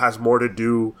feel has more to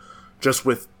do just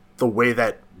with the way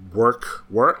that work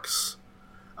works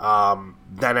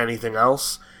than anything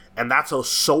else. And that's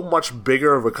so much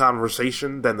bigger of a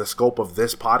conversation than the scope of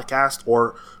this podcast,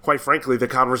 or quite frankly, the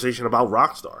conversation about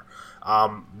Rockstar,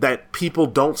 that people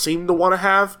don't seem to want to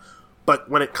have. But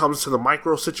when it comes to the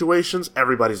micro situations,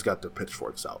 everybody's got their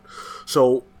pitchforks out.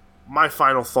 So my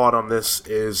final thought on this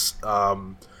is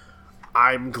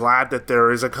I'm glad that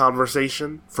there is a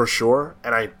conversation, for sure,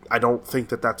 and I don't think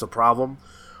that that's a problem.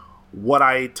 What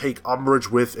I take umbrage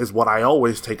with is what I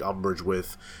always take umbrage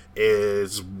with,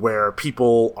 is where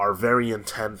people are very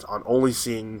intent on only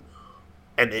seeing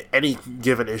any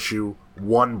given issue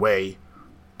one way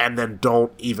and then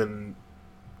don't even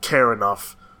care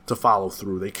enough to follow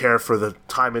through. They care for the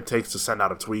time it takes to send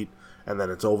out a tweet, and then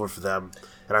it's over for them.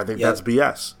 And I think that's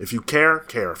BS. If you care,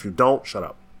 care. If you don't, shut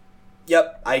up.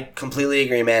 Yep, I completely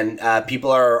agree, man.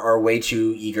 People are way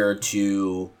too eager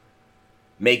to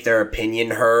make their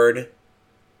opinion heard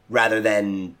rather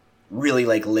than really,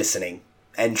 like, listening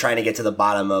and trying to get to the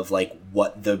bottom of, like,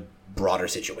 what the broader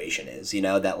situation is,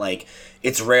 that, like,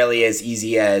 it's rarely as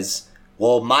easy as,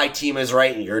 well, my team is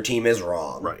right and your team is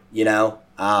wrong, right?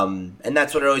 And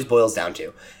that's what it always boils down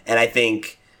to. And I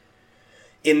think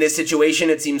in this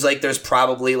situation, it seems like there's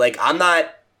probably, like,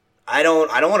 I don't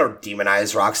want to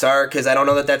demonize Rockstar because I don't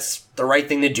know that that's the right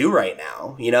thing to do right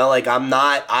now. Like,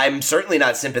 I'm certainly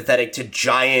not sympathetic to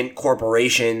giant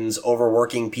corporations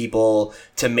overworking people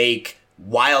to make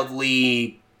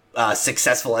wildly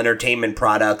successful entertainment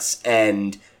products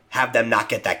and have them not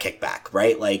get that kickback,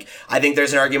 right? Like, I think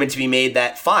there's an argument to be made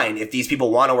that, fine, if these people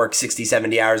want to work 60,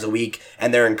 70 hours a week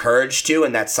and they're encouraged to,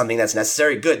 and that's something that's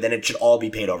necessary, good, then it should all be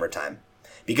paid overtime.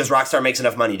 Because Rockstar makes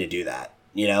enough money to do that.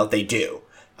 You know, they do.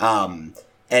 And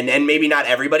maybe not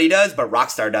everybody does, but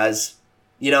Rockstar does.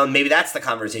 You know, maybe that's the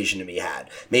conversation to be had.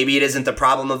 Maybe it isn't the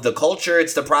problem of the culture,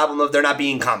 it's the problem of they're not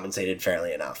being compensated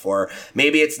fairly enough. Or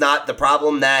maybe it's not the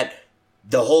problem that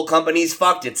the whole company's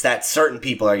fucked, it's that certain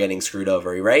people are getting screwed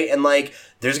over, right? And, like,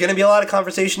 there's going to be a lot of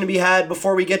conversation to be had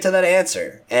before we get to that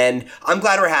answer. And I'm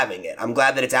glad we're having it. I'm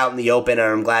glad that it's out in the open, and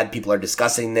I'm glad people are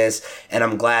discussing this, and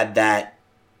I'm glad that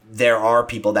there are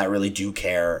people that really do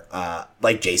care,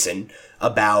 like Jason,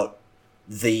 about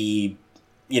the,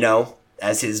 you know,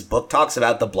 as his book talks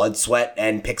about, the blood, sweat,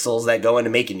 and pixels that go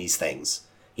into making these things,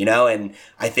 you know? And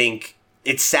I think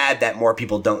it's sad that more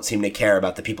people don't seem to care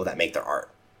about the people that make their art.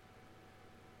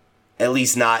 At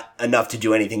least not enough to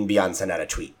do anything beyond send out a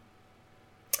tweet.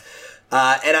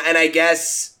 And I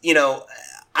guess, you know,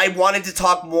 I wanted to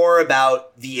talk more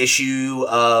about the issue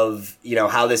of, you know,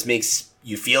 how this makes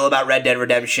you feel about Red Dead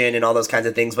Redemption and all those kinds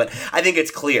of things, but I think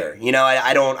it's clear. You know,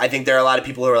 I think there are a lot of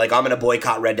people who are like, I'm going to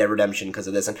boycott Red Dead Redemption because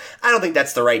of this, and I don't think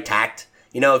that's the right tact.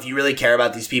 You know, if you really care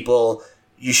about these people,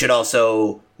 you should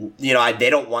also, you know,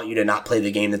 they don't want you to not play the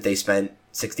game that they spent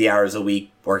 60 hours a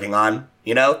week working on.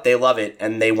 You know, they love it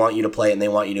and they want you to play it and they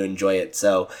want you to enjoy it.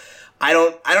 So I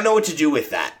don't know what to do with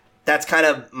that. That's kind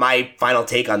of my final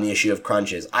take on the issue of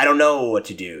crunches. I don't know what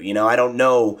to do. You know, I don't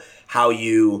know how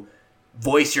you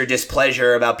voice your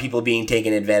displeasure about people being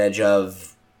taken advantage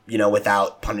of, you know,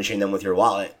 without punishing them with your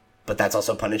wallet. But that's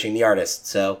also punishing the artist.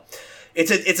 So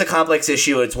it's a complex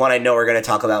issue. It's one I know we're going to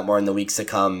talk about more in the weeks to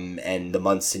come and the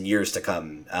months and years to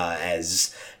come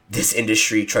as this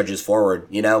industry trudges forward,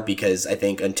 you know, because I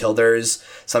think until there's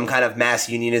some kind of mass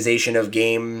unionization of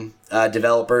game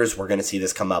developers, we're going to see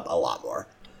this come up a lot more,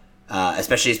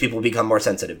 especially as people become more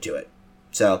sensitive to it.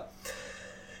 So,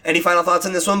 any final thoughts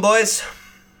on this one, boys?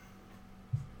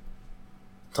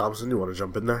 Thompson, you want to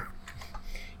jump in there?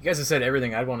 You guys have said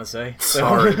everything I'd want to say. So.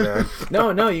 Sorry, man.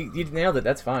 No, you nailed it.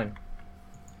 That's fine.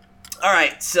 All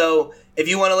right, so if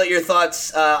you want to let your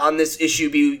thoughts on this issue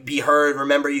be heard,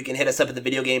 remember you can hit us up at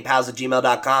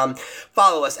thevideogamepals@gmail.com.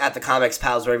 Follow us at the Comics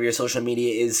Pals wherever your social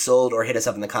media is sold, or hit us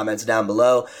up in the comments down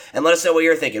below and let us know what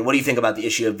you're thinking. What do you think about the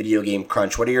issue of Video Game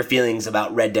Crunch? What are your feelings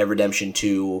about Red Dead Redemption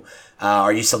 2?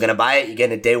 Are you still going to buy it? You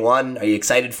getting it day one? Are you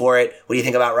excited for it? What do you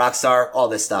think about Rockstar? All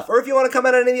this stuff. Or if you want to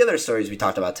comment on any of the other stories we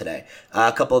talked about today.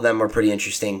 A couple of them were pretty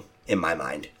interesting in my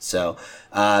mind. So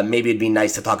maybe it'd be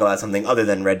nice to talk about something other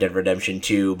than Red Dead Redemption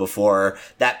 2 before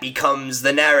that becomes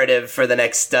the narrative for the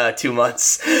next 2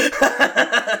 months.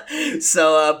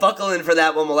 So buckle in for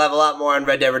that one. We'll have a lot more on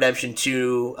Red Dead Redemption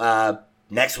 2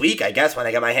 next week, I guess, when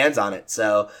I get my hands on it.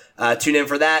 So tune in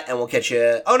for that, and we'll catch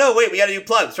you. Oh, no, wait, we got to do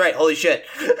plugs, right? Holy shit.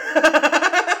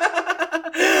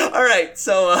 All right,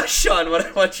 so Sean, why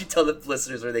don't you tell the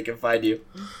listeners where they can find you?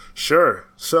 Sure.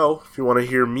 So, if you want to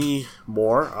hear me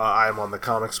more, I'm on the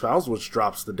Comics Pals, which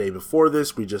drops the day before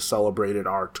this. We just celebrated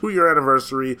our 2-year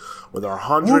anniversary with our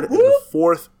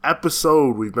 104th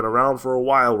episode. We've been around for a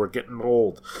while. We're getting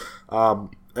old. And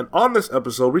on this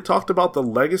episode, we talked about the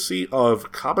legacy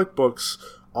of comic books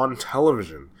on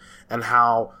television and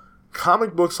how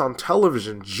comic books on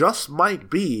television just might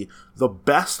be the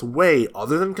best way,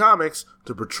 other than comics,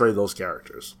 to portray those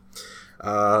characters.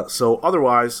 So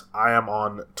otherwise, I am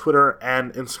on Twitter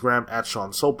and Instagram at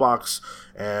Sean Soapbox.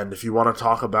 And if you want to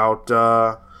talk about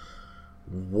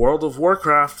World of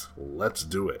Warcraft, let's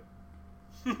do it.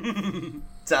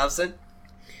 Thompson?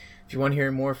 If you want to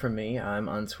hear more from me, I'm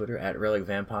on Twitter at Relic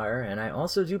Vampire, and I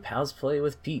also do Pals Play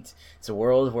with Pete. It's a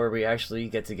world where we actually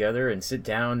get together and sit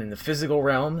down in the physical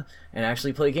realm and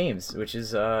actually play games, which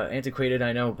is antiquated,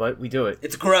 I know, but we do it.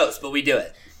 It's gross, but we do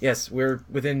it. Yes, we're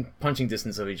within punching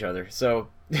distance of each other, so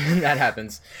that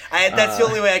happens. That's the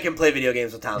only way I can play video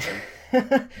games with Thompson.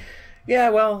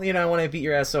 Yeah, well, you know, when I beat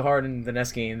your ass so hard in the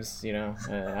NES games, you know,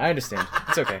 I understand.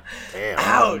 It's okay. Damn.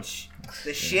 Ouch.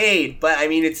 The shade, but I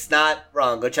mean, it's not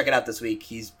wrong. Go check it out this week.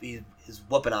 He's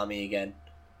whooping on me again.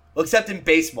 Well, except in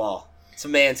baseball. It's a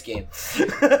man's game.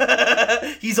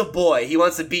 He's a boy. He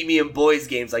wants to beat me in boys'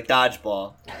 games like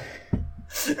dodgeball.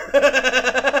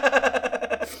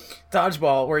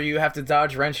 Dodgeball, where you have to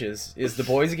dodge wrenches, is the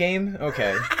boys' game?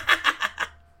 Okay.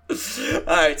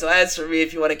 Alright, so as for me,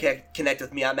 if you want to connect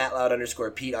with me, I'm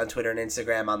 @loud_Pete on Twitter and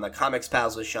Instagram. I'm the Comics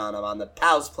Pals with Sean. I'm on the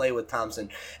Pals Play with Thompson.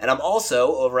 And I'm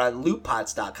also over on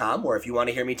lootpots.com, where if you want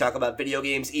to hear me talk about video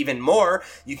games even more,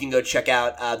 you can go check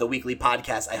out the weekly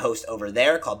podcast I host over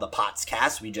there called the Pots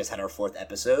Cast. We just had our 4th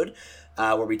episode,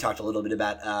 where we talked a little bit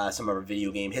about some of our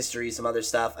video game history, some other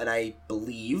stuff, and I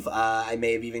believe I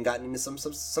may have even gotten into some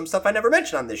stuff I never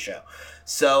mentioned on this show.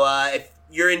 So if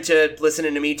you're into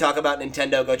listening to me talk about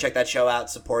Nintendo, go check that show out,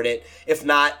 support it. If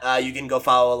not, you can go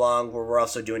follow along where we're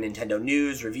also doing Nintendo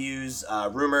news, reviews,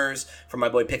 rumors from my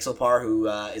boy Pixelpar, who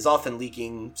is often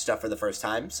leaking stuff for the first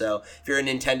time. So if you're a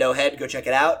Nintendo head, go check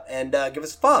it out and give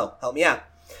us a follow. Help me out.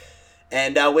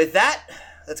 And with that,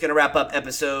 that's going to wrap up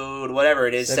episode, whatever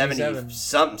it is,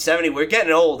 70. We're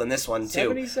getting old in this one,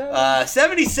 too.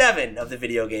 77 of the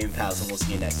Video Game Pals, and we'll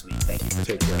see you next week. Thank you for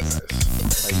Take care, guys.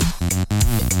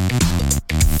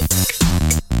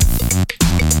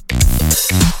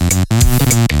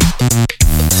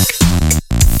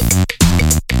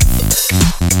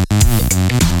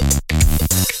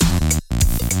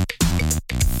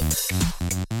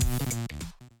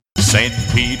 St.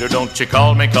 Peter, don't you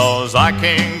call me 'cause I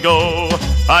can't go.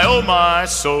 I owe my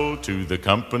soul to the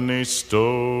company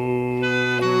store.